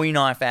 his Bowie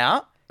knife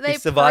out. They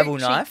His survival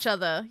approach knife. each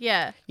other,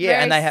 yeah. Yeah,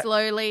 very and they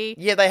slowly.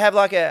 Yeah, they have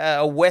like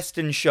a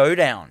Western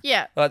showdown.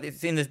 Yeah. Like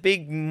it's in this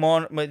big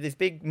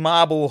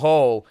marble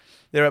hall.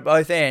 They're at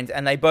both ends,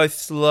 and they both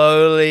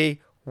slowly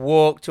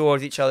walk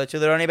towards each other till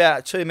they're only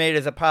about 2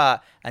 meters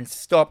apart and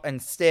stop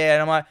and stare.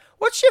 And I'm like,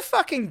 what's your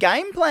fucking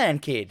game plan,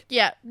 kid?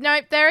 Yeah, no,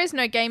 there is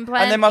no game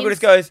plan. And then Michael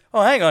just goes,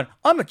 oh, hang on,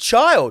 I'm a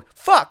child.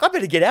 Fuck, I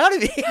better get out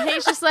of here.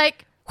 He's just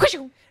like,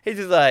 whooshoo. He's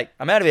just like,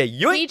 I'm out of here.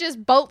 He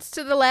just bolts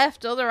to the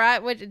left or the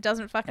right, which it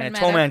doesn't fucking And a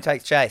matter. tall man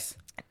takes chase.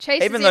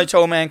 Chases Even him though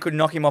tall man could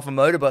knock him off a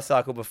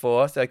motorcycle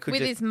before, so could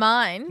with just his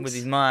mind. with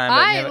his mind.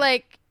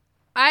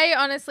 I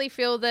honestly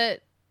feel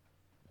that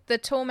the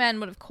tall man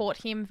would have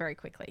caught him very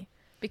quickly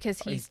because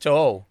he's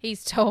tall.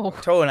 He's tall.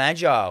 Tall and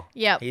agile.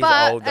 Yeah, He's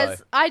but old, though.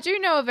 as I do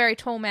know a very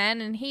tall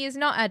man, and he is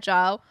not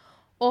agile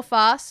or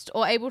fast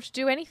or able to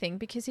do anything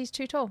because he's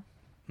too tall.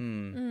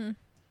 Are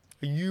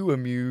you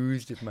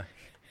amused at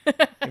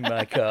in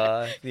my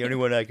car? The only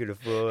one I could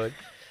afford.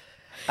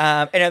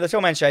 And the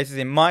tall man chases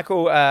him.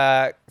 Michael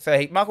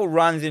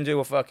runs into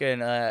a fucking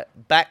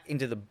back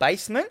into the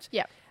basement.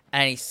 Yep.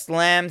 And he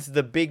slams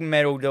the big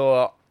metal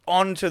door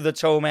onto the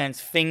tall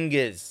man's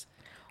fingers.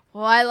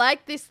 Well, I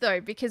like this though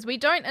because we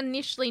don't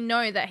initially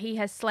know that he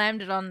has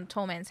slammed it on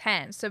tall man's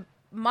hand. So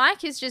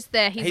Mike is just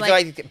there. He's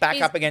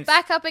back up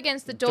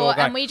against the door, going,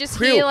 and we just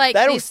 "Phew, hear like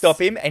that'll this... stop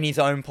him in his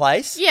own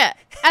place." Yeah,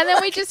 and then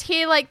we just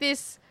hear like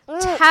this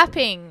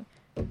tapping,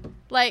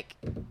 like,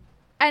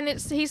 and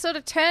he sort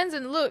of turns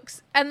and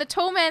looks, and the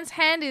tall man's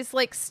hand is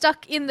like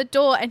stuck in the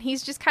door, and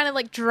he's just kind of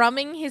like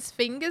drumming his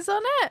fingers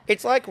on it.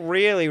 It's like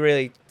really,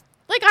 really.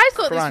 Like I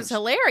thought this crunch. was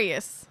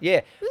hilarious.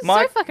 Yeah, This is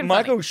so fucking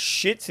Michael funny.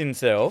 shits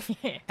himself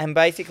Yeah. and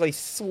basically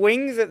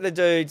swings at the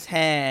dude's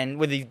hand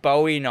with his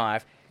Bowie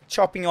knife,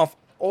 chopping off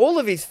all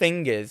of his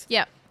fingers.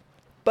 Yep.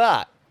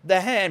 But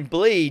the hand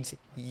bleeds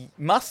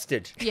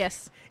mustard,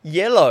 Yes.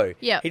 yellow.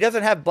 Yep. He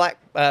doesn't have black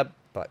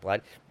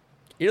blood.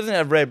 He doesn't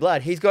have red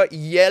blood. He's got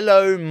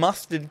yellow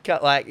mustard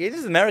cut. Like this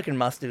is American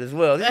mustard as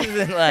well. This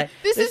isn't like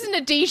This isn't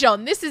a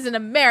Dijon. This is an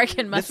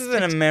American mustard. This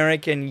is an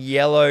American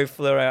yellow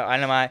fluoro.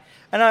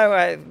 And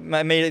I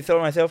immediately thought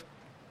to myself,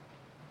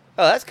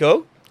 "Oh, that's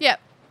cool."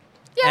 Yep.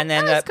 Yeah, And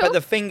then, that's cool. but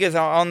the fingers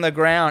are on the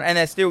ground and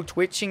they're still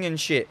twitching and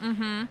shit.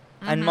 Mm-hmm.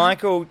 And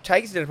Michael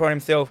takes it upon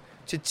himself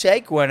to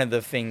take one of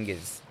the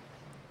fingers.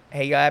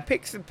 He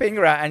picks the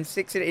finger out and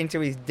sticks it into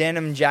his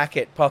denim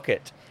jacket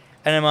pocket.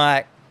 And I'm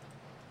like,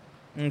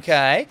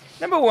 okay.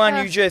 Number one,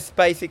 you just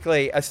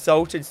basically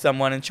assaulted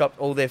someone and chopped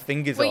all their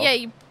fingers off. Well, yeah,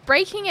 you're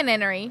breaking an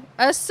entry,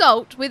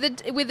 assault with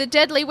a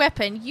deadly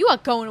weapon. You are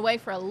going away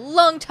for a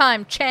long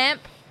time,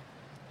 champ.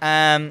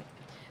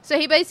 So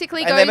he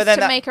basically goes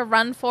to make a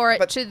run for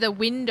it to the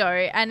window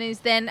and is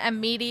then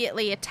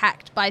immediately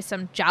attacked by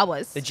some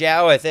Jawas. The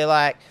Jawas, they're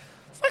like,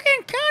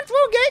 fucking cunts,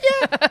 we'll get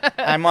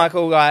you. And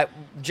Michael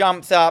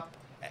jumps up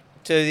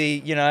to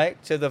the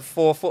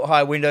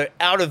 4-foot-high window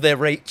out of their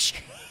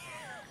reach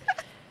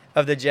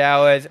of the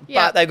Jawas,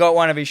 but they got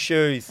one of his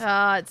shoes.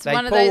 Oh, it's they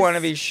one of pull those one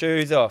of his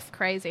shoes off.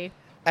 crazy.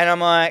 And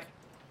I'm like,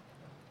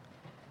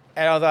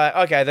 And I was like,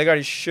 okay, they got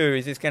his shoe.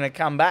 Is this going to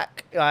come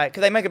back?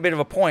 Because they make a bit of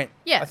a point.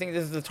 Yeah. I think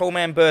this is the tall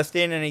man burst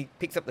in and he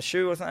picks up the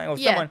shoe or something.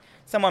 Or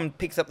someone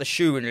picks up the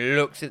shoe and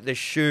looks at the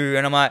shoe.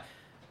 And I'm like,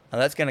 oh,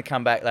 that's going to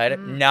come back later.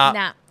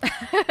 Nah.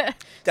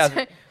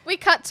 Doesn't. So we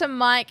cut to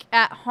Mike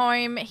at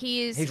home.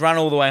 He's run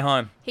all the way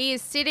home. He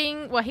is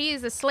he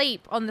is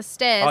asleep on the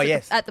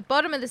stairs. At the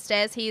bottom of the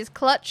stairs. He is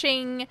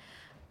clutching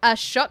a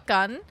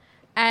shotgun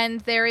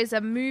and there is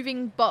a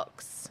moving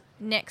box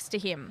next to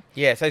him.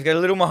 Yeah, so he's got a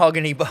little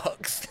mahogany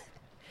box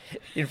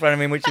in front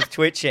of him, which is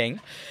twitching.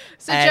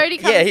 So Jody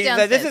comes downstairs.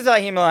 So this is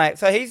like him,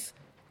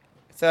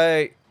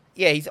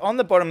 he's on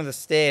the bottom of the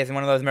stairs in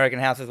one of those American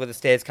houses where the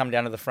stairs come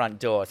down to the front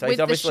door. So with he's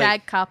obviously the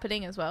shag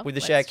carpeting as well. With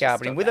the shag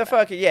carpeting, with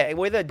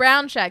a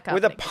brown shag carpeting,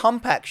 with a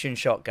pump action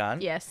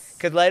shotgun. Yes.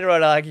 Because later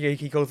on,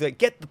 he calls it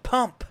 "get the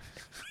pump,"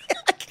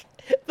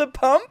 the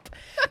pump.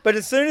 But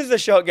as soon as the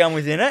shotgun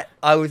was in it,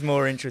 I was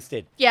more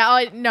interested. Yeah,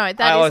 I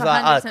was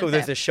like, cool.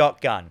 There's a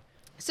shotgun.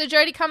 So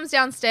Jody comes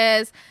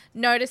downstairs,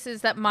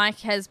 notices that Mike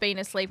has been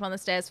asleep on the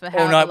stairs for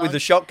however all night long, with the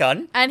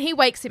shotgun, and he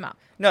wakes him up.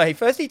 No, he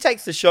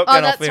takes the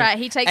shotgun off him. Oh, that's right.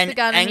 He takes the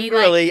gun and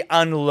angrily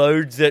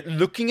unloads it,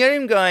 looking at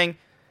him, going,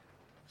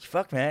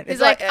 "Fuck, man!" He's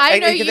like, "I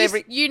know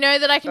you know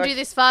that I can do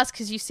this fast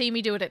because you see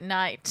me do it at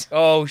night."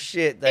 Oh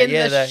shit! In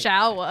the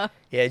shower.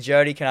 Yeah,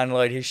 Jody can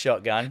unload his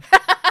shotgun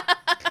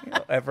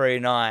every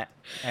night,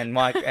 and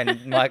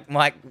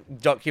Mike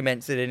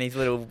documents it in his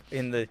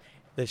the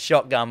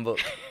shotgun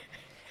book.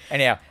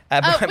 Anyhow,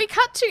 we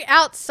cut to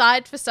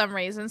outside for some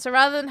reason. So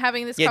rather than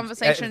having this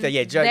conversation,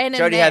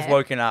 Jody has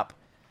woken up.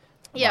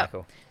 Yeah.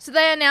 Michael. So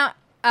they are now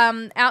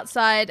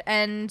outside,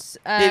 and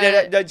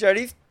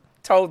Jody's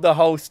told the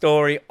whole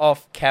story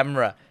off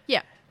camera.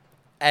 Yeah.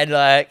 And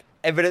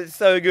but it's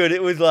so good.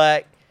 It was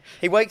like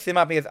he wakes him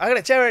up and he goes, "I got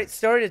a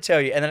story to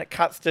tell you," and then it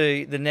cuts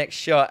to the next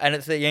shot, and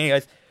it's he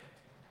goes,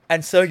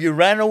 "And so you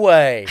ran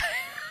away."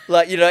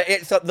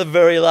 It's at the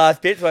very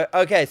last bit. Like,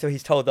 okay, so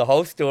he's told the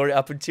whole story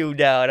up until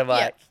now, and I'm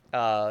like,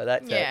 oh,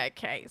 that's it. Yeah,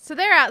 okay. So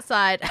they're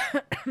outside,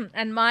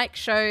 and Mike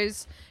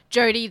shows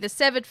Jody the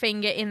severed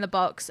finger in the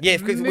box,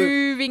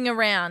 moving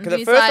around.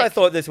 Because at first I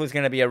thought this was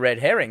going to be a red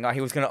herring. Like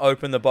he was going to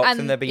open the box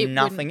and there'd be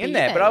nothing in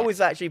there. But I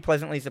was actually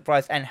pleasantly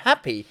surprised and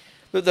happy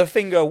that the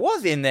finger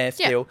was in there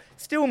still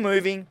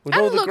moving with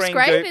all the green goop. It looks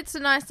great. It's a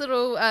nice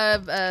little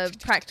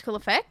practical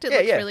effect. It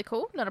looks really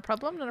cool. Not a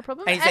problem.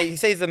 And he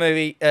sees the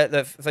movie.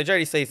 So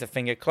Jody sees the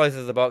finger,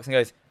 closes the box, and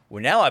goes,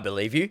 "Well, now I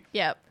believe you."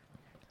 Yep.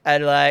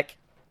 And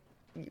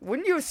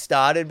wouldn't you have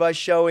started by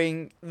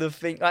showing the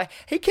finger?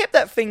 He kept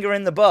that finger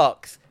in the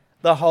box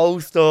the whole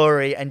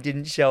story and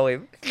didn't show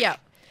him. Yeah.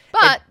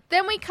 But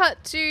then we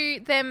cut to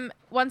them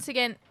once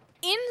again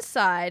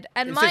inside,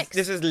 and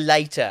This is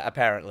later,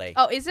 apparently.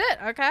 Oh, is it?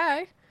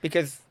 Okay.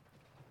 Because,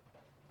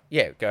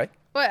 go.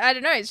 Well, I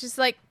don't know. It's just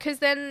because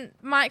then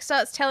Mike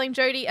starts telling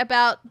Jody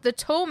about the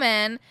tall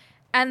man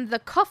and the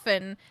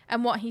coffin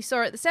and what he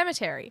saw at the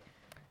cemetery.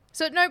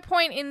 So at no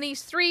point in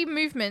these three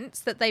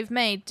movements that they've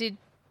made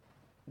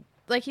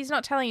he's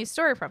not telling his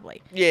story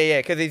properly. Yeah,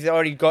 because he's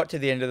already got to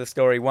the end of the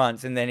story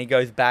once, and then he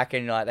goes back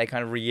and they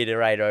kind of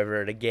reiterate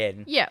over it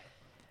again. Yeah.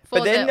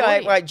 But then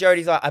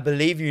Jody's like, "I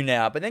believe you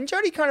now." But then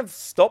Jody kind of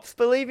stops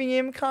believing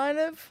him, kind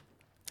of.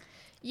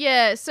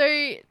 Yeah,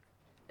 so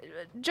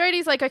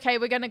Jody's like, "Okay,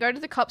 we're going to go to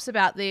the cops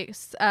about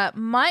this."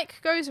 Mike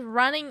goes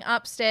running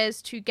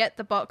upstairs to get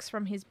the box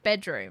from his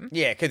bedroom.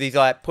 Yeah, because he's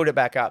like, "Put it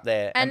back up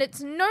there." And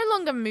it's no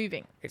longer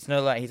moving. It's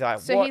no longer, he's like,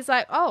 so what? He's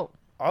like,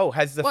 Oh,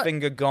 has the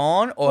finger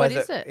gone? Or what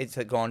is it? It's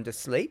gone to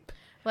sleep?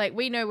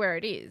 We know where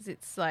it is.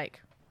 It's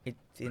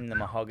it's in the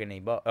mahogany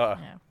box. Oh.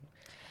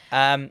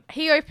 Yeah.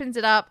 He opens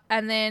it up,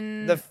 and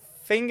then the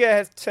finger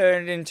has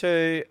turned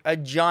into a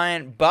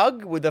giant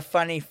bug with a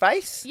funny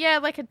face. Yeah,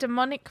 like a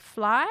demonic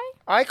fly.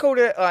 I called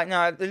it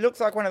no. It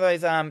looks like one of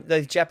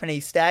those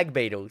Japanese stag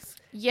beetles.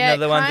 Yeah,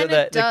 the ones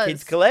that the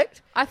kids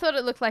collect. I thought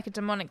it looked like a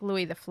demonic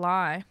Louis the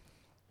Fly.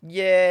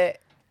 Yeah,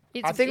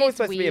 I think it was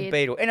supposed to be a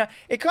beetle. And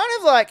it kind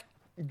of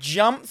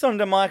jumps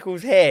onto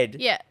Michael's head.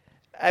 Yeah,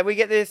 and we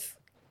get this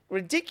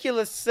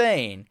ridiculous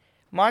scene.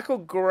 Michael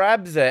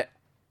grabs it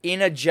in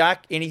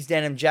his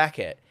denim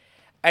jacket,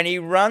 and he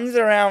runs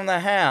around the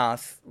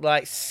house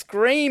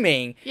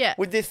screaming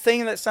with this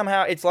thing that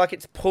somehow it's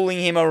pulling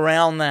him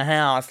around the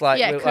house.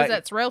 Because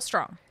it's real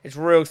strong. It's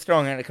real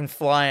strong, and it can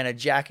fly in a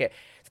jacket.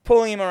 It's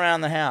pulling him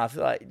around the house.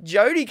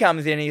 Jody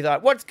comes in, and he's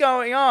like, "What's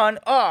going on?"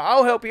 "Oh,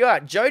 I'll help you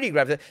out." Jody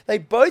grabs it. They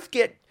both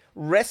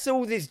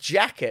wrestle this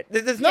jacket.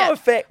 There's no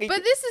effect.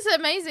 But this is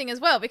amazing as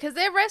well, because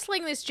they're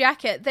wrestling this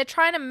jacket. They're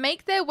trying to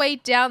make their way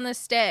down the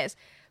stairs.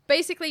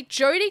 Basically,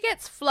 Jody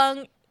gets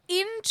flung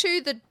into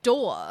the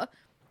door.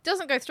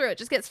 Doesn't go through it,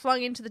 just gets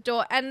flung into the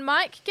door. And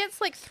Mike gets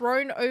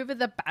thrown over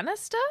the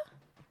banister.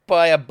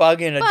 By a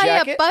bug in a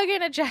jacket? By a bug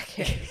in a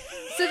jacket.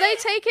 So they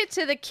take it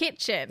to the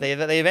kitchen. They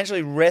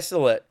eventually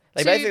wrestle it.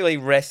 They basically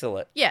wrestle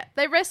it. Yeah,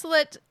 they wrestle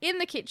it in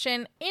the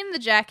kitchen, in the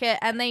jacket,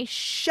 and they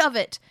shove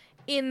it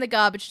in the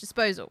garbage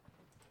disposal.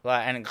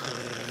 And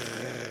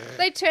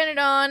they turn it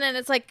on, and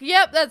it's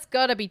yep, that's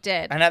gotta be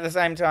dead. And at the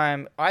same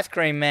time, Ice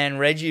Cream Man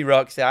Reggie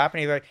rocks up, and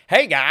he's like,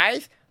 "Hey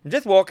guys, I'm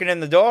just walking in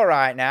the door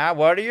right now.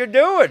 What are you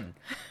doing?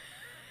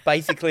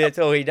 Basically, that's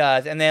all he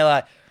does. And they're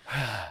like,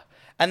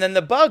 and then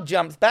the bug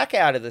jumps back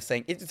out of the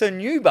thing. It's a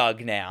new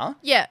bug now.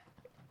 Yeah.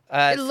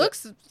 It So-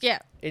 looks, yeah.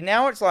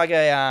 Now it's like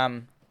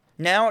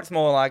now it's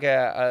more like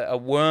a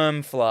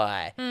worm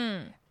fly.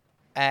 And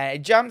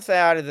it jumps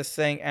out of the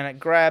thing and it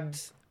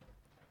grabs.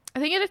 I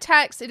think it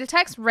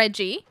attacks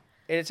Reggie.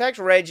 It attacks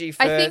Reggie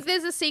first. I think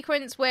there's a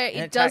sequence where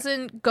it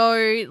doesn't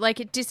go, like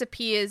it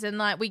disappears and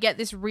like we get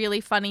this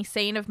really funny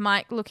scene of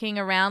Mike looking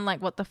around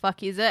like what the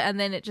fuck is it? And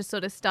then it just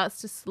sort of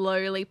starts to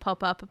slowly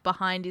pop up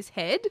behind his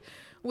head,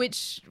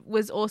 which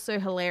was also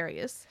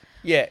hilarious.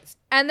 Yes.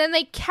 And then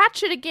they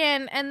catch it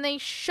again and they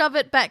shove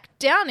it back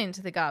down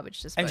into the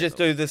garbage disposal. And just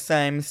do the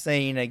same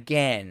scene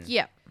again.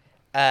 Yeah.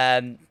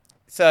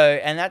 So,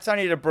 and that's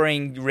only to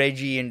bring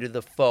Reggie into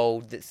the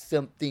fold that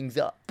something's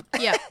up.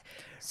 Yeah.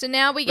 So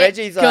now we get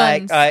Reggie's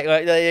guns. like,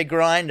 they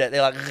grind it.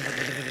 They're like,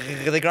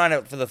 they grind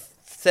it for the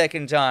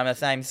second time, the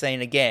same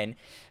scene again.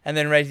 And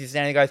then Reggie's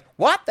standing there and goes,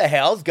 what the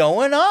hell's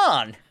going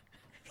on?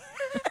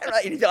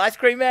 Like in his ice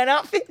cream man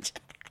outfit.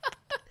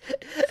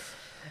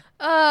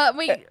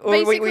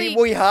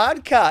 We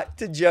hard cut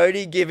to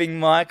Jody giving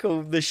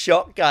Michael the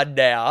shotgun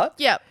now.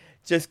 Yep.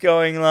 Just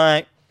going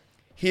like,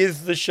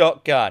 here's the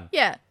shotgun.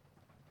 Yeah.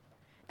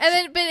 And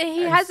then, but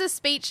he has a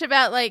speech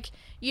about like,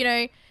 you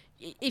know,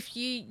 if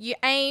you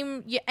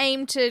aim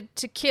to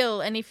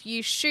kill, and if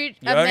you shoot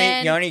a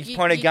man, you only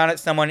point a gun at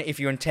someone if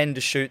you intend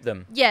to shoot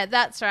them. Yeah,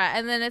 that's right.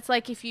 And then it's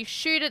like if you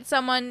shoot at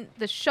someone,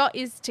 the shot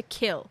is to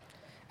kill.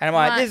 And I'm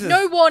like, this is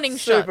no warning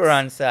super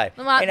shots. unsafe.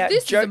 I'm like,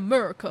 this is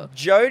America.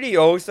 Jody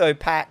also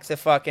packs a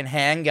fucking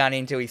handgun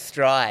into his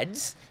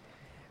strides.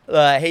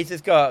 Like he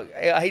just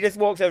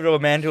walks over to a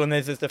mantle and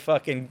there's just a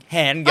fucking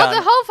handgun. Oh,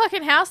 the whole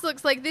fucking house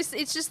looks like this.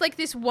 It's just like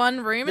this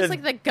one room. There's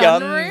it's like the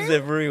gun guns room.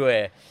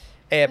 everywhere.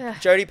 Yeah,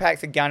 Jody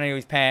packs a gun into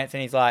his pants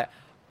and he's like,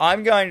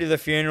 I'm going to the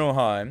funeral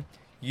home.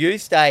 You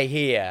stay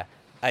here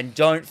and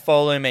don't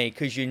follow me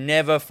because you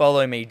never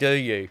follow me, do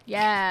you?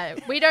 Yeah,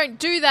 we don't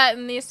do that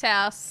in this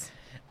house.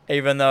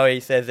 Even though he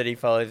says that he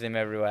follows him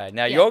everywhere.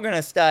 Now, you're going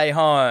to stay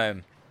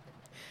home.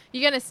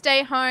 You're going to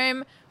stay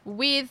home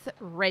with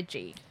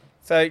Reggie.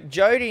 So,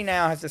 Jody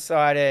now has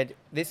decided,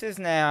 this is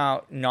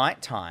now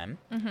nighttime.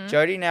 Mm-hmm.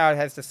 Jody now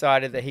has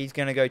decided that he's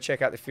going to go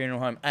check out the funeral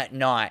home at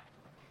night.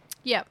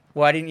 Yep.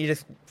 Why didn't you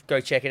just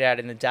go check it out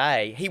in the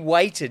day? He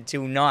waited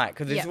till night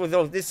because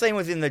this scene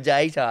was in the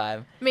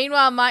daytime.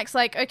 Meanwhile, Mike's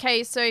like,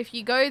 okay, so if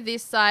you go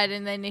this side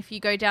and then if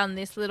you go down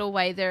this little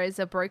way, there is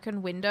a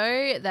broken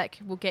window that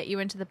will get you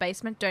into the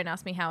basement. Don't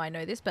ask me how I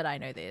know this, but I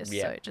know this,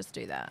 so just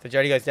do that. So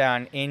Jody goes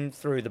down in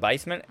through the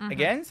basement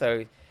again,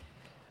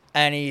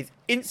 and he's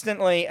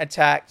instantly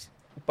attacked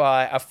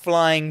by a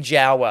flying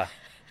Jawa,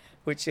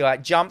 which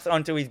like jumps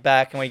onto his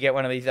back, and we get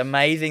one of these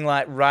amazing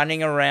like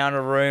running around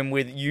a room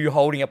with you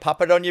holding a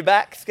puppet on your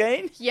back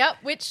scene. Yep,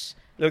 which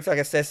looks like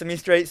a Sesame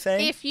Street scene.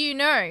 If you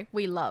know,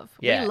 we love.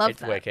 Yeah, we love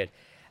it's that. wicked.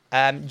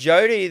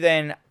 Jody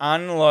then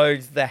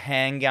unloads the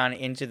handgun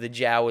into the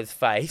Jawa's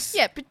face.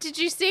 Yeah, but did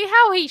you see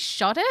how he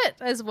shot it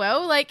as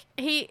well? Like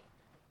he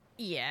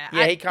he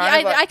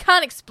kind of I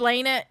can't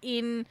explain it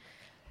in.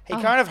 He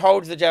kind of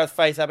holds the Jawa's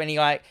face up and he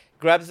like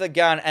grabs the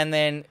gun and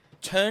then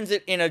turns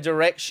it in a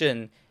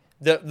direction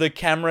that the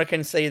camera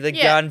can see the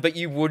gun, but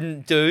you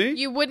wouldn't do.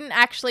 You wouldn't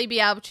actually be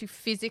able to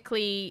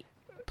physically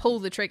pull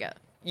the trigger.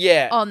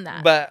 Yeah. On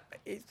that. But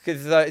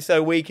because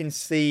so we can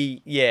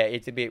see,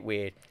 it's a bit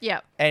weird.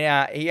 Yeah.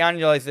 And he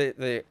unloads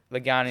the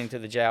gun into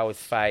the Jawa's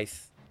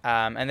face.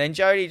 And then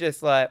Jody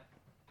just like,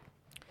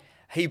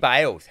 he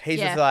bails. He's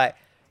just like,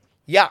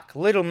 yuck,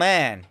 little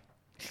man.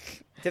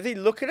 Does he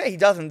look at it? He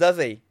doesn't, does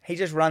he? He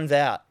just runs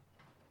out.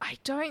 I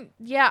don't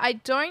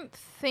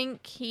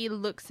think he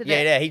looks at it.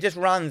 Yeah, he just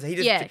runs.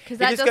 Because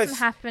that doesn't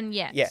happen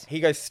yet. Yeah, he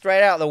goes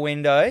straight out the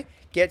window,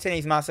 gets in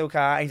his muscle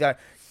car, and he's like,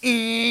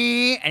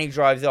 and he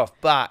drives off.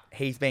 But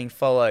he's being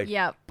followed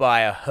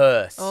by a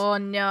hearse. Oh,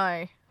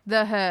 no.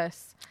 The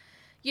hearse.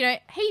 You know,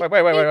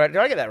 Wait. Did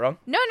I get that wrong?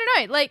 No.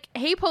 Like,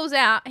 he pulls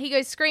out, he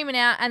goes screaming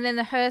out, and then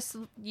the hearse,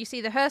 you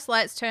see the hearse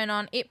lights turn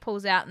on, it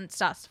pulls out and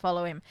starts to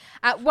follow him.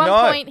 At one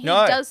point, he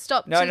does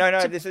stop No,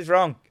 this is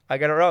wrong. I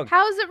got it wrong.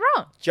 How is it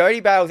wrong? Jody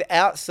bails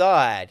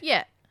outside.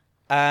 Yeah.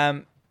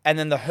 And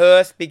then the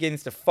hearse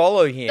begins to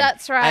follow him.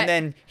 That's right. And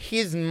then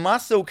his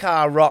muscle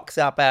car rocks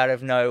up out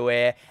of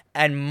nowhere,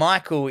 and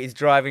Michael is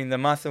driving the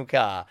muscle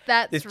car.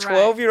 That's this right.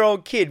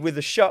 12-year-old kid with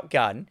a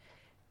shotgun.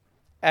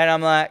 And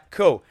I'm like,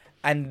 cool.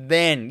 And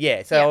then,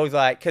 I was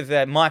like,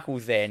 because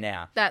Michael's there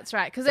now. That's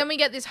right. Because then we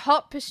get this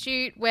hot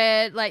pursuit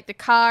where, like, the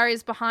car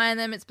is behind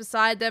them, it's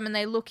beside them, and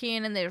they look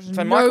in, and there's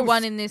no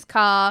one in this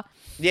car.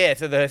 Yeah,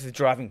 so the hearse is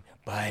driving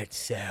by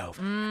itself.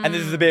 And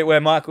this is the bit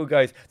where Michael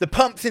goes, the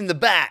pump's in the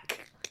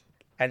back.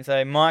 And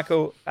so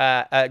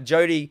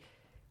Jody,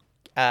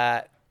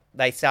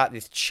 they start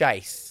this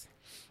chase.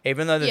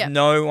 Even though there's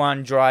no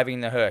one driving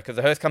the hearse. Because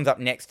the hearse comes up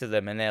next to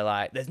them and they're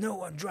like, there's no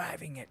one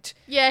driving it.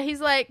 Yeah, he's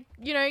like,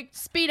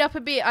 speed up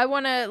a bit. I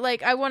want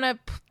to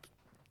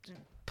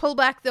pull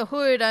back the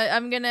hood.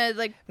 I'm going to,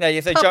 like,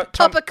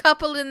 pop a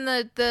couple in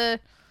the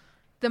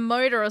the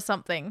motor or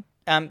something.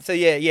 So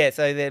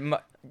then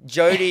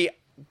Jody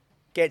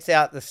gets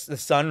out the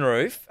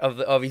sunroof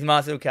of his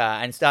muscle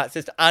car and starts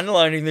just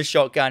unloading the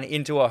shotgun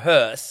into a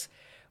hearse,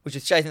 which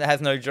is chasing that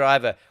has no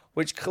driver,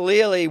 which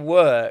clearly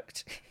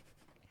worked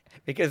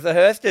because the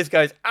hearse just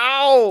goes,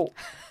 ow,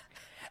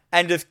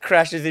 and just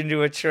crashes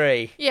into a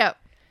tree. Yep.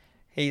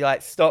 He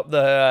stopped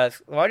the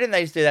hearse. Why didn't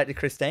they just do that to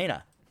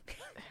Christina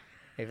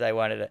if they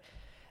wanted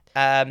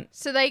it?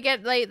 So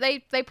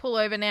they pull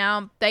over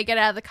now. They get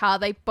out of the car.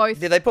 They both...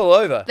 Did they pull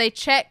over? They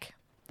check.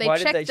 Why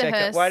did they check the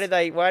hearse. Why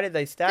did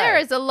they stay? There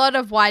is a lot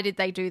of why did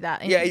they do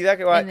that. Yeah,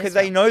 exactly right. Because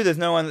they know there's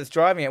no one that's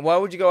driving it. Why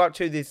would you go up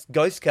to this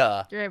ghost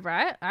car? Yeah,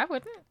 right. I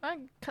wouldn't. I'd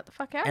cut the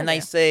fuck out. And they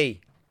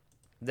see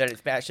that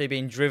it's actually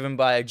being driven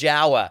by a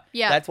Jawa.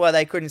 Yeah. That's why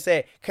they couldn't see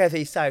it, because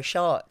he's so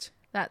short.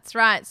 That's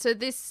right. So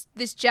this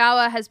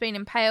Jawa has been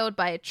impaled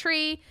by a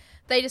tree.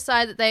 They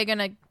decide that they're going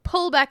to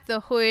pull back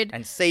the hood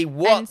and see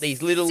what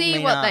these little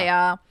men what they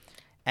are.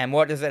 And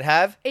what does it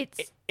have?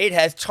 It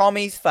has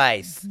Tommy's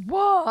face.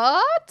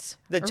 What?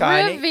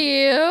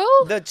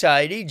 Reveal. The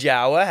tiny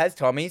Jawa has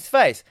Tommy's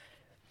face.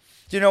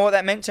 Do you know what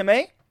that meant to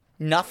me?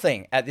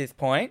 Nothing at this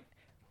point.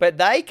 But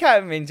they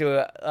come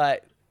into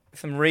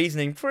some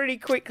reasoning pretty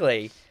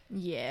quickly.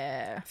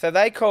 Yeah. So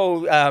they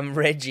call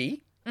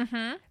Reggie.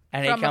 Mm-hmm.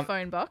 And from a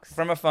phone box.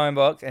 From a phone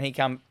box, and he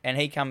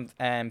comes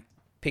and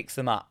picks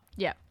them up.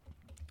 Yeah.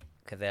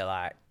 Because they're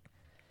like,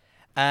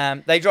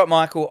 they drop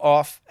Michael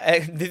off.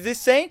 This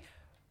scene,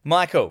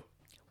 Michael,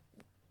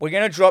 we're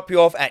going to drop you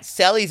off at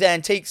Sally's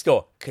Antique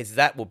Store, because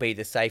that will be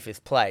the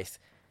safest place.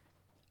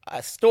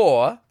 A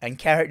store and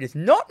characters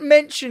not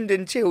mentioned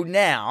until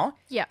now.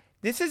 Yeah.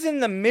 This is in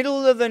the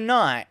middle of the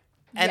night,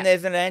 and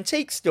there's an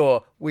antique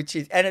store,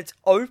 and it's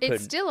open.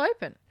 It's still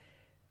open.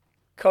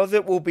 Because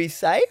it will be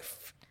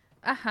safe?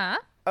 Uh-huh.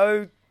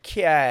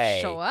 Okay.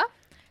 Sure.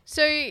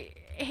 So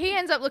he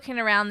ends up looking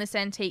around this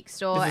antique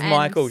store. This is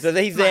Michael. So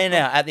he's there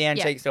now at the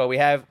antique store.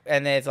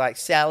 And there's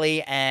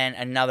Sally and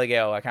another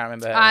girl. I can't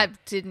remember her I name.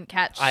 didn't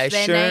catch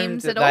their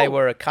names at all. They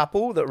were a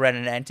couple that ran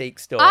an antique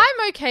store.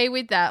 I'm okay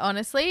with that,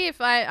 honestly.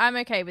 I'm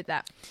okay with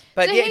that.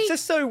 But so it's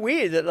just so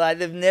weird that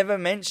they've never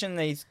mentioned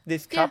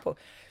this couple.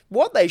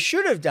 What they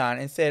should have done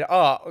is said,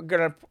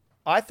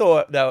 I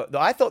thought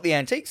the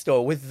antique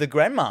store was the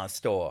grandma's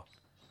store.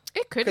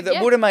 It could, because it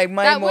would have made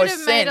more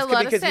sense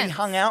because he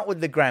hung out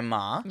with the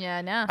grandma. Yeah,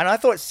 no. And I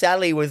thought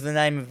Sally was the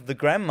name of the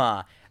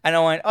grandma, and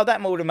I went,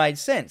 that would have made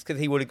sense because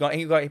he would have gone.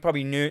 He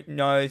probably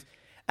knows,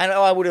 and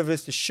I would have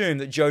just assumed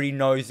that Jody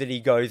knows that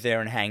he goes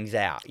there and hangs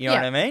out. You know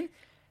what I mean?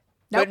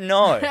 Nope. But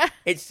no,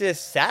 it's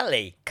just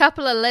Sally.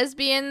 Couple of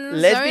lesbian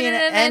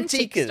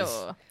antique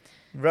store.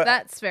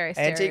 That's very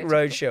stereotypical. Antique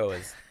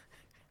roadshowers.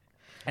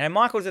 And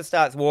Michael just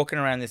starts walking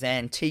around this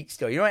antique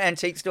store. You know what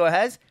antique store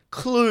has?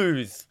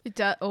 Clues. It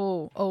does.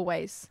 Oh,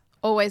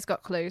 always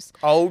got clues.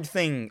 Old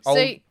thing.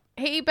 So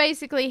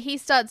he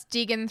starts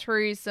digging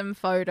through some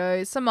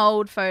photos, some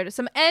old photos,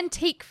 some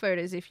antique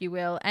photos, if you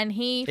will, and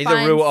these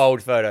are real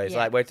old photos.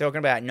 Yeah. We're talking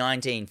about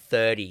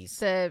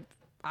 1930s.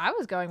 I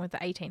was going with the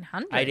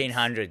 1800s.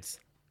 1800s.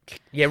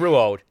 Yeah, real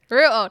old.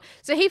 Real old.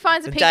 So he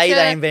finds a picture. The day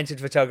they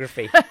invented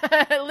photography.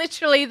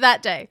 Literally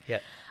that day. Yeah.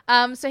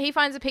 So he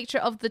finds a picture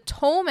of the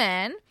tall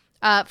man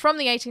from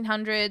the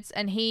 1800s,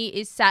 and he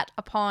is sat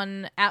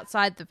upon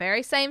outside the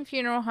very same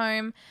funeral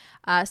home,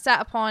 sat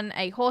upon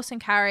a horse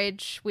and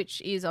carriage, which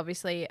is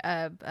obviously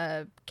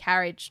a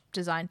carriage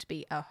designed to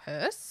be a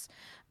hearse.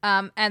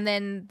 And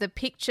then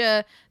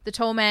the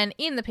tall man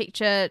in the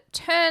picture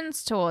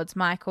turns towards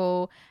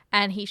Michael,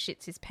 and he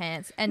shits his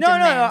pants and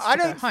demands to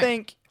go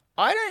home.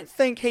 I don't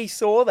think he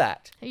saw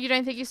that. You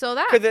don't think you saw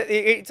that? Because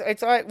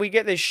it's like we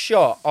get this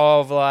shot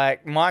of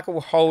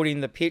Michael holding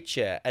the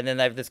picture, and then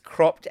they've just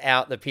cropped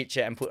out the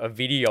picture and put a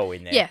video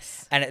in there.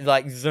 Yes. And it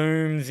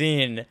zooms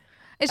in.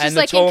 It's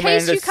just in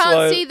case you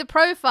can't see the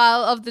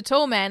profile of the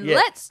tall man,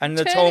 let's turn it around.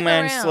 And the tall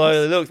man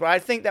slowly looks. But I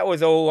think that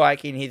was all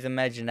in his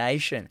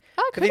imagination.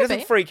 Oh, because he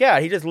doesn't freak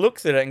out. He just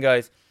looks at it and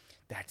goes,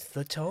 "That's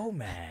the tall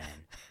man."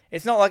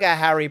 It's not like a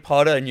Harry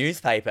Potter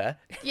newspaper.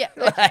 Yeah.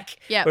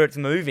 Where it's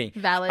moving.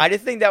 Valid. I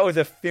just think that was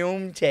a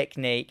film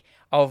technique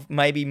of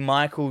maybe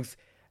Michael's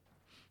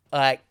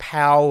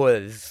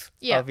powers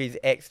of his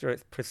extra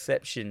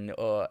perception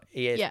or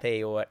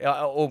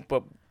ESP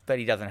but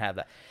he doesn't have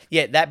that.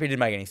 Yeah, that bit didn't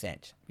make any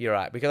sense. You're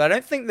right. Because I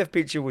don't think the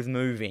picture was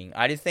moving.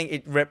 I just think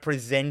it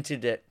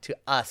represented it to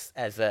us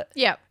as it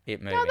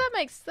moving. No,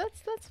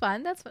 that's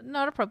fine. That's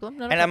not a problem.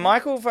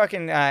 Michael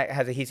fucking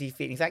has a hissy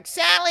fit. He's like,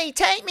 "Sally,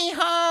 take me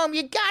home.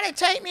 You gotta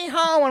take me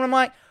home." And I'm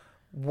like,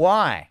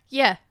 why?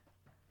 Yeah.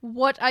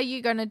 What are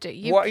you gonna do?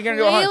 What are you gonna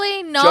do at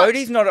home?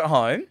 Jody's not at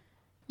home.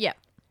 Yeah.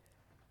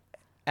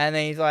 And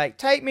then he's like,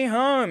 "Take me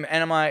home."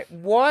 And I'm like,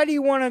 why do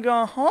you want to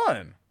go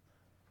home?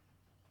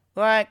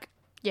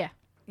 Yeah.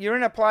 You're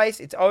in a place,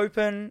 it's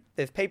open,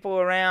 there's people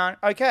around.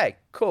 Okay,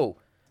 cool.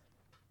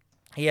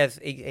 He cuts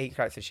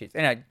the shit.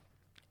 Anyway,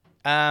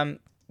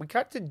 we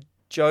cut to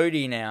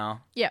Jody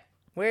now. Yeah.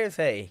 Where is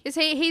he?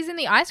 He's in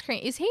the ice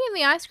cream. Is he in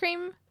the ice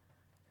cream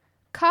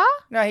car?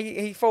 No,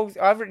 he falls.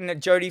 I've written that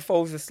Jody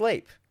falls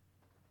asleep.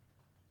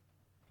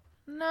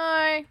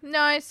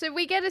 No. So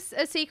we get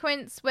a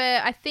sequence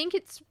where I think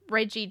it's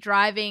Reggie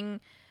driving.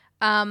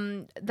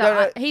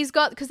 He's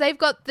got, because they've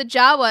got the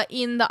Jawa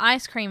in the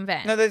ice cream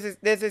van. No, there's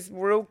this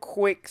real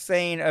quick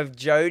scene of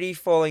Jody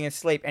falling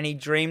asleep, and he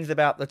dreams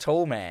about the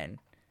tall man.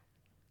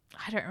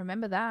 I don't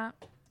remember that.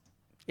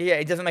 Yeah,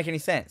 it doesn't make any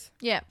sense.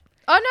 Yeah.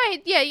 Oh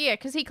no. Yeah.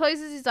 Because he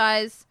closes his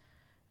eyes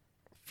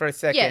For a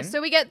second. Yeah.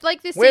 So we get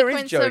like this Where is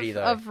sequence Jody,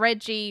 though? of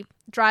Reggie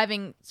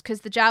driving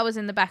because the Jawa's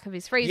in the back of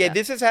his freezer. Yeah,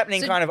 this is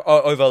happening kind of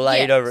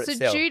overlaid over so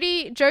itself.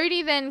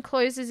 Jody then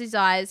closes his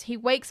eyes. He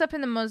wakes up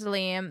in the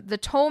mausoleum. The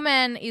tall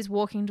man is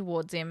walking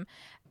towards him.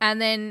 And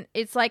then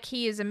it's like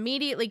he is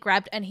immediately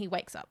grabbed and he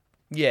wakes up.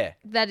 Yeah.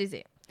 That is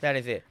it.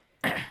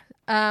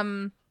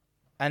 And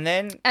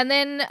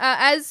then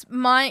as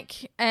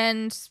Mike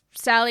and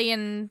Sally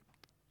and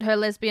her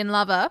lesbian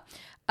lover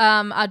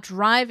are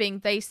driving,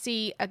 they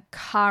see a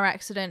car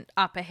accident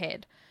up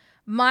ahead.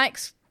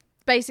 Mike's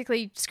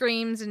basically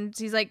screams and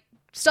he's like,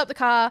 stop the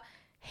car.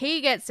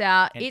 He gets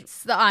out.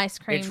 It's the ice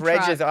cream truck.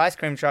 It's Reg's ice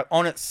cream truck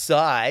on its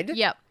side.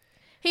 Yep.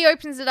 He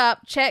opens it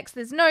up, checks.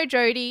 There's no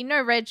Jody,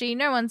 no Reggie,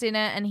 no one's in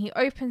it. And he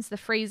opens the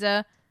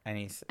freezer and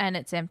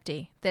it's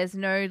empty. There's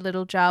no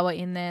little Jawa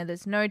in there.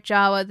 There's no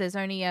Jawa. There's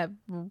only a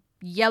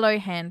yellow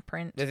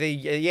handprint. There's a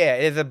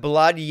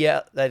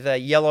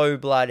yellow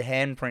blood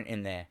handprint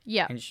in there.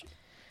 Yeah.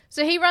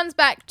 So he runs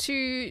back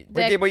to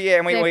their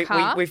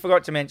car. We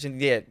forgot to mention,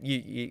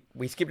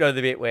 we skipped over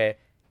the bit where,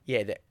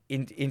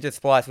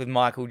 interspliced with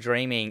Michael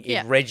dreaming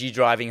is Reggie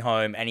driving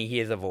home and he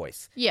hears a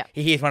voice. Yeah.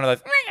 He hears one of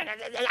those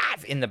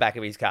in the back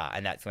of his car,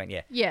 and that's when,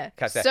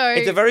 cuts out. So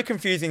it's a very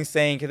confusing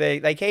scene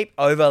because they keep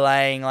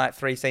overlaying like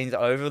 3 scenes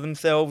over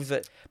themselves,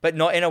 but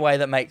not in a way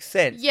that makes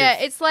sense. Yeah,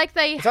 it's like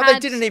they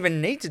didn't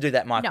even need to do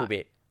that Michael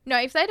bit. No,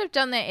 if they'd have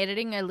done their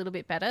editing a little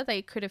bit better,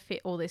 they could have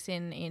fit all this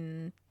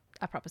in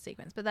a proper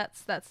sequence, but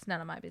that's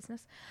none of my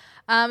business.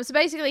 So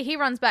basically, he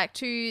runs back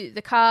to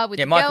the car with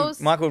the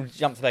girls. Michael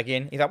jumps back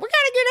in. He's like, "We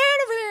gotta get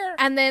out of here!"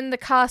 And then the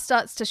car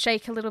starts to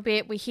shake a little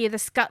bit. We hear the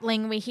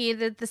scuttling. We hear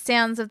the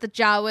sounds of the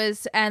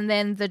Jawas, and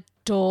then the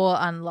door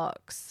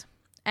unlocks.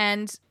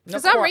 And for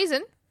some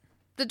reason,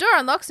 the door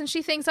unlocks, and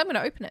she thinks, "I'm going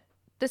to open it."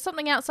 There's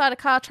something outside a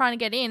car trying to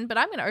get in, but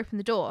I'm going to open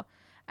the door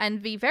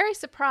and be very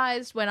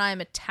surprised when I am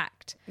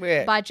attacked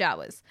by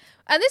Jawas.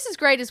 And this is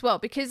great as well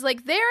because,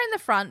 like, they're in the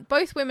front.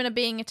 Both women are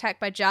being attacked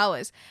by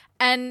Jawas.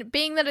 And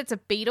being that it's a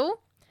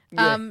beetle,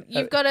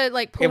 you've got to,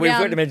 like, pull down... we've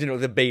got to mention it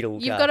was a beetle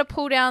car. You've got to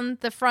pull down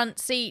the front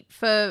seat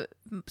for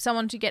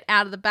someone to get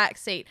out of the back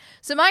seat.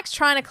 So Mike's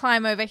trying to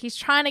climb over. He's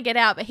trying to get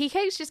out, but he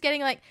keeps just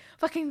getting, like,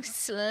 fucking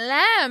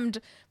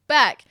slammed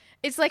back.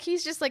 It's like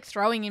he's just, like,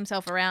 throwing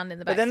himself around in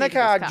the back seat. But then the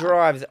car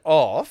drives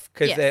off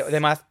because they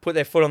must put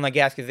their foot on the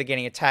gas because they're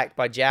getting attacked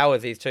by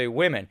Jawas, these 2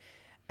 women.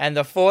 And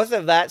the force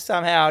of that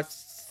somehow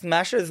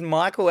smashes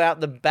Michael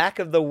out the back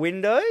of the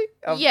window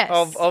of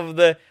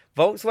the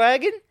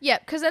Volkswagen. Yeah,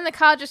 because then the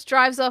car just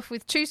drives off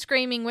with 2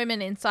 screaming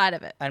women inside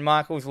of it. And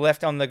Michael's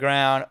left on the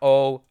ground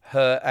all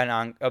hurt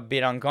and a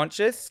bit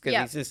unconscious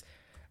because he's just...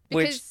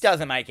 Which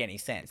doesn't make any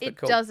sense.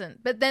 It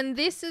doesn't. But then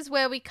this is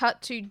where we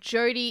cut to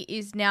Jody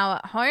is now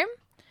at home.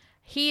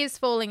 He is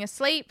falling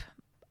asleep.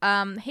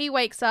 He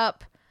wakes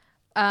up.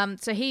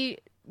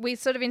 We're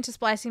sort of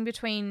intersplicing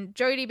between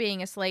Jody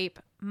being asleep,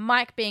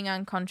 Mike being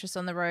unconscious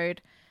on the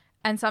road,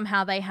 and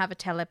somehow they have a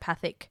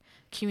telepathic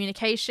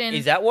communication.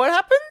 Is that what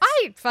happens?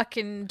 I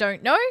fucking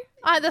don't know.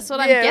 That's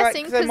what I'm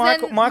guessing. Because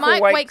then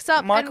Mike wakes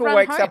up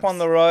on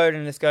the road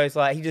and just goes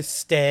like, he just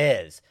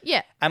stares.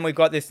 Yeah. And we've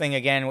got this thing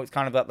again, which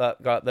kind of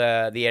got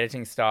the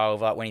editing style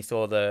of like when he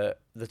saw the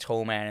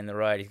tall man in the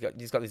road.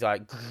 He's got these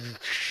like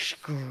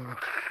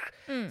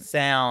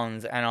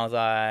sounds, and I was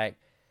like,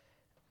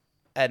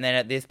 and then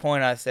at this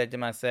point I said to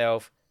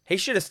myself, he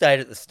should have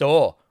stayed at the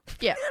store.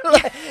 Yeah.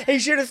 He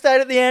should have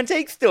stayed at the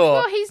antique store.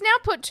 Well, he's now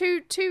put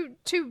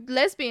two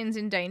lesbians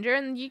in danger,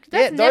 and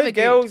that's never those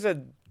girls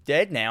are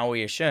dead now,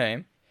 we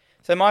assume.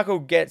 So Michael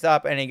gets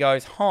up and he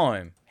goes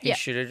home. He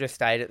should have just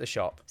stayed at the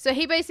shop. So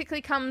he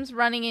basically comes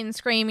running in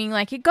screaming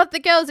like, "It got the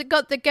girls, it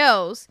got the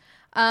girls."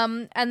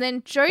 And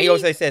then Jody... He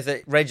also says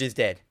that Reg is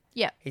dead.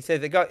 Yeah. He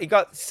says it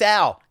got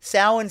Sal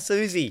and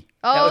Susie.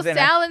 Oh,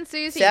 Sal and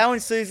Susie. Sal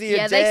and Susie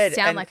are dead. They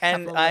sound like a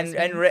couple of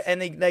lesbians.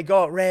 And they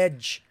got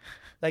Reg.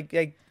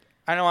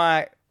 I know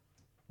why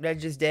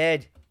Reg is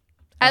dead.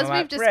 As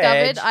we've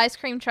discovered, ice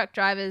cream truck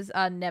drivers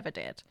are never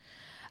dead.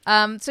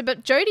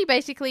 But Jody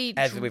basically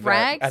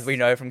drags... As we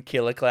know from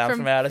Killer Clowns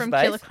from Outer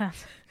Space. Killer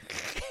Clowns.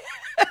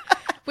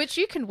 Which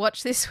you can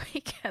watch this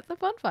week at the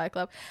Bonfire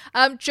Club.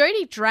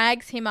 Jody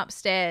drags him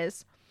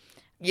upstairs.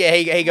 Yeah,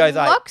 he goes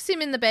like... locks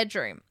him in the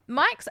bedroom.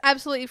 Mike's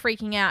absolutely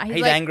freaking out.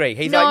 He's like, angry.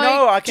 He's like,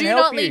 no, I can help you.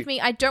 Do not leave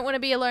me. I don't want to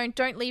be alone.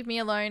 Don't leave me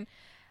alone.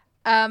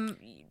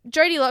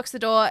 Jody locks the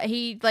door.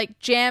 He like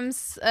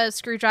jams a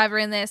screwdriver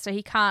in there so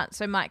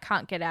Mike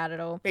can't get out at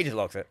all. He just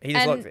locks it. He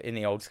just locks it in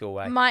the old school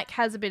way. Mike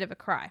has a bit of a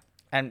cry.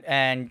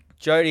 And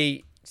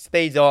Jody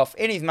speeds off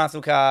in his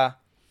muscle car.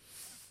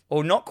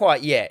 Or not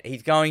quite yet.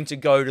 He's going to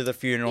go to the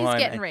funeral home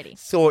getting and ready.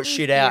 Sort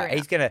shit out.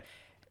 He's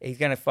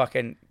gonna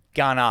fucking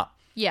gun up.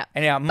 Yeah.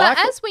 And now but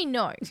as we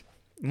know,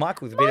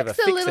 Michael's a bit of a Mike's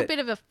fixer. a little bit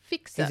of a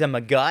fixer. He's a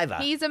MacGyver.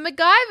 He's a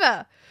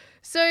MacGyver.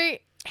 So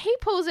he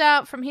pulls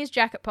out from his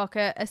jacket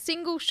pocket a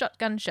single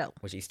shotgun shell.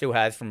 Which he still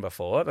has from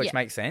before, which Yeah.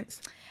 makes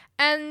sense.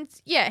 And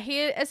yeah,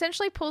 he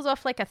essentially pulls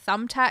off like a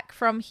thumbtack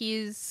from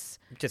his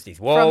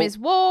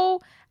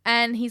wall.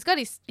 And he's got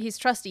his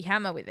trusty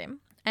hammer with him.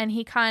 And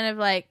he kind of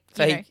like,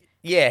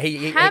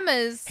 he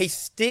hammers. He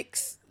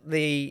sticks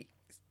he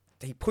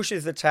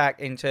pushes the tack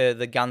into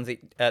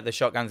the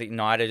shotgun's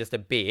igniter just a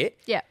bit.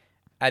 Yeah.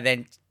 And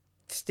then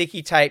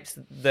sticky tapes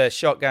the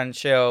shotgun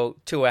shell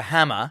to a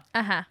hammer.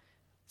 Uh-huh.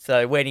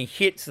 So when he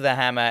hits the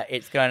hammer,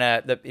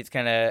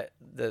 the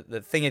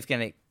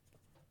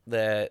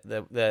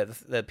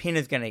pin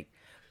is gonna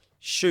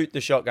shoot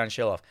the shotgun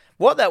shell off.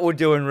 What that would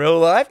do in real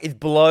life is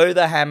blow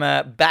the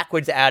hammer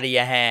backwards out of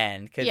your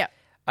hand. Yeah.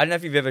 I don't know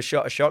if you've ever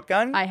shot a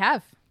shotgun. I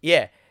have.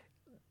 Yeah.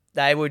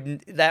 That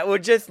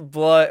would just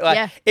blow.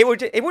 It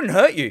wouldn't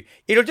hurt you.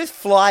 It'll just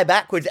fly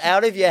backwards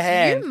out of your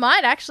hand. You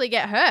might actually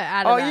get hurt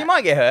out of that. Oh, you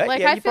might get hurt. Like,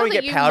 yeah, I you feel probably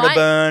that get powder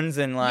burns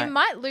and like. You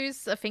might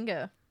lose a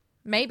finger.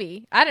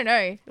 Maybe. I don't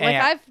know. Like,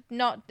 Yeah. I've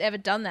not ever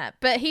done that.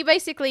 But he's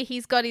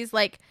got his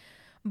like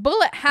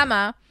bullet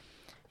hammer.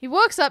 He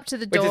walks up to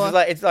the door. Which is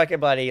like, it's like a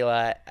bloody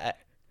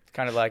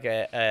kind of like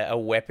a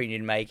weapon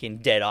you'd make in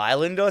Dead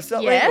Island or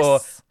something.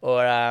 Yes.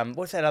 Or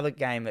what's that other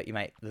game that you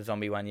make, the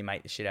zombie one you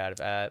make the shit out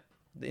of?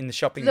 In the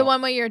shopping The mall.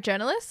 one where you're a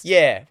journalist?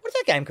 Yeah. What's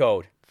that game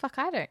called? Fuck,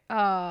 I don't.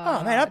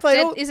 Oh, man, I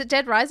played Is it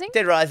Dead Rising?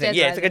 Dead Rising.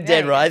 It's like a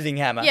Dead Rising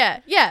hammer.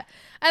 Yeah, yeah.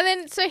 And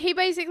then, so he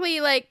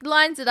basically, like,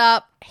 lines it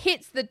up,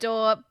 hits the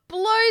door,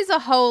 blows a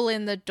hole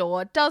in the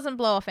door, doesn't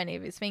blow off any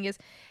of his fingers.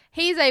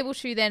 He's able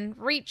to then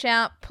reach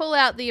out, pull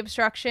out the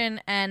obstruction,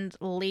 and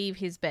leave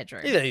his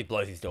bedroom. He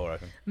blows his door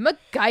open.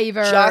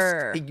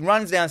 MacGyver. He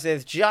runs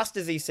downstairs just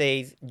as he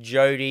sees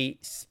Jody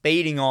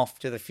speeding off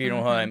to the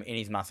funeral home in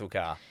his muscle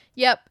car.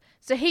 Yep.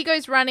 So he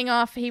goes running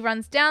off. He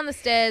runs down the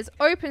stairs,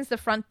 opens the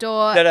front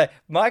door. No,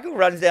 Michael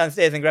runs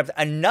downstairs and grabs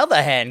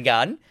another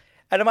handgun.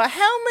 And I'm like,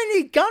 how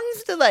many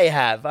guns do they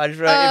have? I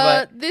just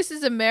wrote this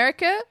is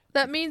America.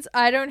 That means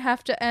I don't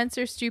have to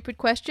answer stupid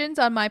questions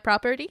on my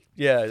property.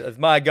 yeah, it's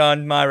my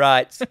gun, my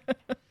rights.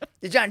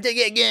 You're trying to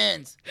take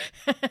guns.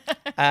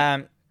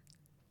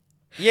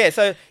 Yeah,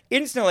 so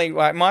instantly,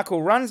 like,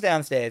 Michael runs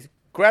downstairs,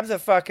 grabs a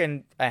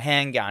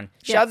handgun,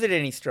 shoves it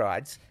in his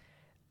strides.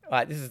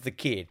 Like, this is the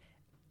kid.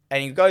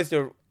 And he goes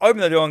to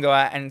open the door and go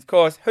out. And, of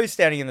course, who's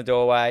standing in the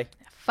doorway?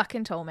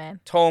 Fucking tall man.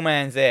 Tall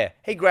man's there.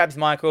 He grabs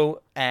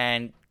Michael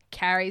and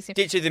Carries him.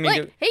 ditches him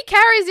Like, into... he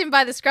carries him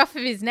by the scruff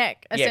of his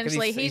neck, 'cause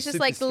essentially. he's just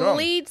super like strong.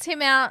 leads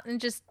him out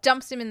and just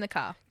dumps him in the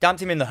car.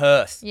 Dumped him in the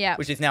hearse. Yeah.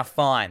 Which is now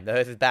fine. The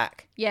hearse is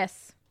back.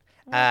 Yes.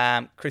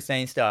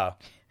 Christine style.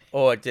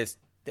 Or just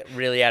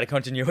really out of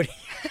continuity.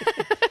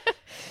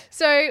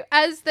 So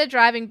as they're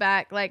driving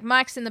back, like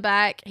Mike's in the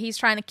back, he's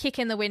trying to kick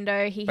in the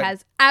window. He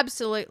has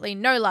absolutely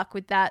no luck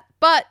with that.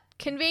 But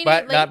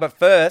conveniently... But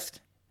first,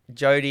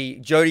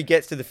 Jody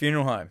gets to the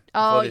funeral home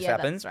before this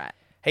happens. That's right.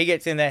 He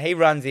gets in there. He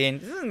runs in.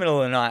 This is in the middle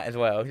of the night as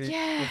well.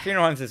 Yeah. The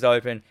funeral home's just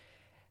open.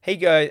 He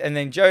goes, and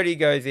then Jody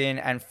goes in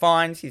and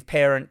finds his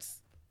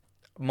parents'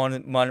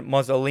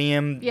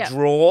 mausoleum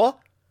drawer.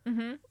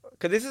 Mm-hmm.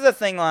 Because this is a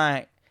thing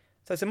like...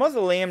 So it's a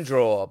mausoleum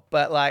drawer,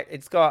 but like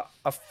it's got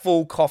a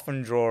full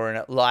coffin drawer in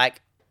it,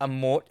 like a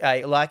morgue.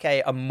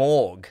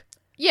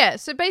 Yeah,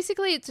 so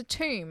basically it's a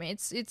tomb.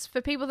 It's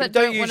for people that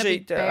don't want to be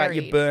usually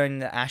buried. you burn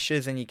the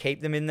ashes and you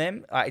keep them in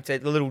them. It's a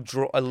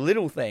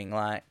little thing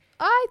like.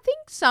 I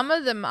think some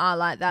of them are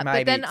like that,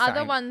 Maybe but then it's other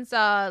same. ones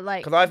are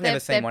like. Because I've never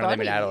seen their one of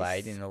them in bodies.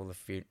 Adelaide in all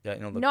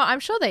the. No,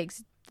 I'm sure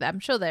I'm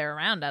sure they're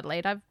around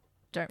Adelaide. I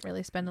don't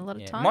really spend a lot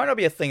of time. Might not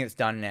be a thing that's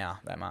done now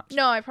that much.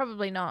 No,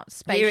 probably not.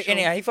 Spatial.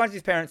 Anyhow, he finds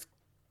his parents'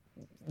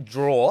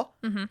 drawer,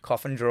 Mm-hmm.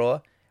 coffin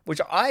drawer,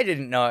 which I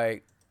didn't know.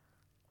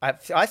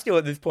 I still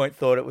at this point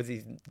thought it was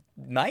his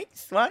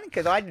mate's one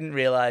because I didn't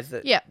realise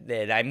that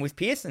their name was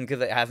Pearson because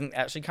it hasn't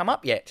actually come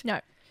up yet. No,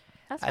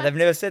 that's fine. They've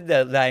never said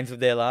the names of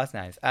their last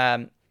names.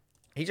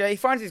 He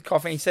finds his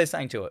coffin. He says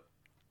something to it.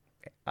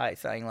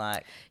 Saying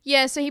like...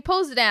 Yeah, so he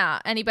pulls it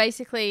out and he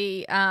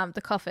basically...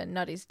 the coffin,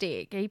 not his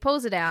dick. He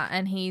pulls it out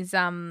and he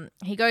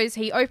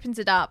opens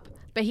it up,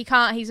 but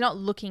he's not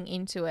looking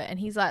into it. And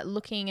he's like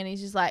looking and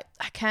he's just like,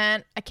 I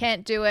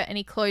can't do it. And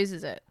he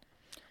closes it.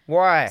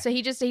 Why? So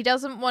he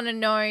doesn't want to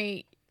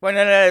know... Well,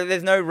 no,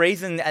 there's no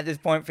reason at this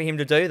point for him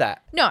to do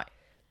that. No.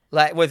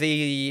 Like, was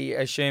he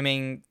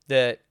assuming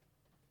that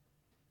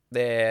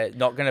they're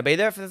not going to be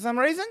there for some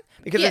reason?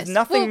 Because there's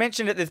nothing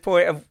mentioned at this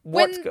point of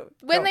what's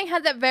when they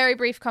had that very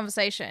brief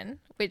conversation,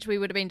 which we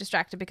would have been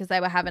distracted because they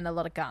were having a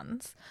lot of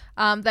guns.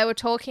 They were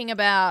talking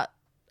about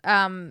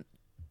the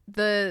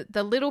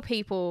little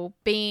people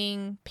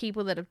being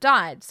people that have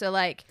died. So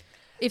like,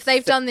 if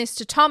they've done this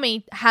to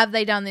Tommy, have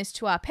they done this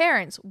to our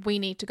parents? We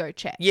need to go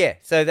check. Yeah.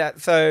 So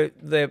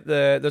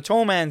the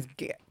tall man's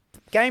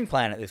game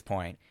plan at this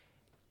point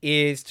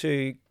is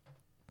to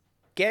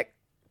get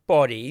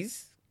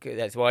bodies.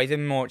 That's why he's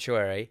in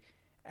mortuary,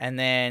 and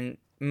then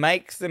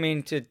makes them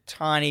into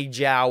tiny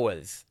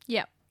Jawas.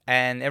 Yep.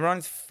 And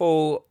everyone's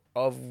full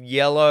of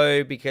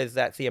yellow because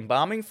that's the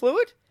embalming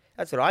fluid.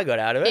 That's what I got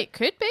out of it. It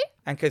could be.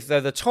 And because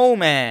the tall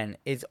man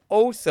is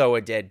also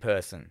a dead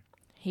person.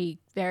 He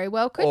very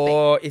well could be.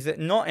 Or is it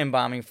not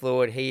embalming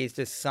fluid? He is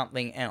just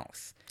something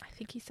else. I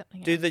think he's something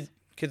else.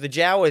 Because the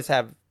Jawas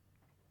have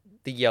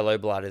the yellow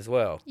blood as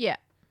well. Yeah.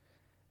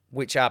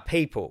 Which are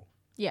people.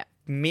 Yeah.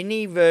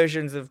 Mini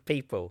versions of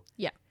people.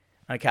 Yeah.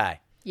 Okay.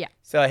 Yeah.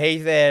 So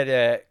he's there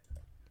to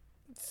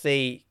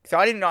see. So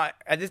I didn't know,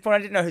 at this point, I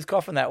didn't know whose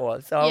coffin that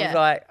was. So I was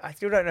like, I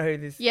still don't know who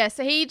this. Yeah,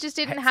 so he just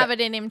didn't have it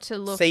in him to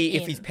look see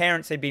in. if his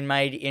parents had been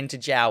made into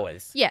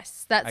Jawas.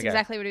 Yes, that's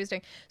exactly what he was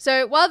doing.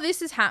 So while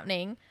this is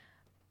happening,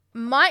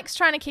 Mike's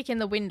trying to kick in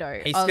the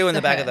window. He's still in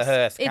the back of the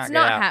hearse. It's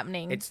not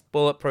happening. It's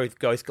bulletproof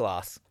ghost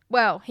glass.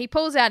 Well, he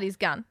pulls out his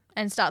gun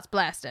and starts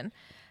blasting.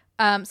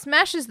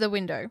 Smashes the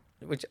window.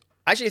 Which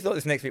I actually thought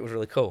this next bit was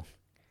really cool.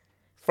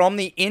 From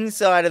the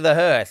inside of the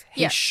hearse,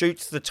 he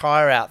shoots the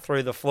tire out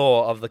through the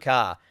floor of the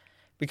car.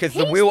 Because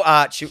the wheel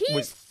arch was...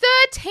 He's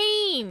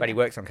 13! But he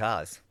works on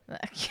cars.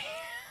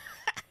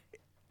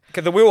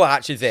 Because the wheel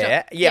arch is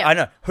there. Sure. Yeah, I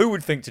know. Who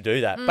would think to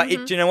do that? Mm-hmm. But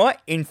do you know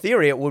what? In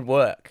theory, it would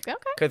work. Okay.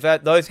 Because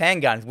those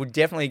handguns would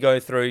definitely go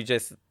through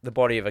just the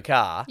body of a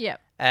car. Yeah.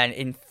 And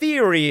in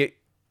theory, it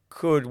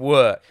could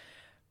work.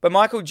 But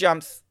Michael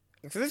jumps...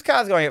 So this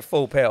car's going at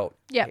full pelt.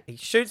 Yeah. He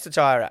shoots the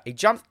tire out. He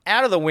jumps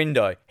out of the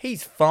window.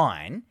 He's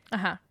fine.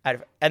 Uh-huh.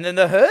 And then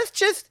the hearse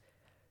just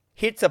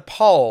hits a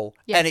pole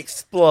and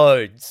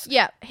explodes.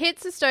 Yeah.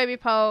 Hits a Stoby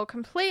pole,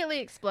 completely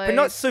explodes. But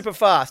not super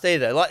fast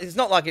either. Like it's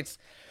not like it's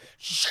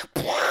just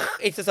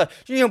like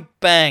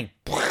bang.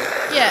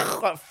 Yeah.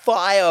 Like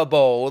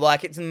fireball.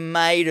 Like it's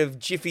made of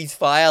Jiffy's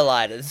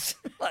firelighters.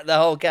 Like the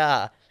whole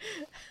car.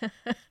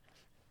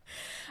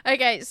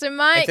 Okay, so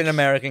Mike... It's an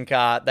American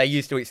car. They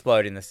used to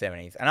explode in the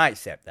 70s, and I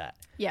accept that.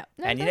 Yeah.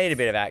 No, and you need a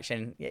bit of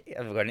action. Yeah,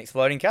 I've got an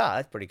exploding car.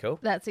 That's pretty cool.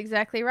 That's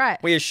exactly right.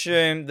 We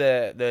assumed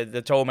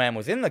the tall man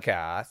was in the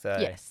car, so...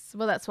 Yes,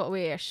 well, that's what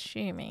we're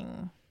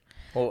assuming.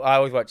 Well, I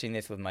was watching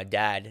this with my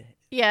dad.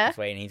 Yeah.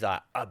 And he's like,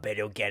 I bet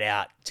he'll get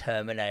out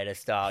Terminator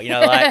style. You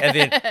know, like,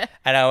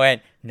 and I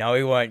went, no,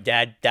 he won't,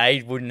 Dad.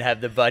 They wouldn't have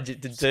the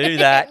budget to do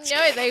that.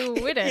 No, they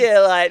wouldn't.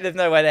 Yeah, like, there's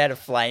no way they had a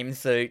flame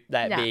suit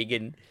that big.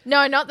 And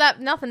no, not that,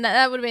 nothing.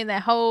 That would have been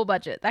their whole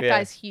budget. That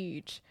guy's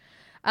huge.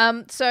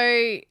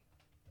 So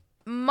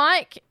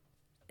Mike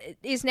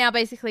is now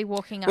basically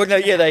walking up. Well, no,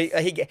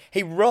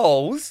 he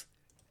rolls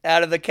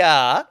out of the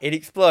car. It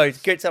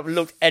explodes, gets up,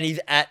 looks, and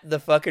he's at the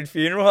fucking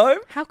funeral home.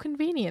 How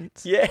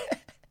convenient. Yeah.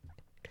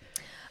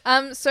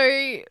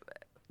 So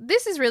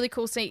this is really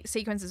cool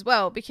sequence as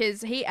well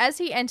because as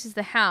he enters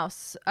the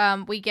house,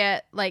 we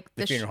get like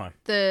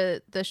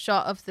the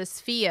shot of the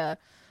sphere,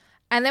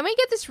 and then we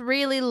get this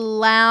really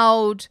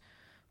loud,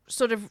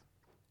 sort of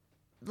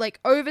like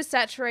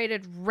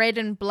oversaturated red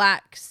and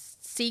black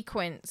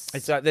sequence.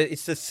 It's like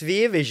it's the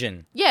sphere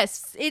vision.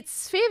 Yes, it's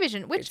sphere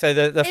vision, which so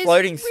the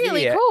floating is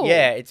really sphere. Cool.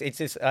 Yeah, it's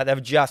just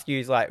they've just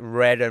used like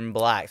red and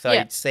black, so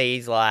it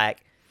sees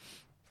like.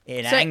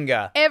 In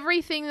anger.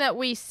 Everything that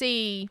we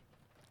see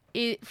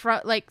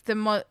like the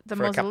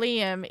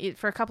mausoleum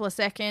for a couple of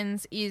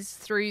seconds is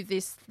through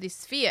this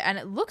sphere, and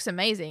it looks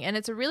amazing, and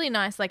it's a really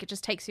nice, like, it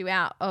just takes you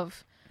out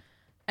of,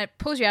 it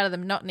pulls you out of the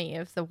monotony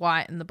of the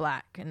white and the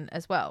black and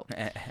as well.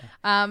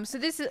 So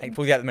this is, it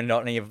pulls you out of the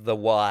monotony of the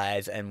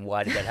whys and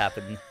why did that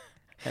happen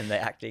and the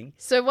acting.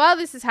 So while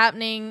this is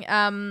happening,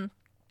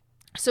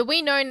 so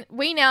we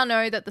now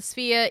know that the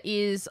sphere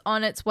is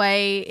on its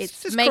way.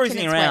 It's just making cruising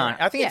its around. way around.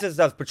 I think it just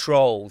does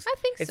patrols. I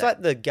think it's so.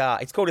 like the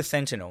guard. It's called a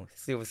Sentinel,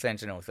 Silver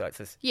Sentinel. So it's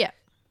just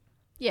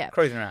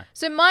cruising around.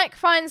 So Mike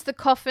finds the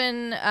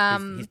coffin,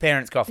 his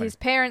parents' coffin. His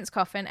parents'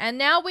 coffin, and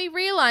now we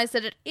realize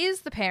that it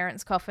is the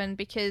parents' coffin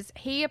because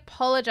he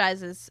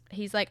apologizes.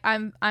 He's like,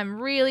 "I'm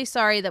really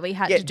sorry that we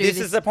had to do this."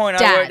 This is the point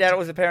Dad. I worked out it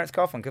was the parents'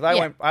 coffin because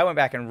I went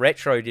back and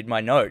retro did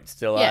my notes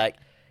to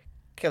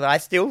because I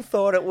still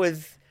thought it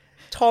was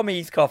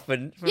Tommy's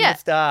coffin from the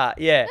start.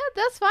 Yeah,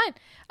 that's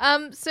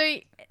fine. So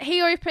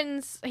he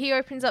opens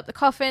up the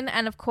coffin,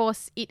 and of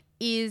course it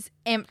is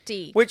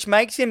empty, which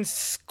makes him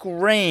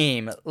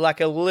scream like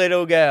a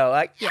little girl,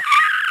 like. Yeah.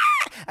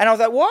 And I was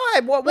like,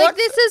 why? What? Like,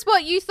 this is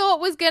what you thought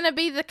was going to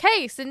be the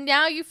case, and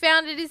now you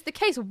found it is the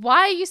case. Why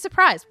are you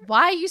surprised?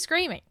 Why are you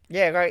screaming?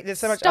 Yeah, right. There's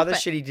so much other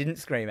shit he didn't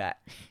scream at.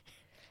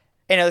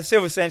 You know, the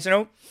Silver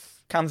Sentinel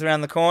comes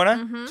around the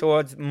corner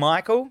towards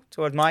Mikey.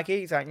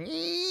 He's like,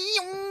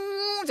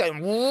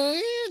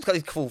 it's got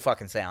these cool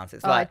fucking sounds.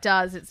 It's like, it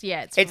does.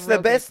 It's the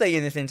best thing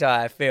in this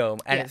entire film,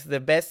 and it's the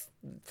best.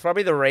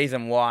 Probably the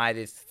reason why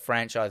this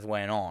franchise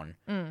went on.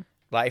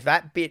 Like, if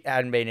that bit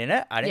hadn't been in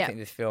it, I don't think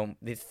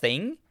this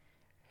thing,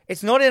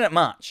 it's not in it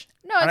much.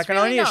 No, and it's I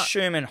can really only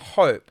assume and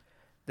hope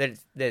that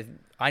there's.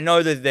 I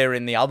know that they're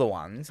in the other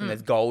ones, and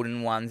there's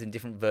golden ones and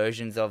different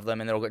versions of them,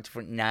 and they've all got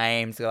different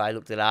names. So I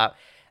looked it up,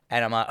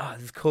 and I'm like, oh,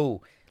 this is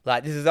cool.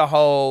 Like, this is a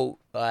whole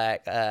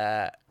like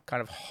kind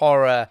of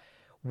horror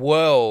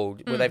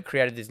world where they've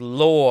created this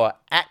lore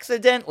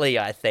accidentally,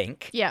 I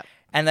think. Yeah.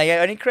 And they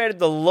only created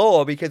the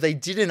law because they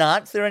didn't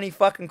answer any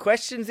fucking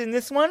questions in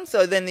this one.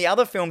 So then the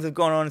other films have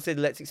gone on and said,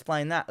 let's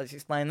explain that. Let's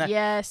explain that.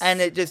 Yes.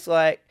 And it just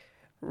like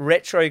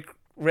retro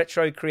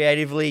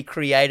creatively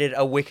created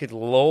a wicked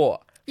law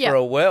for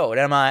a world.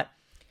 And I'm like,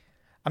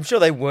 I'm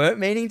sure they weren't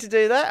meaning to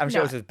do that. I'm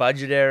sure it was just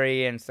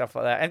budgetary and stuff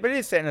like that. But it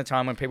is set in a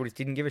time when people just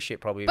didn't give a shit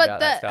probably about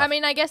that stuff. I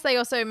mean, I guess they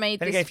also made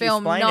this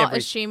film not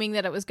assuming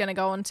that it was going to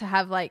go on to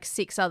have like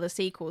 6 other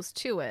sequels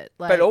to it.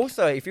 Like, but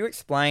also, if you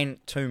explain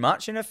too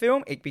much in a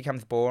film, it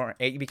becomes boring.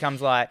 It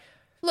becomes like...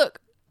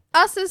 Look,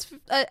 us as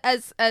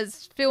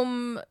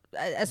film...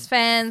 as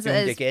fans... Film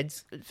as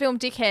dickheads. Film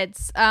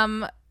dickheads...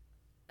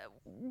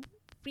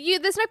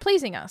 there's no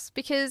pleasing us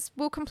because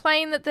we'll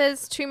complain that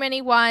there's too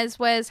many whys,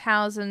 where's,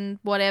 hows,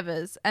 and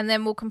whatevers, and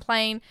then we'll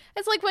complain.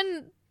 It's like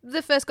when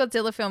the first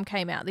Godzilla film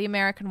came out, the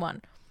American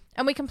one,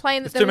 and we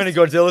complained that there's too many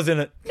Godzillas in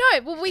it.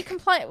 No, well, we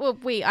complain. Well,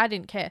 I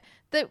didn't care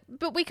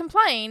but we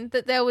complained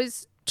that there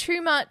was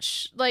too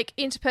much like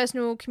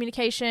interpersonal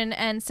communication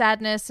and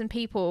sadness and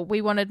people.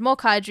 We wanted more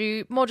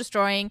kaiju, more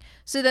destroying.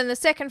 So then the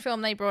second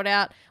film they brought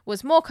out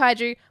was more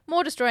kaiju,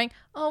 more destroying.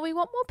 Oh, we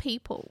want more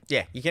people.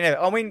 Yeah, you can have...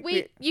 I mean...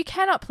 You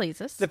cannot please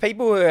us. The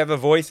people who have a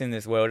voice in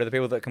this world are the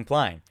people that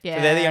complain. Yeah.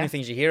 So they're the only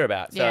things you hear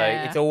about. So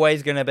it's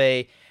always going to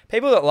be...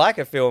 People that like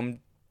a film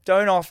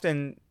don't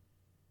often...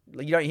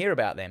 You don't hear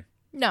about them.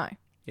 No.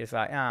 You're just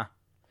like, No.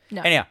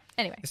 Anyhow.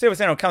 The Silver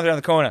Sentinel comes around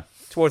the corner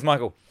towards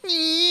Michael.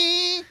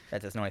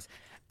 That's his noise.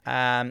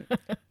 And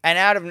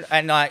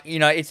like, you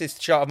know, it's this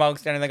shot of Michael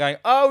standing there going,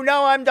 oh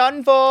no, I'm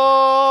done for,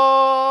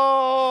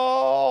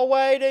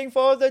 waiting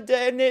for the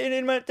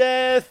intimate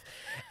death.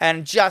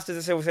 And just as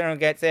the Silver Sentinel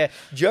gets there,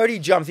 Jody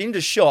jumps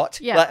into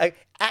shot, like an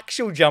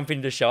actual jump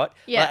into shot,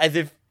 like, as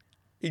if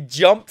he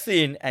jumps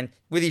in and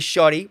with his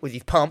shotty, with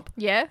his pump,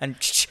 and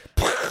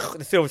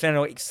the Silver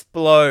Sentinel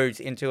explodes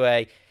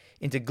into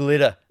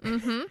glitter,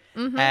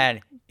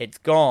 and it's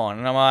gone.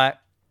 And I'm like,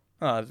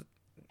 oh,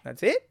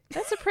 that's it?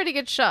 That's a pretty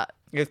good shot.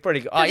 It's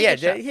pretty good. Oh, yeah.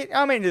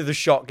 I mean, there's a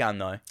shotgun,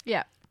 though.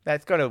 Yeah.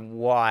 That's got a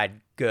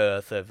wide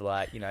girth of,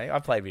 like, you know,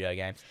 I've played video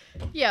games.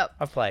 Yep.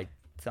 I've played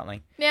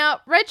something. Now,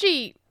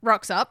 Reggie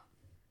rocks up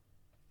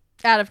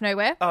out of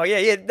nowhere. Oh,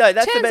 yeah. No,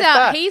 that's the best part. Turns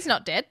out he's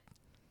not dead.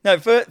 No,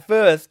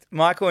 first,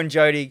 Michael and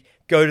Jody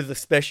go to the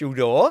special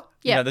door.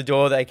 You know, the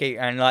door they keep,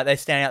 and, like, they're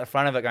standing out the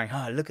front of it going,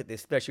 oh, look at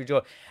this special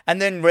door.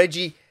 And then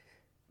Reggie,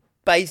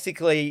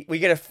 basically, we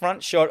get a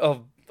front shot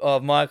of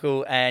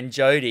Michael and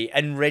Jody,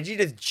 and Reggie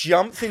just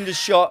jumps into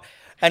shot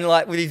and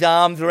like with his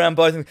arms around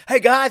both of them. Hey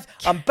guys,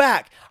 I'm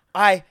back.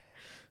 I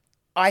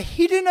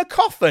hid in a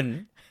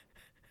coffin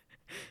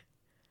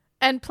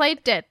and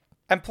played dead.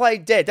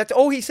 That's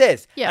all he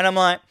says. Yeah. And I'm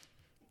like,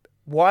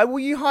 why were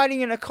you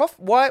hiding in a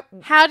coffin? Why?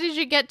 How did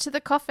you get to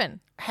the coffin?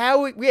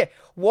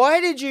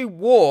 Why did you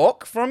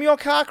walk from your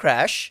car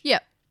crash?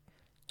 Yep.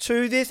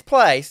 To this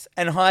place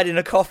and hide in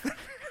a coffin?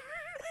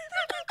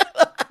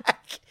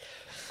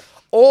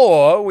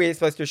 Or we're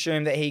supposed to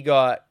assume that he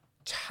got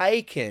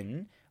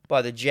taken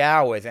by the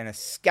Jawas and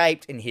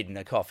escaped and hid in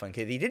a coffin,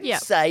 because he didn't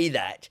say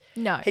that.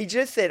 No. He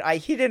just said, I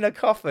hid in a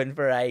coffin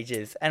for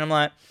ages. And I'm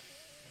like...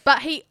 But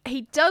he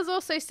does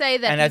also say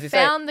that he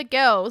found the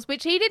girls,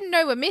 which he didn't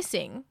know were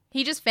missing.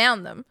 He just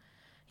found them.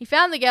 He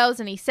found the girls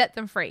and he set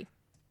them free.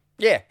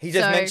 Yeah, he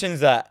just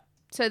mentions that.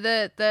 So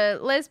the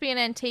lesbian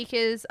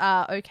antiquers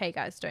are okay,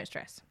 guys. Don't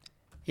stress.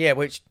 Yeah,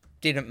 which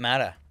didn't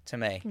matter to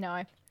me.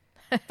 No.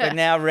 But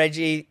now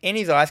Reggie, in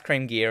his ice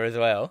cream gear as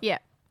well. Yeah.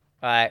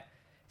 Right.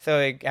 So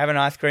we have an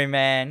ice cream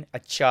man, a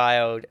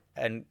child,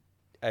 and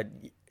a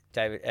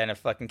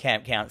fucking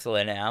camp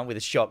counselor now with a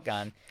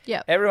shotgun.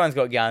 Yeah. Everyone's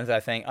got guns, I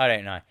think. I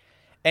don't know.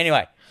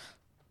 Anyway,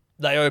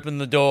 they open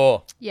the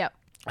door. Yep.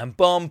 And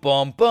boom,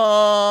 boom,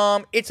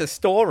 boom. It's a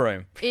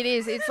storeroom. It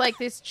is. It's like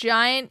this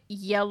giant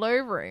yellow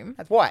room.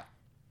 That's white.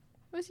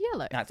 It was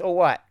yellow. No, it's all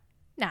white.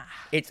 Nah.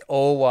 It's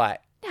all white.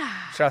 Nah.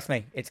 Trust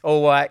me, it's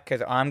all white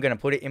because I'm going to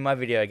put it in my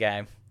video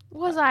game.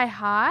 Was I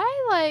high?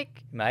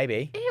 Like...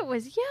 Maybe. It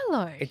was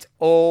yellow. It's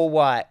all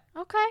white.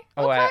 Okay.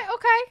 All white.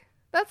 Okay.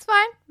 That's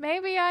fine.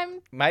 Maybe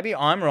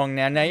I'm wrong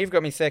now. Now you've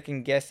got me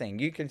second guessing.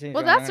 You continue.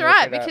 Well, that's all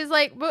right because,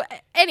 like, well,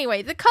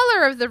 anyway, the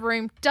color of the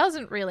room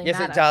doesn't really matter.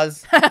 Yes, it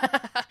does.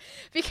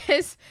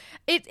 Because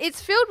it's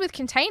filled with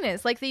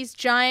containers, like these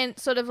giant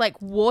sort of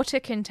like water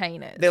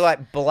containers. They're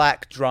like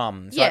black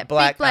drums. Yeah, like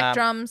black, big black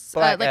drums,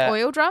 like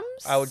oil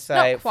drums. I would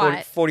say Not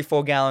quite.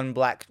 44-gallon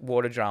black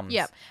water drums.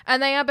 Yep,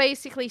 and they are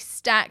basically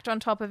stacked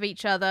on top of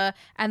each other,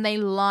 and they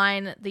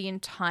line the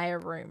entire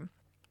room.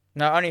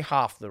 No, only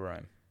half the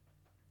room.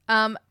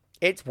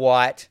 It's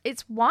white.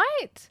 It's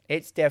white?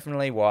 It's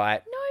definitely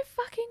white. No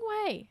fucking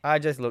way. I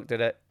just looked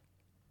at it.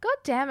 God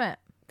damn it.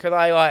 Because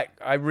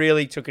I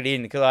really took it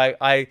in. Because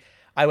I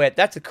went,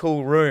 that's a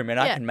cool room. And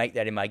I can make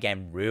that in my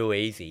game real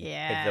easy.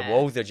 Yeah. Because the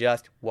walls are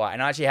just white.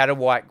 And I actually had a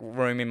white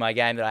room in my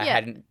game that I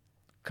hadn't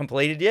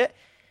completed yet.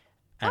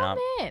 And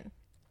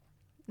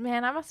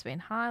Man, I must have been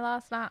high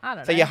last night. I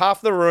don't know. So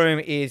half the room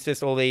is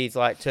just all these,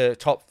 like, to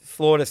top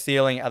floor to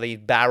ceiling are these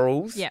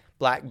barrels. Yeah.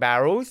 Black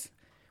barrels.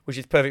 which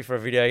is perfect for a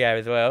video game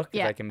as well, because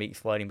Yeah. they can be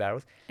exploding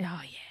barrels. Oh,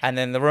 yeah. And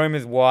then the room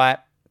is white,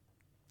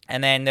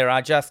 and then there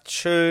are just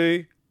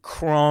 2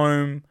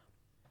 chrome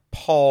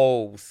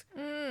poles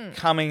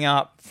coming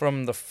up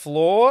from the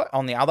floor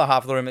on the other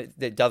half of the room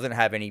that doesn't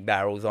have any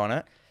barrels on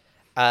it.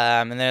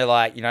 And they're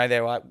like,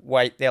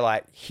 they're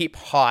like hip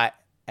height,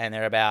 and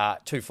they're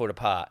about 2 foot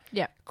apart.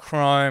 Yeah.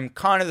 Chrome,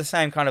 kind of the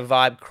same kind of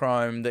vibe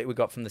chrome that we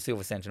got from the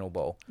Silver Sentinel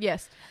ball.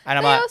 Yes.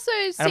 And They also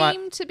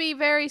seem to be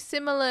very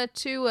similar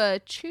to a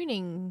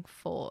tuning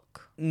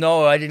fork.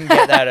 No, I didn't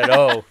get that at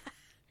all.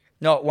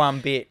 Not one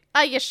bit.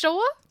 Are you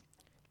sure?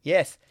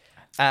 Yes.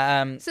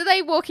 So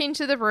they walk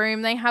into the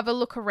room, they have a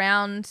look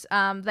around,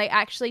 they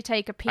actually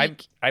take a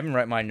peek. I even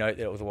wrote my note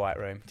that it was a white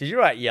room. Did you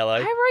write yellow?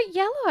 I wrote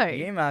yellow.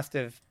 You must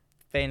have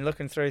been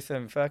looking through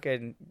some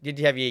fucking... Did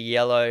you have your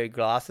yellow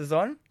glasses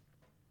on?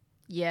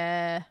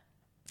 Yeah.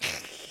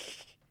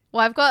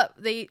 Well, I've got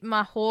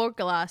my Hor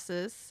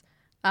glasses,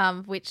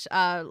 which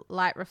are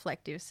light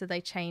reflective, so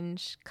they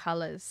change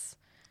colours.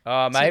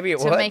 Oh, maybe it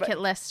was. To make it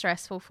less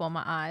stressful for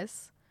my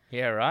eyes.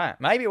 Yeah, right.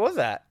 Maybe it was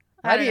that.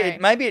 I don't know.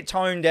 Maybe it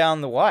toned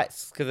down the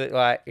whites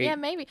because Yeah,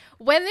 maybe.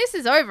 When this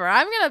is over,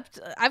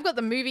 I've got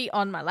the movie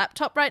on my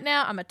laptop right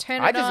now. I'm gonna turn it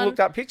on. I just looked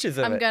up pictures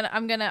of it.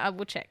 I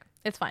will check.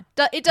 It's fine.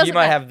 It doesn't. You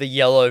might have the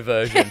yellow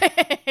version.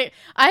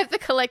 I have the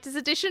collector's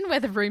edition where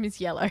the room is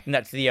yellow. And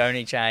that's the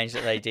only change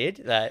that they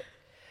did.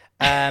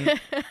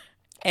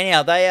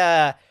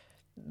 Anyhow,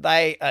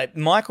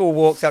 Michael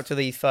walks up to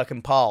these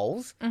fucking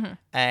poles,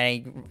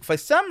 and for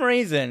some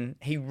reason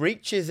he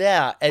reaches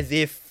out as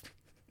if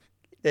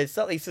there's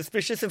something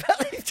suspicious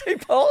about these 2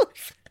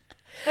 poles,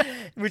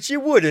 which you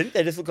wouldn't.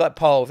 They just look like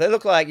poles. They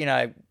look like,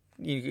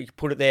 you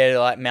put it there to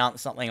like mount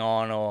something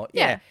on, or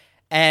yeah.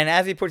 And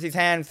as he puts his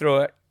hand through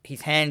it,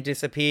 his hand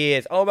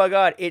disappears. Oh my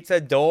God, it's a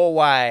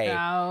doorway.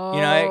 Oh.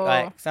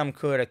 Like some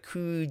kind of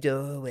cool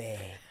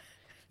doorway.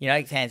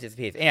 His hand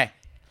disappears. Anyway,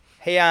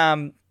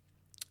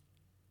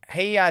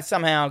 he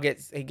somehow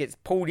gets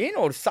pulled in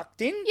or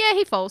sucked in. Yeah,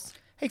 he falls.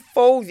 He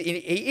falls in.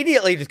 He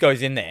idiotly just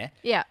goes in there.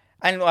 Yeah.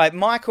 And like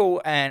Michael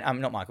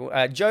and not Michael,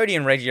 Jodie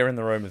and Reggie are in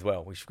the room as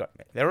well. We forgot.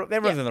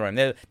 Everyone's in the room.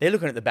 They're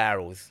looking at the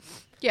barrels.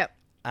 Yep.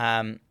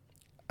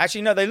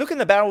 Actually, no, they look in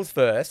the barrels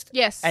first.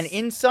 Yes. And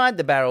inside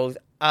the barrels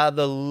are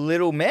the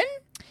little men.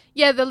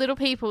 Yeah, the little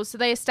people. So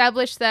they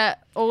establish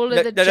that all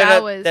of the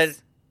Jawas.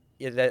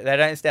 They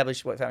don't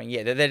establish what's happening.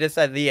 Yeah, they just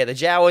say the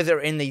Jawas are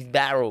in these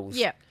barrels.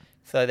 Yeah.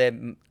 So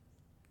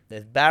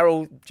there's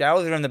barrels.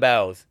 Jawas are in the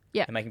barrels.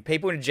 Yeah. They're making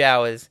people into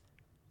Jawas,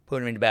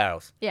 putting them into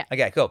barrels. Yeah.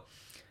 Okay, cool.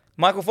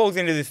 Michael falls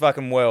into this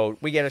fucking world.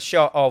 We get a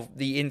shot of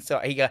the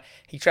inside.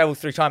 He travels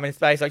through time and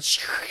space, like,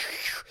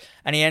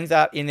 and he ends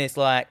up in this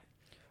like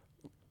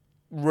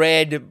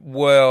red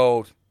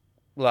world,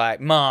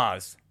 like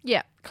Mars.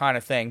 Yeah. Kind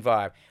of thing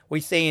vibe.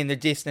 We see in the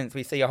distance,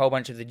 we see a whole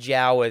bunch of the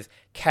Jawas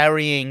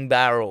carrying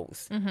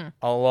barrels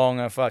along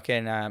a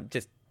fucking,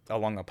 just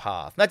along a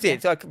path. That's it.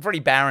 It's like pretty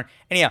barren.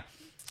 Anyhow,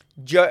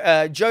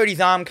 Jodie's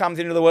arm comes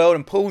into the world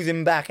and pulls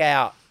him back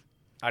out.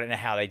 I don't know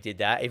how they did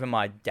that. Even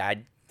my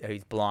dad,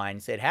 who's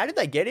blind, said, how did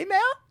they get him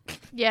out?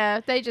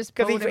 Yeah, they just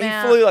pulled Because him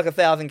out. he flew like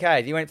 1,000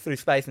 Ks. He went through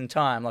space and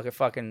time like a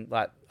fucking,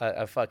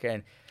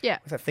 yeah.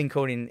 What's that thing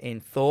called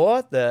in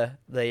Thor?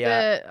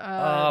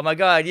 Oh my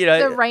God,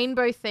 the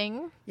rainbow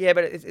thing. Yeah,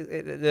 but it's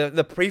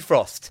the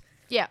Prefrost.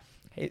 Yeah.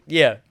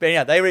 Yeah, but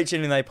anyhow, they reach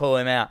in and they pull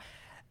him out.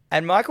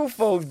 And Michael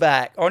falls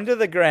back onto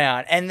the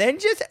ground and then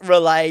just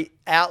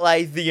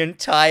outlays the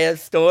entire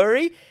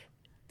story.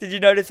 Did you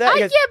notice that?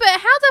 Yeah, but how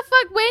the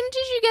fuck, when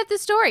did you get the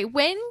story?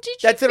 When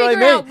did you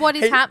figure out what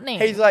is happening?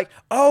 He's like,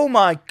 oh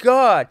my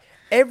God,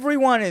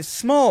 everyone is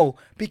small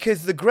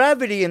because the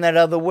gravity in that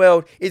other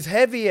world is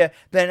heavier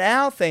than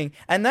our thing,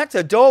 and that's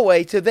a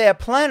doorway to their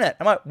planet.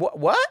 I'm like,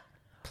 what?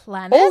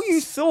 Planet? All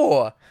you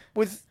saw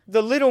was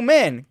the little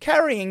men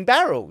carrying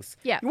barrels.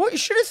 Yeah. What you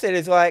should have said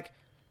is like,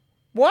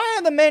 why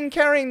are the men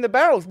carrying the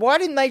barrels? Why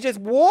didn't they just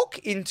walk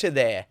into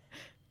there?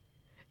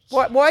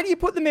 Why do you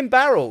put them in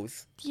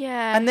barrels?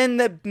 Yeah. And then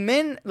the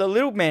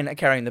little men are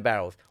carrying the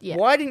barrels. Yeah.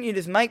 Why didn't you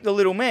just make the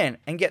little men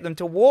and get them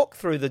to walk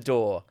through the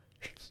door?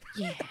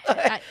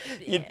 Yeah.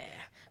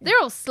 They're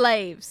all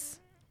slaves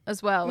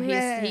as well.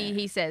 Yeah.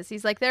 He says.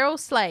 He's like, they're all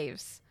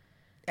slaves.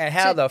 And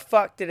how the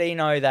fuck did he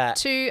know that?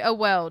 To a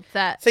world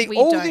that See, we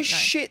all don't this know.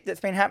 shit that's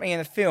been happening in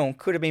the film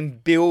could have been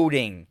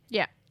building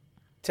Yeah.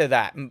 to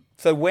that.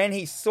 So when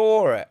he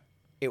saw it,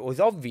 it was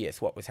obvious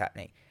what was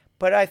happening.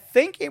 But I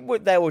think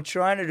they were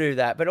trying to do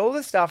that. But all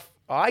the stuff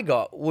I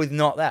got was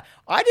not that.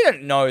 I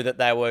didn't know that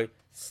they were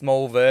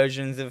small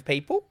versions of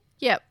people.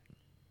 Yep.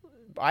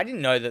 I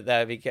didn't know that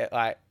they would get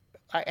like.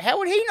 How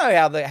would he know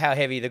how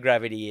heavy the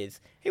gravity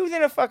is? He was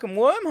in a fucking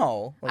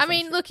wormhole. I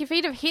mean, look, if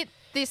he'd have hit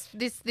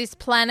this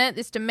planet,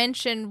 this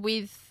dimension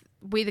with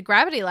a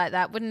gravity like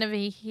that, wouldn't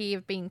he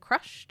have been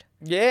crushed?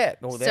 Yeah,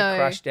 well, they're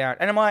crushed down.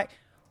 And I'm like,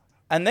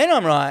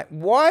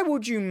 why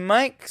would you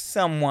make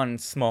someone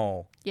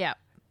small? Yeah.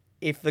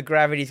 If the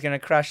gravity's going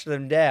to crush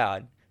them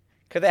down.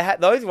 Because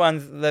those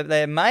ones,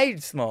 they're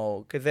made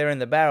small because they're in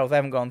the barrels. They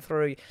haven't gone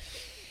through.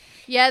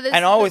 Yeah,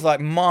 And I was like,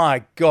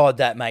 my God,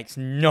 that makes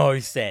no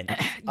sense.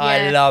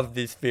 I love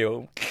this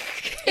film.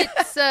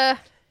 It's a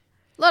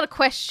lot of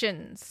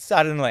questions.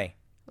 Suddenly,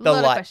 A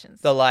lot of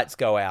questions. the lights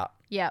go out.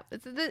 Yeah.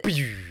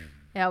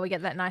 Yeah, we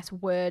get that nice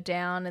whir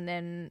down and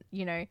then,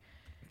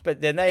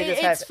 But then they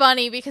just it's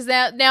funny because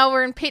now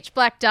we're in pitch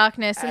black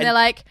darkness and they're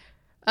like,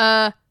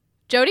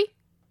 Jody,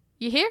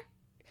 you here?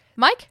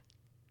 Mike?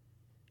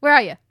 Where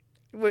are you?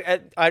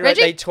 I read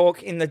they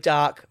talk in the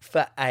dark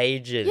for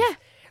ages. Yeah.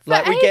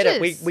 We get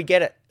it. We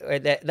get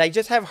it. They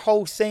just have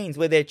whole scenes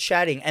where they're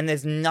chatting and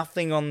there's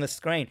nothing on the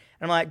screen.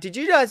 And I'm like, did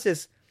you guys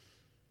just...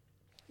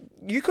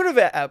 You could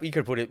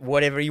have put it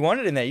whatever you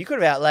wanted in there. You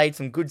could have outlaid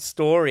some good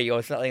story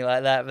or something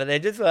like that. But they're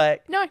just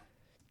like... No,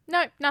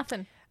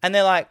 nothing. And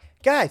they're like,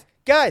 guys,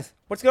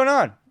 what's going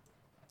on?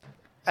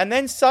 And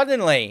then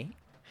suddenly,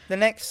 the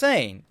next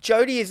scene,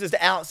 Jody is just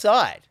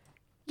outside.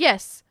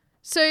 Yes.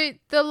 So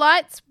the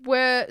lights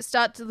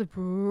start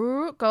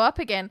to go up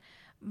again.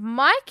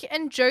 Mike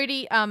and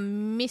Jody are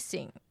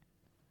missing.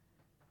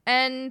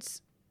 And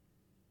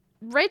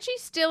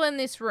Reggie's still in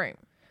this room.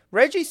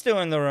 Reggie's still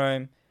in the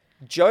room.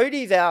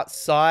 Jody's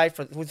outside.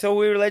 So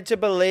we were led to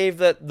believe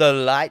that the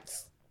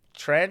lights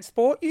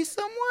transport you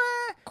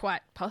somewhere?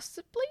 Quite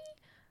possibly.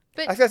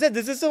 But like I said,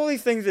 there's just all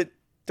these things that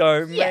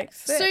don't make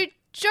sense. So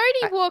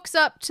Jody walks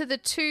up to the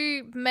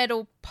two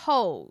metal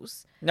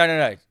poles.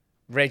 No.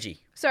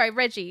 Reggie. Sorry,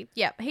 Reggie.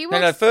 Yeah, he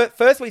walks... No.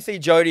 First we see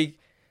Jody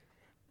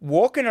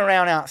walking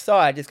around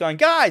outside just going,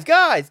 guys.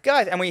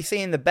 And we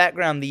see in the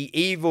background the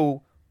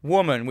evil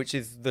woman, which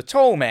is the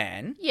tall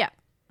man. Yeah.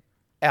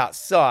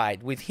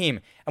 Outside with him.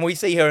 And we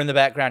see her in the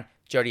background.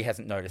 Jody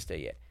hasn't noticed her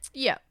yet.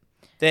 Yeah.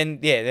 Then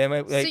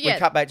we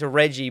cut back to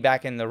Reggie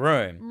back in the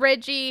room.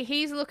 Reggie,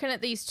 he's looking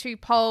at these two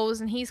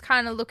poles and he's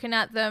kind of looking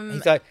at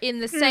them like, in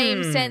the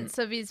same sense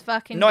of his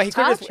fucking No,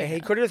 guitar he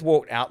could have just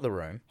walked out the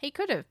room. He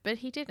could have, but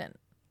he didn't.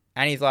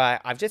 And he's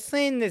like, I've just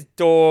seen this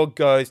door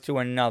goes to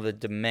another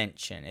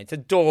dimension. It's a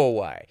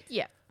doorway.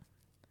 Yeah.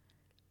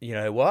 You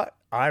know what?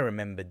 I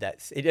remembered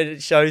that.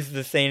 It shows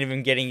the scene of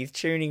him getting his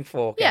tuning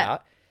fork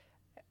out.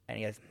 And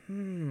he goes,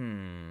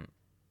 And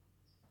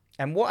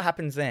what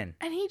happens then?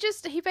 And he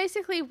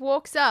basically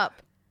walks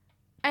up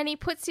and he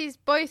puts his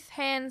both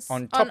hands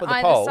on either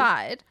pole.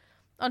 side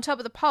on top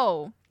of the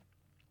pole.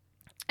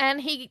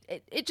 And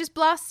it just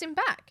blasts him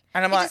back.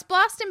 And it just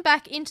blasts him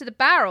back into the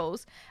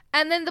barrels.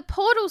 And then the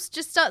portals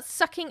just start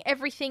sucking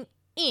everything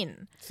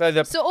in. So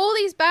all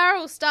these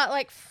barrels start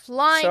like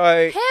flying.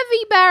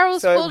 Heavy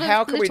barrels full of little... So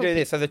how can we do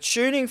this? So the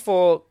tuning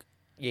fork,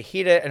 you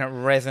hit it and it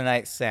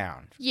resonates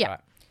sound. Yeah. Right?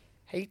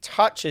 He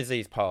touches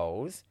these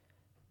poles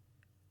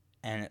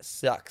and it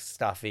sucks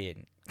stuff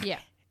in. Yeah.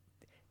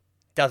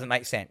 Doesn't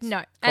make sense.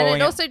 No. And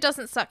it also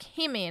doesn't suck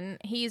him in.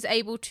 He's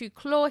able to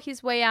claw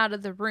his way out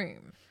of the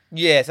room.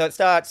 Yeah, so it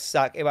starts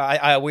sucking.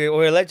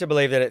 We're led to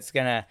believe that it's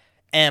going to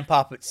amp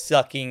up its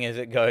sucking as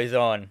it goes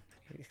on.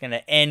 It's going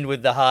to end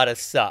with the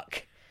hardest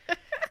suck.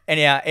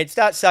 Anyhow, it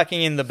starts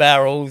sucking in the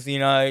barrels,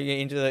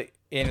 into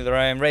the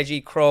room.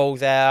 Reggie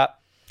crawls out.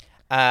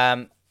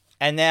 And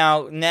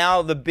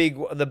now the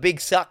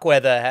big suck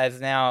weather has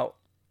now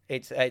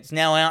it's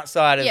now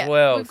outside as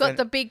well. We've got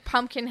the big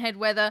pumpkin head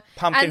weather.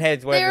 Weather.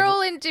 They're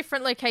all in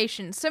different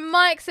locations. So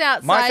Mike's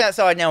outside. Mike's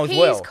outside now as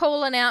well. He's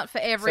calling out for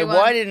everyone.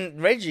 So why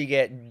didn't Reggie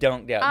get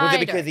dunked out? Was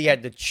it because he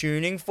had the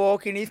tuning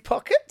fork in his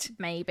pocket?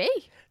 Maybe.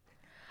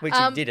 Which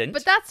he didn't.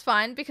 But that's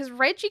fine because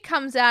Reggie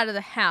comes out of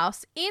the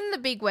house in the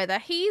big weather.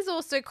 He's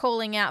also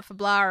calling out for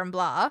blah and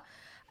blah.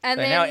 And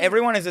so then now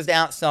everyone is just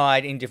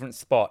outside in different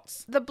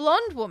spots. The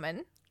blonde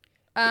woman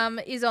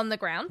is on the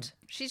ground.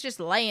 She's just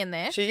laying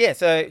there.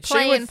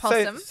 Playing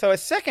possum. So a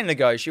second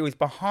ago, she was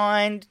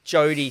behind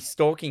Jody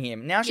stalking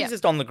him. Now she's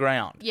just on the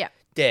ground. Yeah.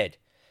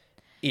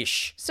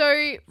 Dead-ish.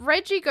 So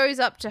Reggie goes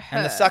up to her.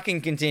 And the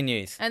sucking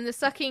continues.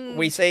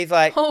 We see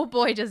like... Oh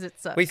boy, does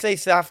it suck. We see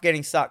stuff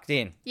getting sucked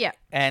in. Yeah.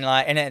 And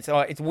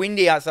it's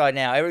windy outside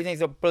now.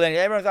 Everything's brilliant.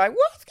 Everyone's like,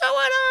 what's going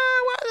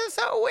on? Why is it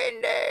so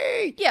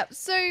windy? Yeah.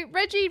 So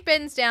Reggie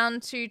bends down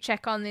to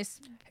check on this...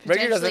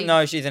 Reggie doesn't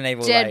know she's an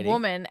evil dead lady.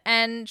 woman,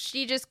 and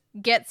she just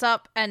gets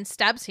up and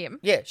stabs him.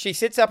 Yeah, she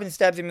sits up and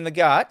stabs him in the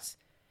guts,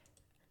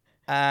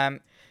 and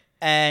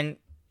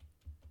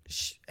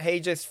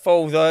he just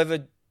falls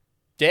over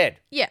dead.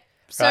 Yeah.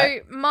 So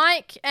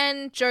Mike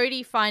and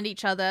Jody find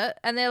each other,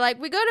 and they're like,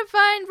 "We got to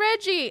find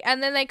Reggie,"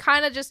 and then they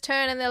kind of just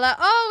turn and they're like,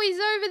 "Oh, he's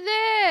over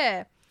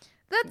there.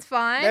 That's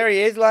fine." There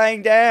he is,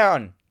 laying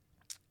down.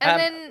 And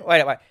then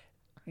wait.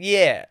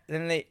 Yeah.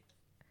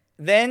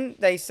 Then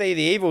they see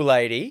the evil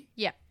lady.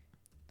 Yeah.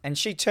 And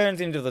she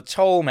turns into the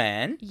tall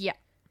man. Yeah.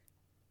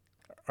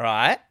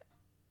 Right?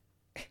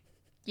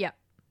 Yeah.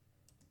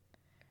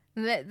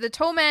 The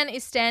tall man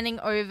is standing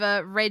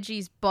over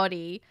Reggie's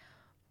body,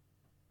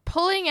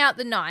 pulling out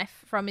the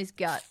knife from his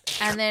gut.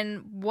 and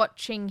then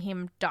watching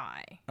him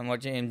die. I'm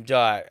watching him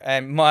die.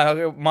 And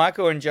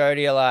Michael and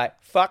Jodie are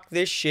like, fuck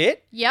this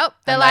shit. Yep.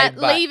 They're like,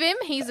 leave him.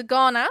 He's a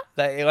goner.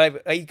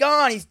 He's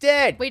gone. He's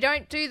dead. We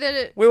don't do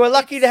the... We were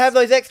lucky to have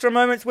those extra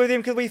moments with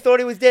him because we thought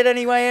he was dead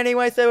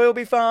anyway, so we'll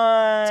be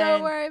fine.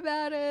 Don't worry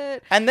about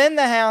it. And then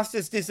the house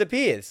just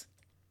disappears.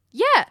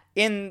 Yeah.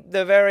 In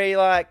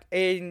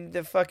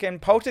the fucking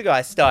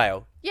Poltergeist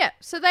style. Yeah.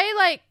 So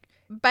they,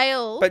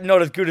 bail. But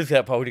not as good as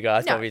that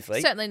Poltergeist, no,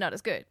 obviously. Certainly not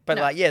as good. But,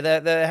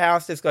 the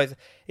house just goes...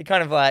 It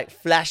kind of,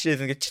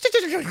 flashes and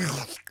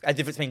goes... as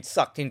if it's been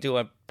sucked into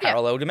a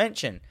parallel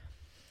dimension.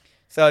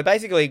 So,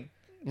 basically,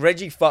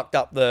 Reggie fucked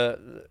up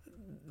the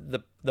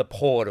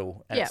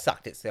portal and it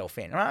sucked itself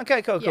in. Right?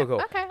 Okay, cool.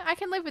 Okay, I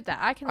can live with that.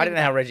 I don't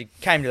know how Reggie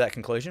came to that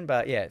conclusion,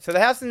 but, yeah. So, the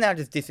house now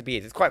just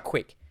disappears. It's quite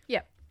quick.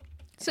 Yep.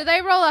 So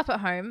they roll up at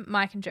home,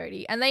 Mike and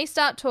Jodie, and they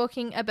start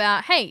talking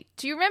about, hey,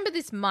 do you remember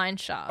this mine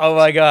shaft? Oh,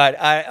 my God.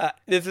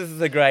 This is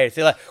the greatest.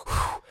 They're like,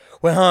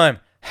 we're home.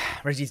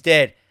 Reggie's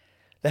dead.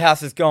 The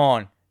house is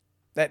gone.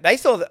 They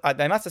saw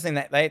they must have seen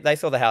that. They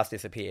saw the house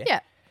disappear. Yeah.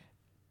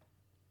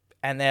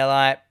 And they're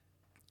like,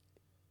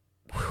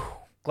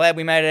 glad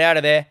we made it out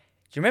of there.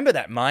 Do you remember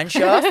that mine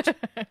shaft?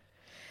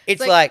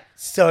 It's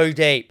so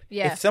deep.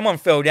 Yeah. If someone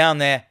fell down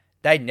there,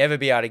 they'd never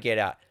be able to get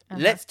out. Uh-huh.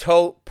 Let's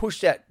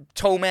push that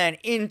tall man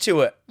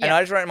into it. Yeah. And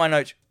I just wrote in my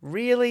notes,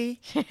 really?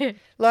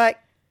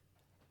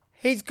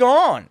 He's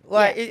gone.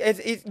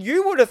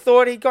 You would have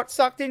thought he got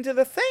sucked into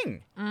the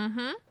thing.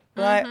 Mm-hmm.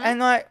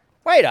 And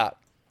wait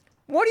up.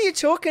 What are you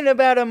talking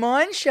about, a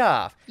mine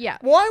shaft? Yeah.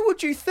 Why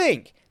would you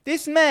think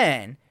this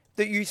man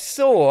that you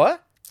saw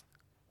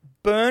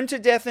burn to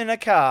death in a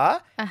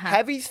car,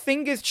 have his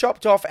fingers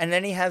chopped off, and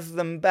then he has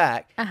them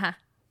back,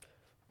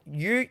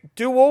 you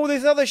do all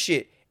this other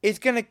shit, is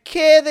going to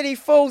care that he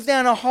falls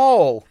down a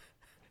hole?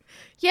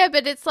 Yeah,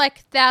 but it's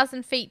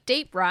 1,000 feet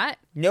deep, right?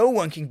 No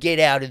one can get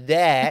out of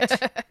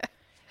that.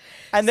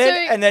 And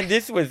then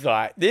this was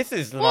this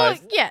is the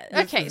most... yeah,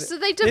 okay, so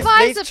they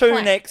devise these a two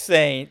plan. next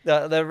scenes,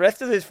 the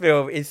rest of this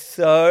film is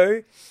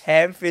so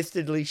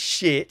ham-fistedly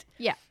shit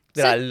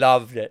that I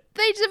loved it.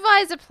 They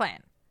devise a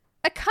plan,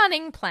 a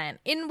cunning plan,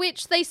 in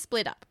which they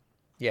split up.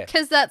 Yeah.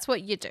 Because that's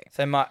what you do.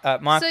 So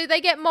So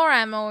they get more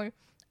ammo.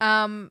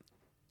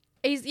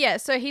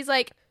 He's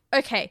like,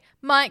 okay,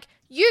 Mike,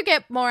 you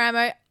get more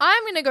ammo.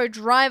 I'm going to go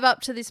drive up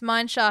to this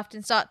mine shaft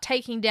and start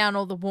taking down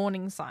all the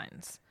warning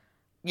signs.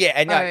 Yeah,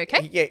 and no,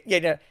 okay.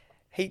 No.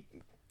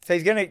 So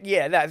he's gonna,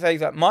 so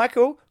he's like,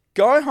 Michael,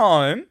 go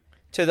home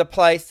to the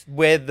place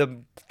where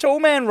the tall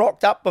man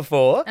rocked up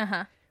before.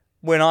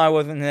 When I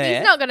wasn't there.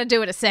 He's not going to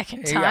do it a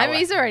second time.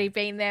 He's already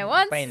been there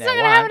once. He's not going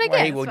to have it again.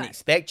 Well, he wouldn't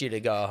expect you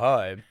to go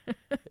home,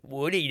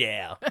 would he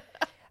now?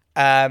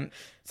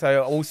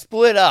 So we'll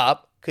split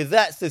up because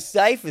that's the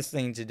safest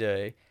thing to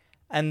do.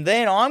 And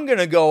then I'm going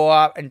to go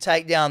up and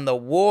take down the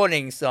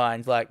warning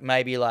signs,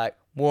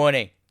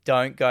 warning,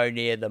 don't go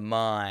near the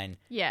mine.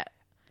 Yeah.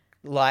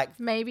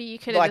 Maybe you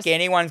could have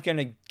anyone's going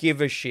to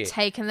give a shit.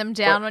 Taken them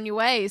down on your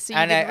way so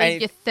you didn't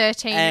leave your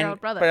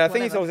 13-year-old brother. But I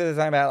think it's also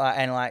the same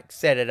about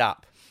set it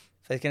up.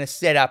 So he's going to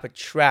set up a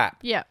trap.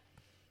 Yeah.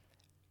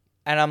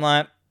 And I'm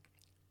like,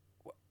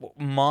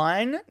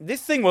 mine?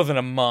 This thing wasn't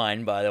a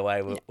mine, by the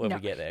way, when we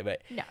get there.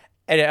 But no.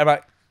 And I'm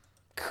like,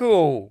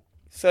 cool.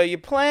 So your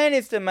plan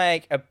is to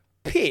make a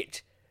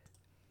pit.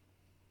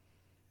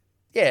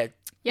 Yeah.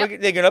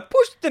 Yep. They're going to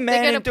push the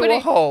man into a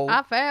hole.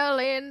 I fell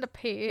in the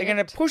pit. They're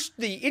going to push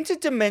the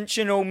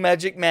interdimensional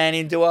magic man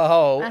into a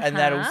hole, and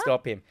that'll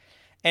stop him.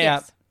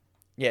 And,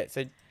 yes.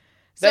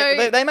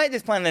 So they make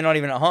this plan. They're not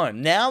even at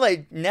home. Now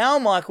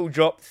Michael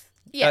drops.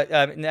 Yeah.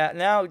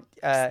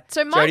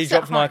 Jodie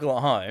drops Michael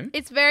at home.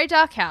 It's very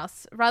dark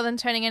house rather than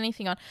turning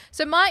anything on.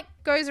 So Mike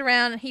goes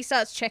around and he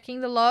starts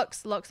checking the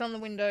locks on the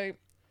window,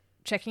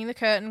 checking the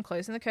curtain,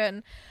 closing the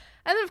curtain,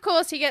 and then of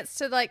course he gets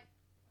to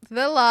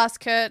the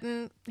last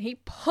curtain. He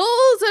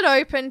pulls it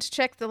open to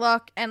check the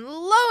lock, and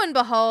lo and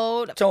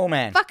behold, tall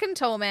man, fucking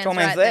tall man's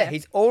right there.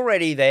 He's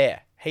already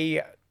there.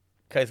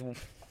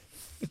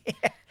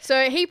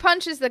 So he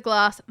punches the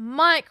glass.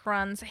 Mike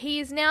runs. He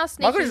is now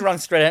sneaking. Michael just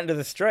runs straight out into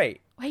the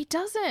street. Well, he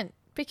doesn't,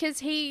 because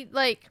he's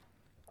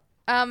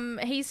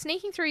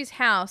sneaking through his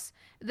house.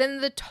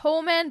 Then the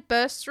tall man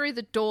bursts through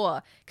the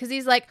door because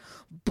he's like,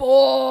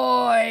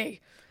 "Boy,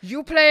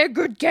 you play a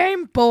good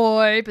game,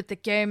 boy, but the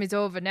game is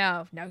over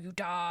now. Now you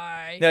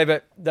die."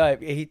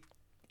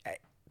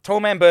 Tall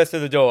man bursts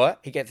through the door.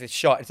 He gets a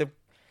shot.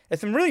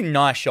 There's some really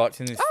nice shots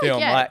in this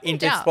film,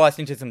 spliced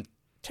into some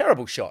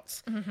terrible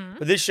shots. Mm-hmm.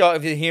 But this shot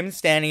of him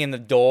standing in the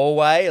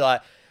doorway,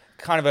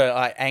 kind of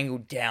a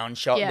angled down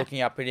shot,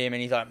 looking up at him,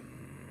 and he's like,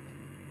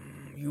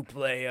 "You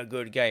play a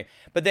good game."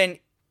 But then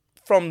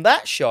from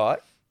that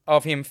shot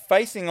of him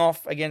facing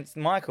off against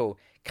Michael,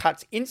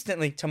 cuts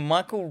instantly to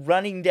Michael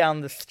running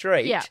down the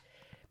street. Yeah.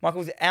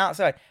 Michael's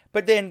outside.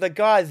 But then the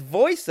guy's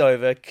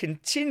voiceover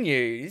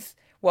continues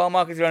while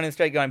Michael's running the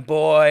street going,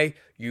 "Boy,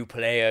 you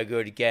play a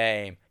good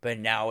game, but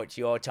now it's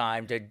your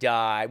time to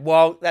die."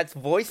 Well, that's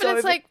voiceover. But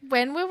it's like,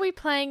 when were we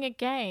playing a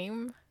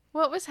game?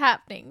 What was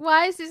happening?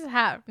 Why is this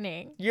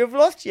happening? You've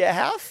lost your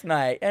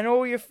housemate and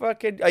all your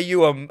fucking... Are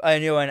you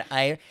an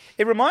A?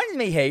 It reminds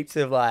me heaps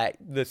of, like,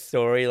 the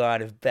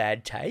storyline of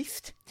Bad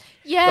Taste.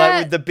 Yeah.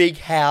 Like, with the big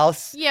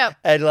house. Yep.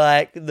 And,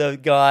 like,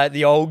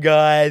 the old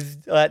guys,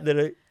 like,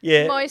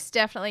 yeah. Most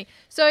definitely.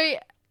 So...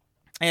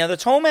 You know, the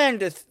tall man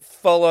just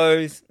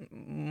follows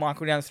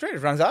Michael down the street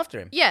and runs after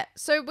him. Yeah,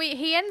 so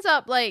he ends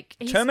up, like...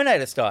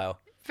 Terminator style.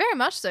 Very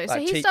much so. So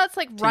Like he starts,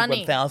 like,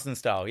 running. T-1000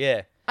 style,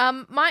 yeah.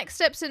 Mike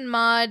steps in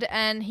mud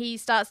and he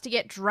starts to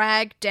get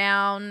dragged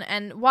down,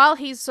 and while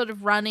he's sort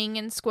of running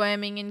and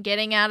squirming and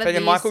getting out of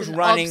these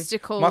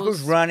obstacles...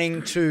 Michael's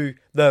running to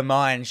the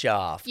mine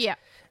shaft. Yeah.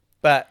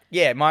 But,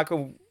 yeah,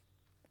 Michael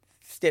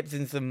steps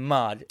in some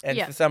mud, and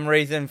for some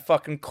reason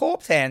fucking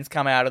corpse hands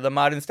come out of the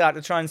mud and start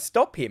to try and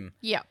stop him.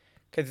 Yeah.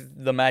 Because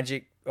the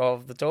magic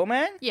of the tall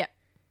man? Yeah.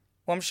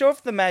 Well, I'm sure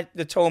if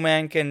the tall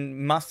man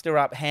can muster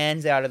up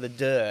hands out of the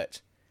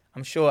dirt,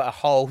 I'm sure a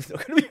hole's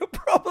not going to be a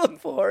problem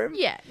for him.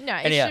 Yeah, no,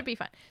 it should be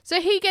fine. So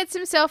he gets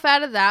himself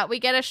out of that. We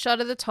get a shot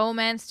of the tall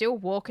man still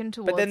walking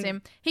towards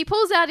him. He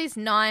pulls out his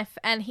knife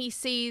and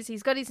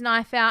he's got his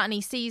knife out and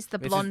he sees the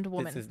blonde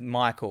woman. This is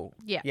Michael.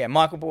 Yeah. Yeah,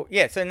 Michael.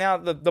 Yeah, so now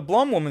the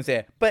blonde woman's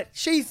there, but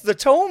she's the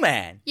tall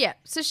man. Yeah,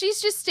 so she's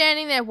just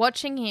standing there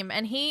watching him,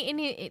 and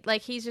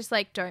he's just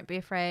like, don't be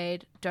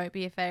afraid, don't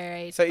be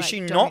afraid. So is she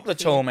not the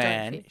tall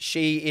man?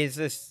 She is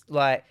this,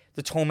 like,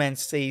 the tall man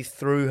sees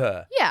through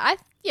her.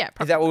 Yeah,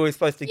 probably. Is that what we were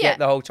supposed to get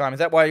the whole time? Is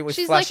that why it was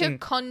flashing? She's like a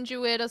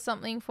conduit or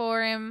something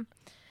for him.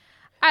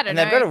 I don't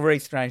know. And they've got a really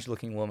strange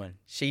looking woman.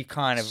 She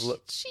kind of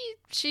looks...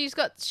 She's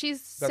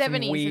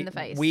 70s in the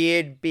face.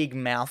 Weird big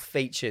mouth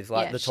features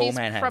like the tall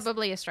man has. She's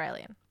probably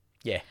Australian.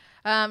 Yeah.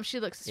 She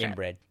looks Australian.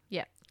 Inbred.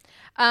 Yeah.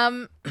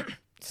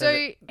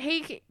 So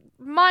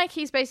Mike,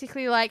 he's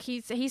basically like,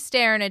 he's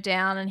staring her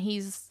down and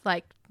he's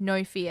like,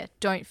 no fear,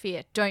 don't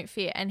fear, don't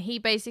fear. And he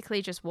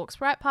basically just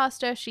walks right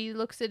past her. She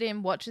looks at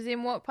him, watches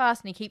him walk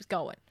past, and he keeps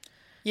going.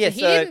 Yeah, so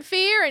he didn't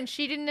fear and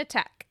she didn't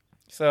attack.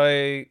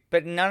 So,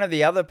 but none of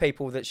the other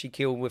people that she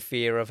killed were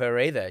fear of her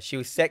either. She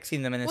was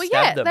sexing them and then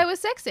stabbed them. They were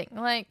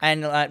sexing.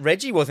 And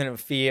Reggie wasn't in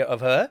fear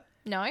of her.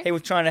 No. He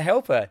was trying to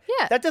help her.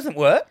 Yeah. That doesn't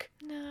work.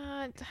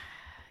 No.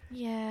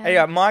 Yeah.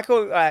 Anyway,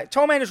 Michael,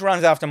 tall man just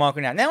runs after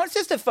Michael now. Now it's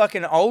just a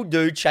fucking old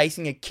dude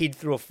chasing a kid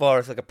through a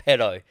forest like a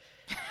pedo.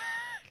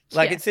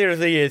 Like it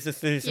seriously is,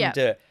 just through some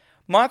dirt.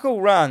 Michael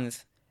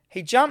runs.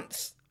 He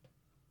jumps.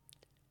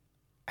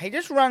 He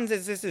just runs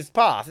as this is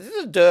path. This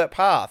is a dirt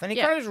path. And he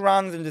kind of just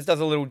runs and just does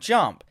a little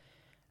jump.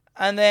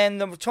 And then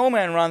the tall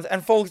man runs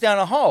and falls down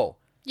a hole.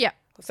 Yeah.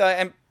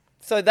 So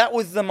that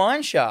was the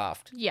mine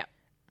shaft. Yeah.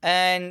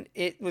 And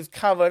it was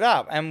covered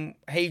up. And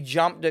he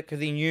jumped it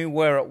because he knew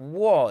where it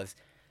was.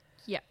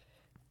 Yeah.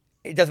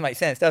 It doesn't make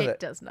sense, does it? It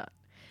does not.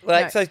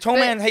 So tall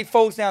man, he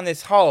falls down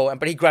this hole,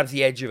 but he grabs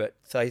the edge of it.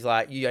 So he's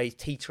like, he's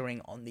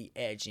teetering on the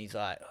edge. And he's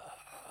like...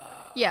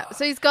 Yeah,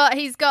 so he's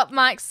got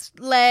Mike's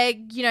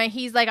leg. You know,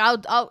 he's like,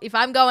 I'll if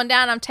I'm going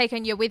down, I'm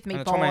taking you with me,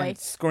 and the boy. tall man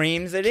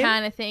screams at him,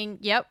 kind of thing.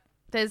 Yep,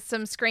 there's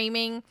some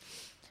screaming.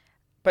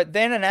 But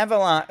then an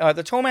avalanche.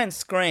 The tall man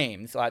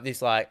screams like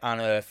this, like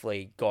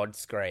unearthly god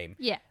scream.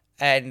 Yeah,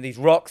 and these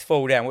rocks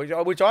fall down,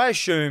 which I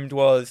assumed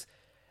was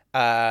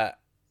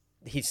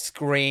his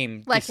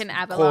scream, like an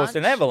avalanche, caused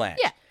an avalanche.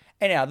 Yeah.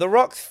 Anyhow, the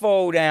rocks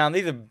fall down.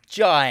 These are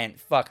giant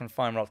fucking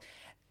foam rocks,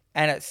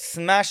 and it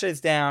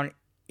smashes down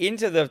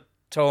into the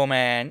tall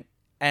man,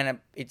 and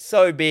it's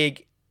so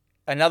big,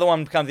 another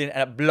one comes in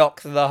and it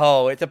blocks the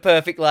hole. It's a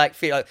perfect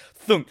fit, like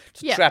thunk,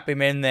 to trap him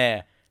in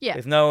there. Yeah,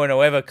 there's no one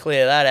to ever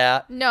clear that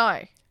out. No.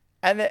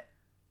 And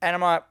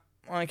I'm like,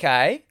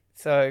 okay,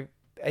 so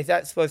is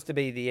that supposed to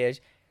be the edge?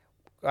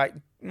 Like,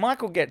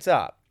 Michael gets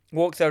up,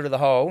 walks over to the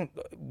hole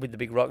with the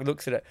big rock,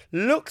 looks at it,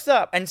 looks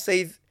up and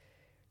sees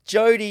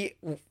Jody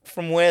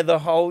from where the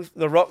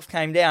rocks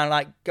came down,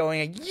 like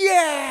going,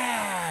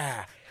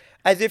 yeah,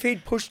 as if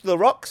he'd pushed the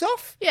rocks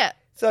off. Yeah.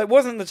 So it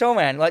wasn't the tall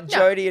man. Like,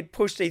 Jody had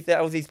pushed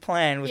that was his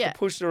plan, was to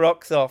push the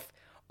rocks off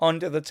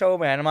onto the tall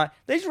man. I'm like,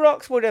 these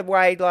rocks would have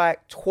weighed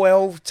like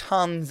 12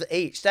 tons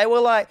each. They were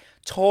like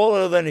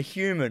taller than a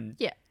human.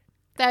 Yeah.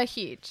 They're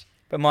huge.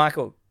 But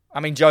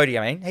Jody,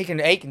 he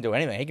can do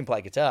anything. He can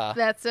play guitar.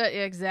 That's it,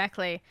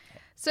 exactly.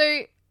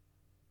 So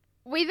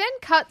we then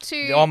cut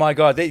to... Oh my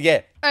God,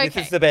 Okay. This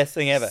is the best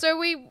thing ever.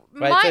 So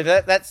so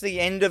that's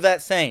the end of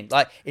that scene.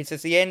 Like, it's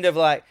just the end of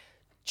like,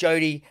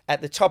 Jody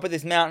at the top of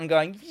this mountain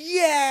going,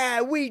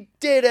 yeah, we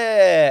did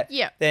it.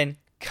 Yeah. Then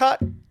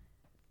cut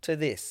to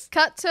this.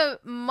 Cut to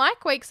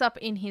Mike wakes up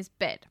in his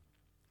bed.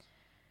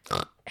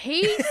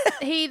 He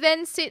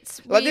then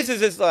sits with... Like, this is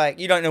just like,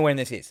 you don't know when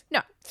this is.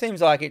 No.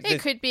 Seems like it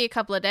could be a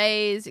couple of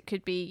days. It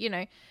could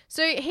be,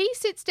 So he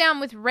sits down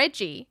with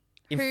Reggie.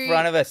 In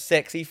front of a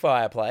sexy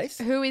fireplace.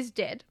 Who is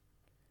dead,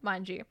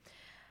 mind you.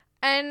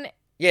 And...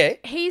 Yeah.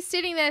 He's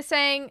sitting there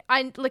saying,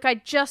 I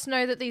just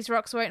know that these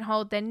rocks won't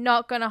hold. They're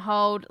not going to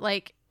hold.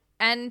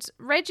 And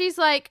Reggie's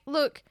like,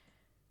 look,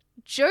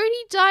 Jody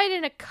died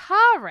in a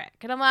car wreck.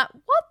 And I'm like,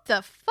 what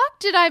the fuck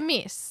did I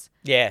miss?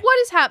 Yeah. What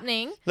is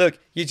happening? Look,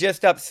 you're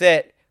just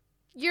upset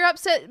You're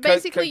upset.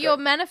 Basically, you're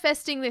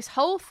manifesting this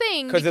whole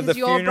thing because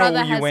your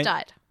brother has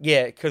died.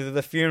 Yeah, because of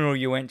the funeral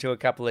you went to a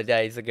couple of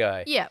days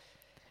ago. Yeah.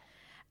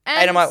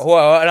 And I'm like,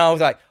 whoa. And I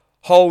was like,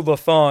 hold the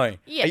phone.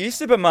 Yeah. Are you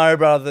Super Mario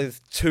Brothers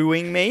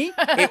 2ing me?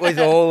 It was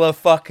all a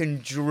fucking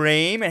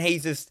dream. And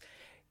he's just,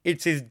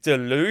 it's his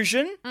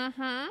delusion.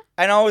 Mm-hmm.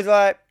 And I was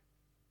like,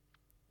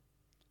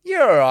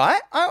 you're all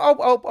right. I'll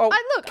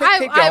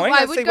keep going.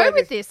 I would go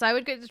with this. I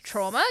would go to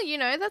trauma.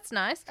 That's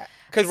nice.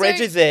 Because Reg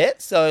is there,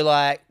 so,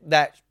 like,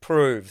 that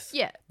proves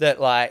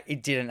that, like,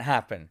 it didn't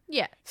happen.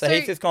 Yeah. So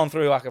he's just gone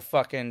through, like, a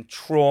fucking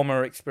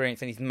trauma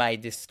experience and he's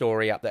made this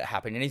story up that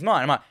happened in his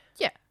mind. I'm like,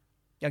 yeah.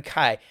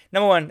 Okay.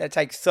 Number one, that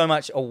takes so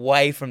much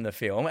away from the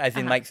film, as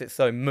in makes it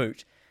so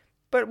moot.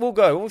 But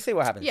we'll see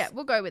what happens. Yeah,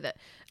 we'll go with it.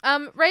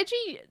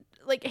 Reggie...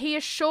 Like, he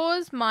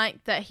assures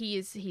Mike that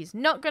he's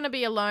not going to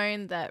be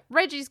alone, that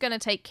Reggie's going to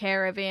take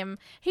care of him.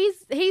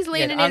 He's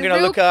leaning in. I'm going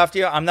to look after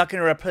you. I'm not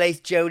going to replace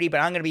Jody, but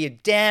I'm going to be a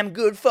damn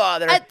good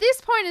father. At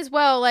this point as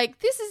well, like,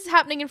 this is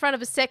happening in front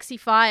of a sexy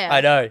fire.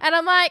 I know. And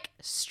I'm like,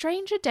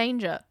 stranger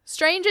danger.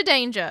 Stranger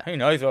danger. Who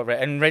knows what...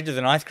 And Reg is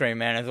an ice cream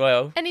man as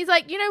well. And he's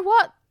like, you know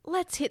what?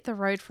 Let's hit the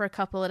road for a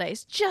couple of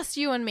days. Just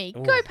you and me.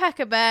 Ooh. Go pack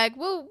a bag.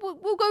 We'll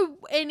go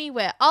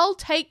anywhere. I'll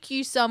take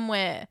you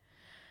somewhere.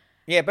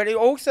 Yeah, but it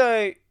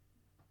also...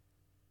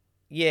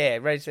 Yeah,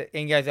 Reg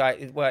goes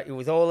like, well, it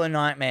was all a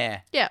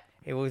nightmare. Yeah.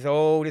 It was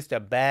all just a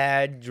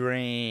bad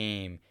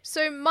dream.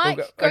 So Mike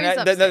goes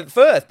upstairs. The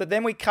first, but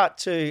then we cut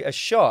to a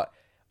shot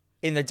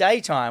in the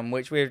daytime,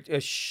 which we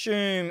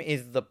assume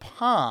is the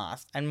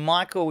past, and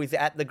Michael is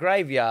at the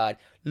graveyard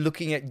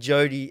looking at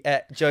Jody's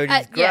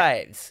graves.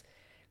 Yeah.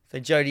 So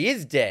Jody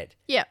is dead.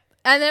 Yeah.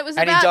 And it was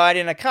he died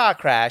in a car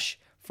crash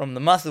from the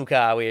muscle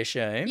car, we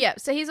assume. Yeah,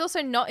 so he's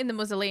also not in the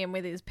mausoleum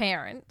with his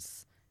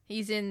parents.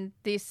 He's in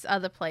this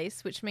other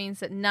place, which means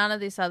that none of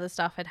this other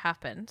stuff had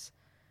happened.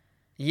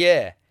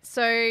 Yeah.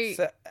 So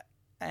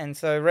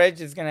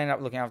Reg is going to end up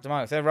looking after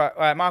Michael. So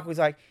right, Michael's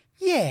like,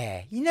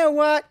 yeah, you know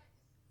what?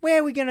 Where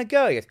are we going to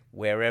go? He goes,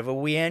 wherever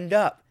we end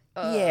up.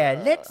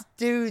 Yeah, let's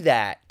do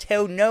that.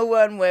 Tell no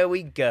one where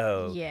we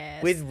go.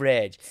 Yes. With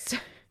Reg. So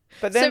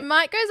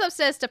Mike goes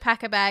upstairs to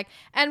pack a bag,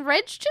 and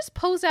Reg just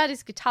pulls out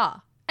his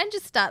guitar and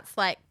just starts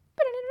like...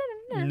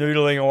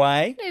 Noodling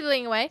away.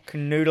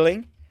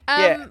 Canoodling.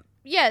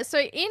 Yeah, so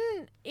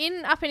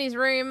up in his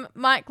room,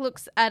 Mike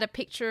looks at a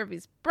picture of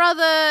his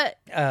brother.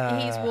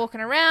 He's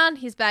walking around.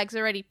 His bag's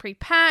already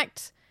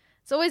pre-packed.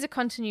 It's always a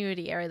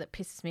continuity error that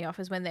pisses me off,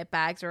 is when their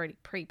bag's already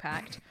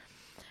pre-packed.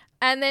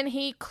 And then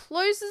he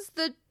closes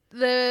the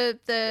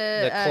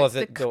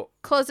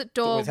closet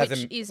door,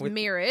 which is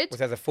mirrored.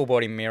 Which has a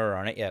full-body mirror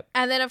on it, yep.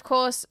 And then, of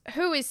course,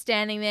 who is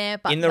standing there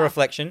but in the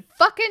reflection?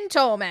 Fucking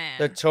tall man.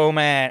 The tall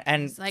man.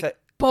 And it's like,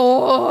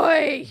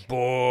 boy.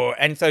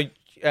 And so...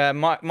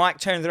 Mike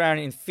turns around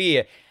in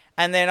fear,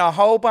 and then a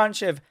whole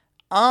bunch of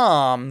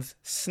arms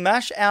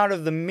smash out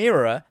of the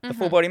mirror, the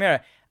full body mirror,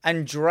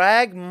 and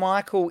drag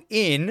Michael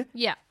in.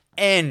 Yeah.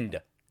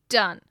 End.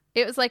 Done.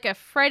 It was like a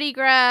Freddy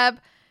grab.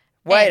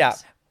 Wait up.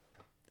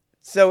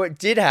 So it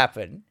did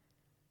happen.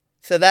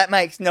 So that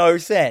makes no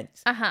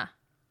sense.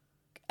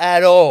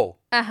 At all.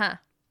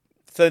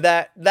 So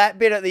that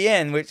bit at the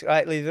end, which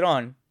leaves it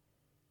on.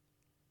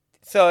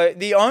 So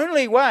the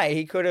only way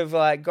he could have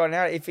gotten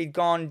out if he'd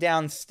gone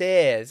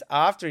downstairs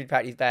after he'd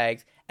packed his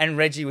bags and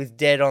Reggie was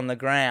dead on the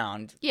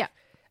ground. Yeah.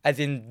 As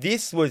in,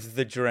 this was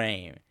the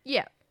dream.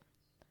 Yeah.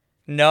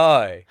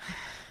 No.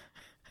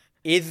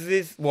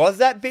 Was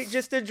that bit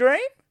just a dream?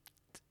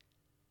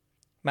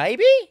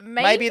 Maybe?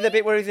 Maybe the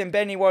bit where he was in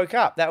bed and he woke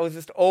up. That was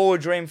just all a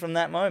dream from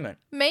that moment.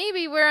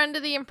 Maybe we're under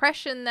the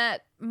impression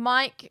that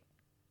Mike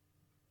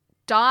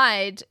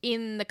died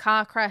in the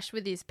car crash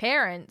with his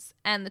parents,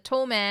 and the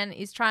tall man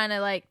is trying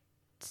to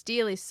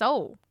steal his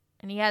soul,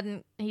 and he's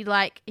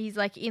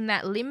in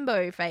that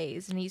limbo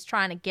phase, and he's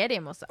trying to get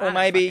him or something. Or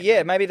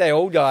maybe they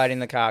all died in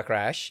the car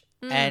crash,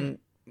 and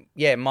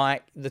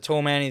Mike, the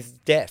tall man, is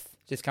deaf,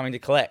 just coming to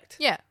collect.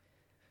 Yeah.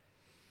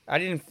 I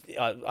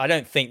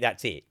don't think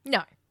that's it.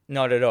 No.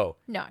 Not at all.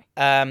 No.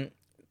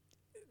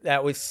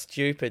 That was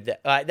stupid.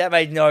 That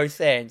made no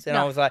sense. And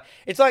I was like,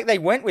 it's like they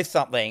went with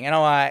something. And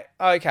I'm like,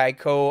 okay,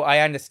 cool.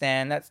 I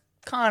understand. That's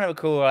kind of a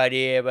cool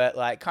idea,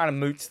 but kind of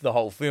moots the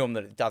whole film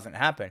that it doesn't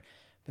happen.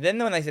 But then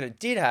when they said it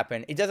did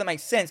happen, it doesn't make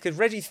sense because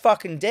Reggie's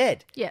fucking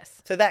dead.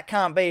 Yes. So that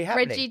can't be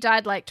happening. Reggie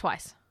died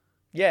twice.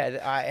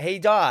 Yeah, he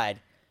died.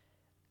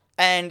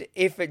 And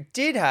if it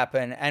did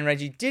happen and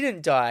Reggie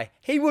didn't die,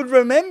 he would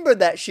remember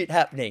that shit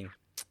happening.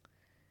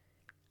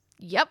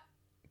 Yep.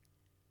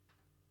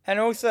 And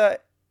also...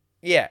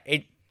 Yeah,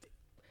 it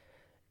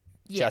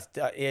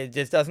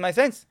just doesn't make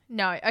sense.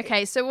 No,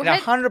 okay, so we'll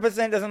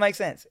 100% doesn't make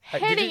sense.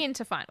 Heading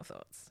into final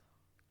thoughts.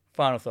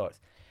 Final thoughts.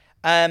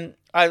 I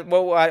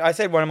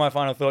said one of my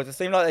final thoughts. It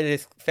seemed like they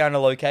just found a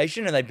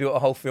location and they built a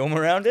whole film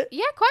around it.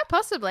 Yeah, quite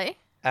possibly.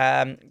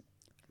 I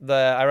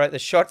wrote the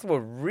shots were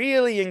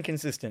really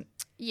inconsistent.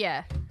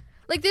 Yeah.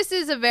 Like, this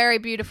is a very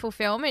beautiful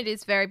film. It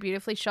is very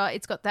beautifully shot.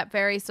 It's got that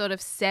very sort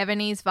of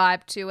 70s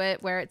vibe to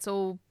it where it's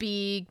all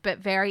big but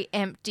very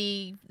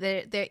empty.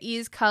 There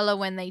is color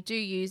when they do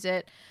use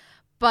it.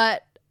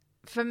 But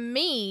for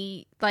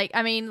me, like,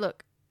 I mean,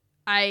 look,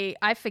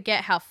 I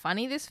forget how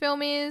funny this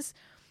film is.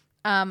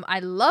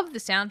 I love the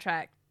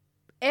soundtrack.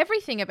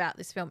 Everything about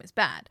this film is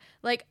bad.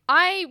 Like,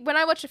 when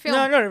I watch a film...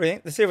 No, not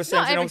everything. The Silver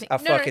Sentinels are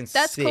fucking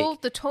that's sick. cool.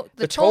 The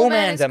Tall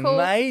Man Man's is cool.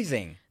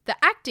 amazing. The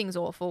acting's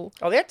awful.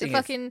 Oh, the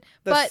acting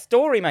The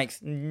story makes...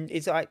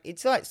 It's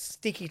like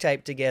sticky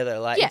tape together.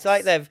 Like, yes. It's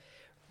like they've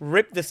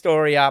ripped the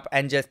story up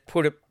and just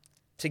put it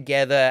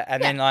together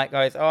and then, like,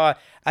 goes, oh...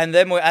 And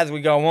then as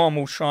we go on,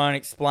 we'll try and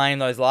explain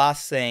those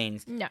last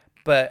scenes. No.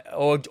 But...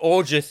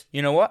 Or just,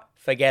 you know what?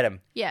 Forget them.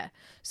 Yeah.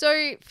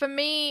 So for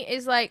me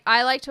is like,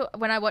 I like to,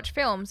 when I watch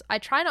films, I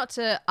try not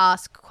to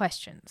ask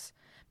questions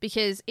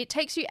because it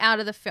takes you out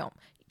of the film.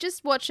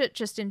 Just watch it,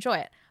 just enjoy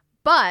it.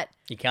 But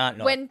you can't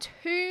not. When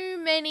too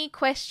many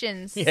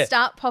questions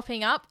start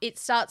popping up, it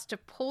starts to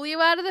pull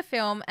you out of the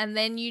film and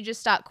then you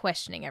just start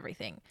questioning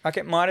everything. Like,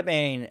 it might have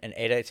been an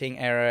editing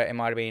error. It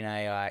might have been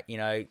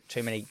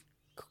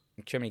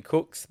too many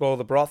cooks spoil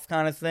the broth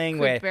kind of thing.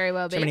 Could where very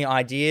well too be. many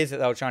ideas that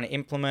they were trying to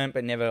implement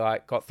but never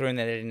got through, and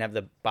they didn't have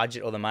the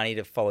budget or the money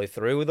to follow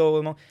through with all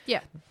of them.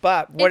 Yeah.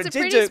 But what it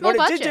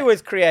did do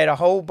was create a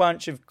whole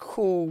bunch of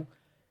cool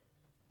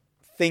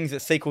things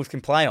that sequels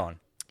can play on.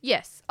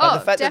 Yes. Like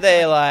the fact definitely. that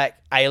they're like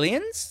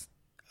aliens,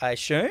 I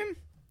assume,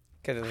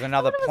 because there's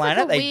another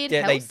planet. Like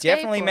they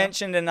definitely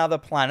mentioned another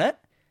planet.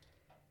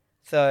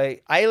 So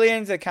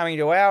aliens are coming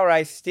to our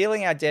race,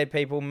 stealing our dead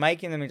people,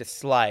 making them into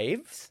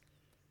slaves.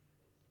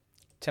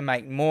 To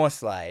make more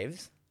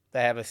slaves.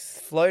 They have a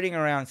floating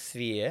around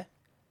sphere.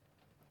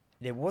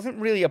 There wasn't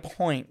really a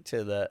point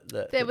to the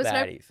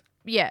baddies.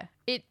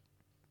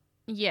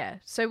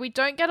 So we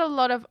don't get a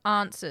lot of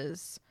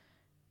answers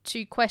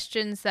to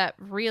questions that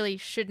really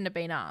shouldn't have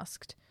been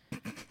asked.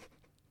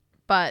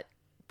 But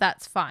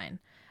that's fine.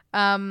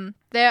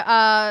 There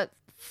are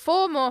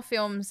 4 more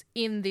films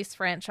in this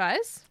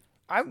franchise.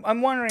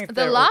 I'm wondering if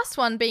the last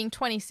one being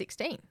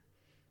 2016.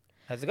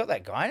 Has it got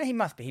that guy in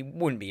it? He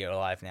wouldn't be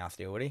alive now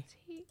still, would he?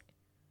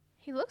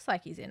 He looks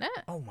like he's in it.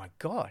 Oh my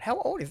God. How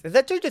old is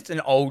that dude? Just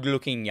an old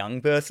looking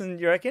young person,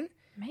 do you reckon?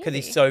 Maybe. Because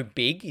he's so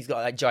big. He's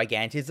got that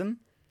gigantism.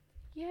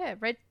 Yeah.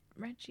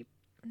 Reggie.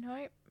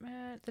 No.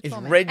 The Is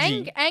tall man.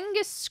 Reggie...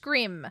 Angus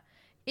Scrim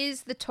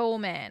is the tall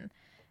man.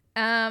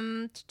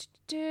 Born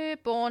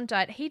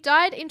died. He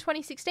died in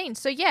 2016.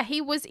 So yeah,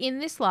 he was in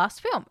this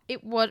last film.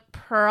 It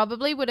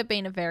probably would have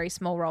been a very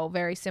small role,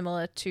 very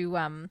similar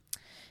to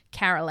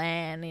Carol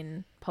Ann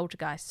in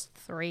Poltergeist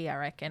 3, I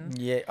reckon.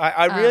 Yeah,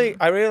 I really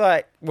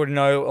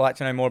would like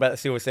to know more about the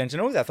Silver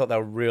Sentinels. I thought they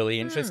were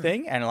really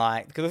interesting, and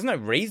because there's no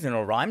reason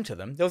or rhyme to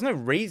them. There was no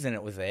reason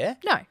it was there.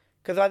 No,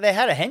 because they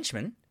had a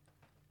henchman.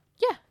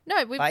 Yeah, no,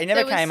 it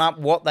never came up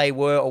what they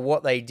were or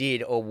what they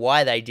did or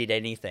why they did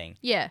anything.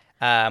 Yeah,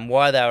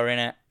 why they were in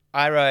it.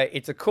 I wrote,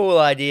 it's a cool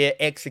idea,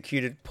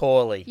 executed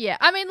poorly. Yeah,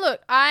 I mean,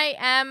 look,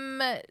 I've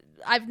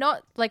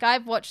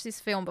watched this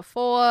film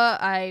before.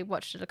 I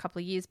watched it a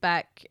couple of years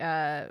back.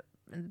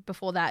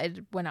 Before that,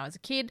 when I was a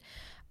kid.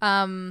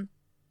 But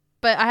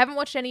I haven't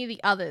watched any of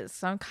the others,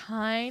 so I'm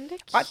kind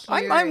of curious.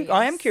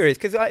 I am curious,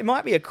 because it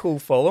might be a cool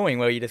following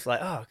where you're just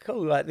like, oh,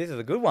 cool, like, this is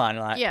a good one.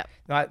 Like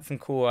some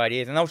cool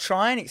ideas. And they'll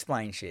try and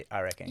explain shit,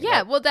 I reckon.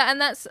 Yeah,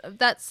 that's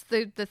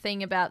the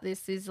thing about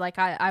this is, like,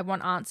 I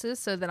want answers,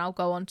 so then I'll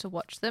go on to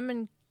watch them.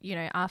 And,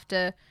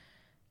 after...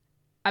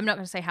 I'm not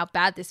going to say how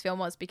bad this film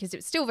was, because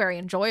it's still very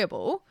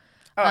enjoyable.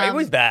 Oh, it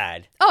was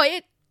bad.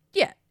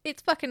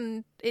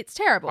 It's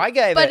terrible.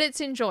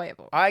 It's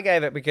enjoyable. I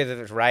gave it because of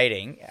its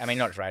rating. I mean,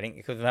 not its rating,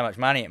 because of how much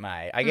money it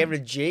made. I gave it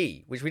a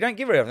G, which we don't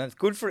give it often. It's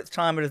good for its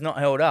time, but it's not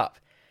held up.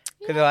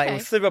 Because it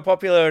was super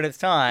popular at its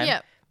time.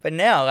 Yep. But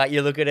now,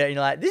 you look at it and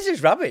you're like, this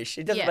is rubbish.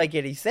 It doesn't make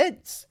any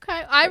sense.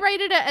 Okay, I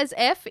rated it as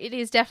F. It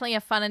is definitely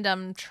a fun and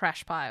dumb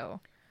trash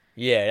pile.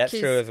 Yeah, that's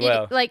true as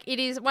well. It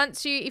is,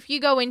 if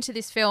you go into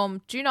this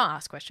film, do not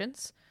ask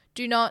questions.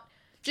 Do not...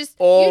 Just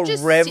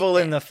revel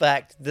in the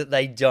fact that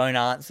they don't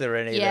answer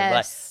any of them.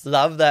 Yes. Like,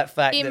 love that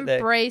fact.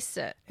 Embrace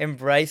it.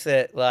 Embrace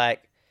it,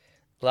 like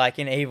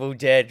in Evil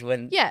Dead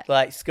when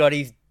like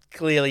Scotty's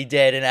clearly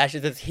dead and Ash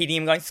is just hitting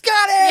him going,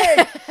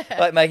 Scotty!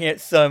 Like, making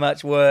it so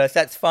much worse.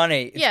 That's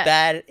funny. It's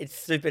bad. It's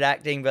stupid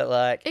acting, but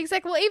like...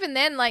 Exactly. Well, even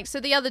then, so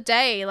the other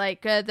day,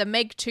 the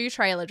Meg 2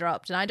 trailer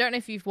dropped, and I don't know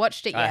if you've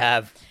watched it yet. I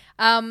have.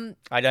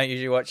 I don't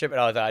usually watch it, but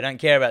I was like, I don't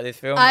care about this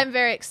film. I'm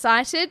very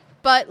excited,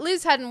 but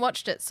Liz hadn't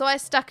watched it, so I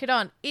stuck it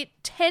on.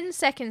 10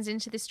 seconds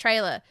into this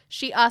trailer,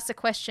 she asks a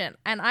question,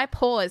 and I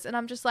pause, and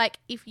I'm just like,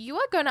 if you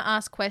are going to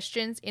ask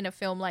questions in a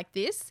film like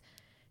this,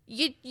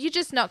 you're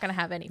just not going to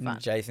have any fun.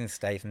 Jason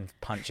Statham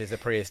punches a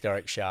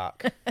prehistoric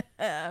shark.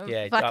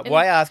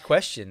 Why ask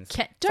questions?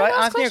 Don't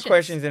ask questions.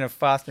 Questions in a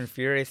Fast and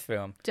Furious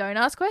film. Don't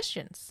ask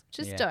questions.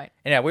 Just don't.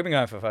 Yeah, we've been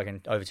going for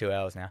fucking over 2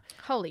 hours now.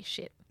 Holy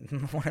shit.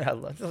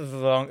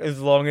 as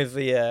long as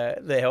the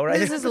Hellraiser.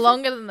 This is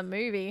longer than the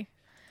movie.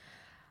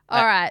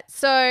 All right,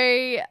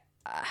 so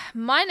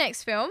My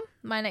next film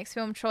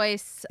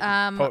choice.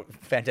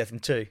 Phantasm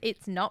 2.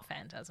 It's not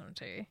Phantasm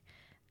 2.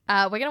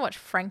 We're going to watch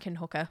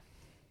Frankenhooker.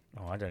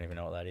 Oh, I don't even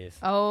know what that is.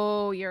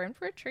 Oh, you're in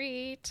for a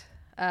treat.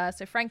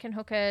 So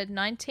Frankenhooker,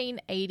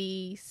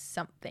 1980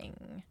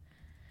 something.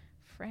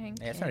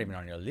 Yeah, it's not even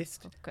on your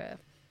list. Oh,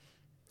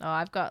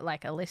 I've got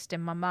like a list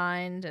in my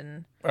mind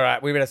and... All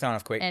right, we better sign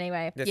off quick.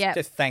 Anyway,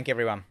 Just thank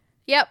everyone.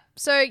 Yep.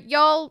 So,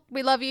 y'all,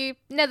 we love you.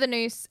 Nether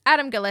Noose,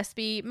 Adam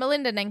Gillespie,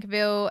 Melinda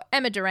Nenkerville,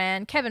 Emma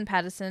Duran, Kevin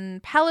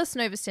Patterson, Palace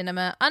Nova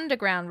Cinema,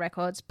 Underground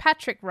Records,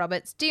 Patrick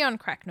Roberts, Dion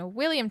Cracknell,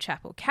 William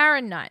Chappell,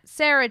 Karen Knight,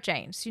 Sarah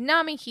Jane,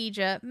 Tsunami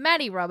Hija,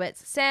 Maddie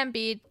Roberts, Sam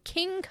Beard,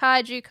 King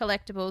Kaiju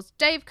Collectibles,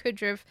 Dave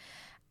Kudriv,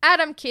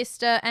 Adam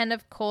Kister, and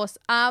of course,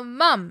 our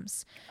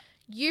mums.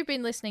 You've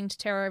been listening to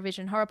Terror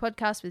Vision Horror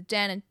Podcast with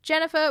Dan and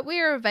Jennifer. We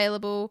are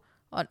available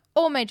on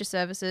all major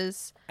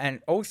services.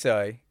 And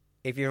also,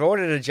 if you've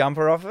ordered a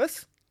jumper off of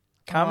us,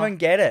 come and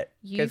get it.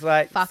 Because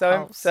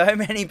so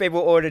many people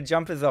ordered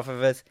jumpers off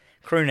of us,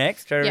 crew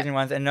necks, Terror Vision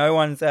ones, and no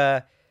one's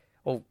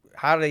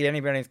hardly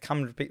anybody's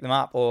come to pick them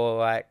up or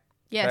like.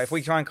 Yes. So if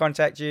we try and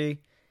contact you,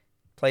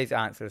 please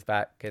answer us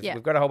back because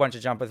we've got a whole bunch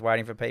of jumpers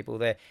waiting for people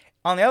there.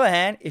 On the other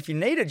hand, if you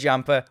need a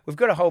jumper, we've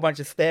got a whole bunch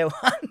of spare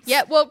ones.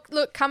 Yeah, well,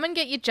 look, come and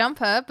get your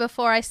jumper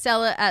before I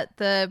sell it at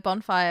the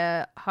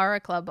Bonfire Horror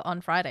Club on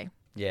Friday.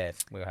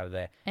 Yes, we'll have it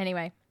there.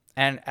 Anyway.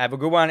 And have a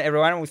good one,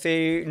 everyone. We'll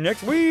see you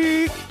next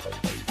week.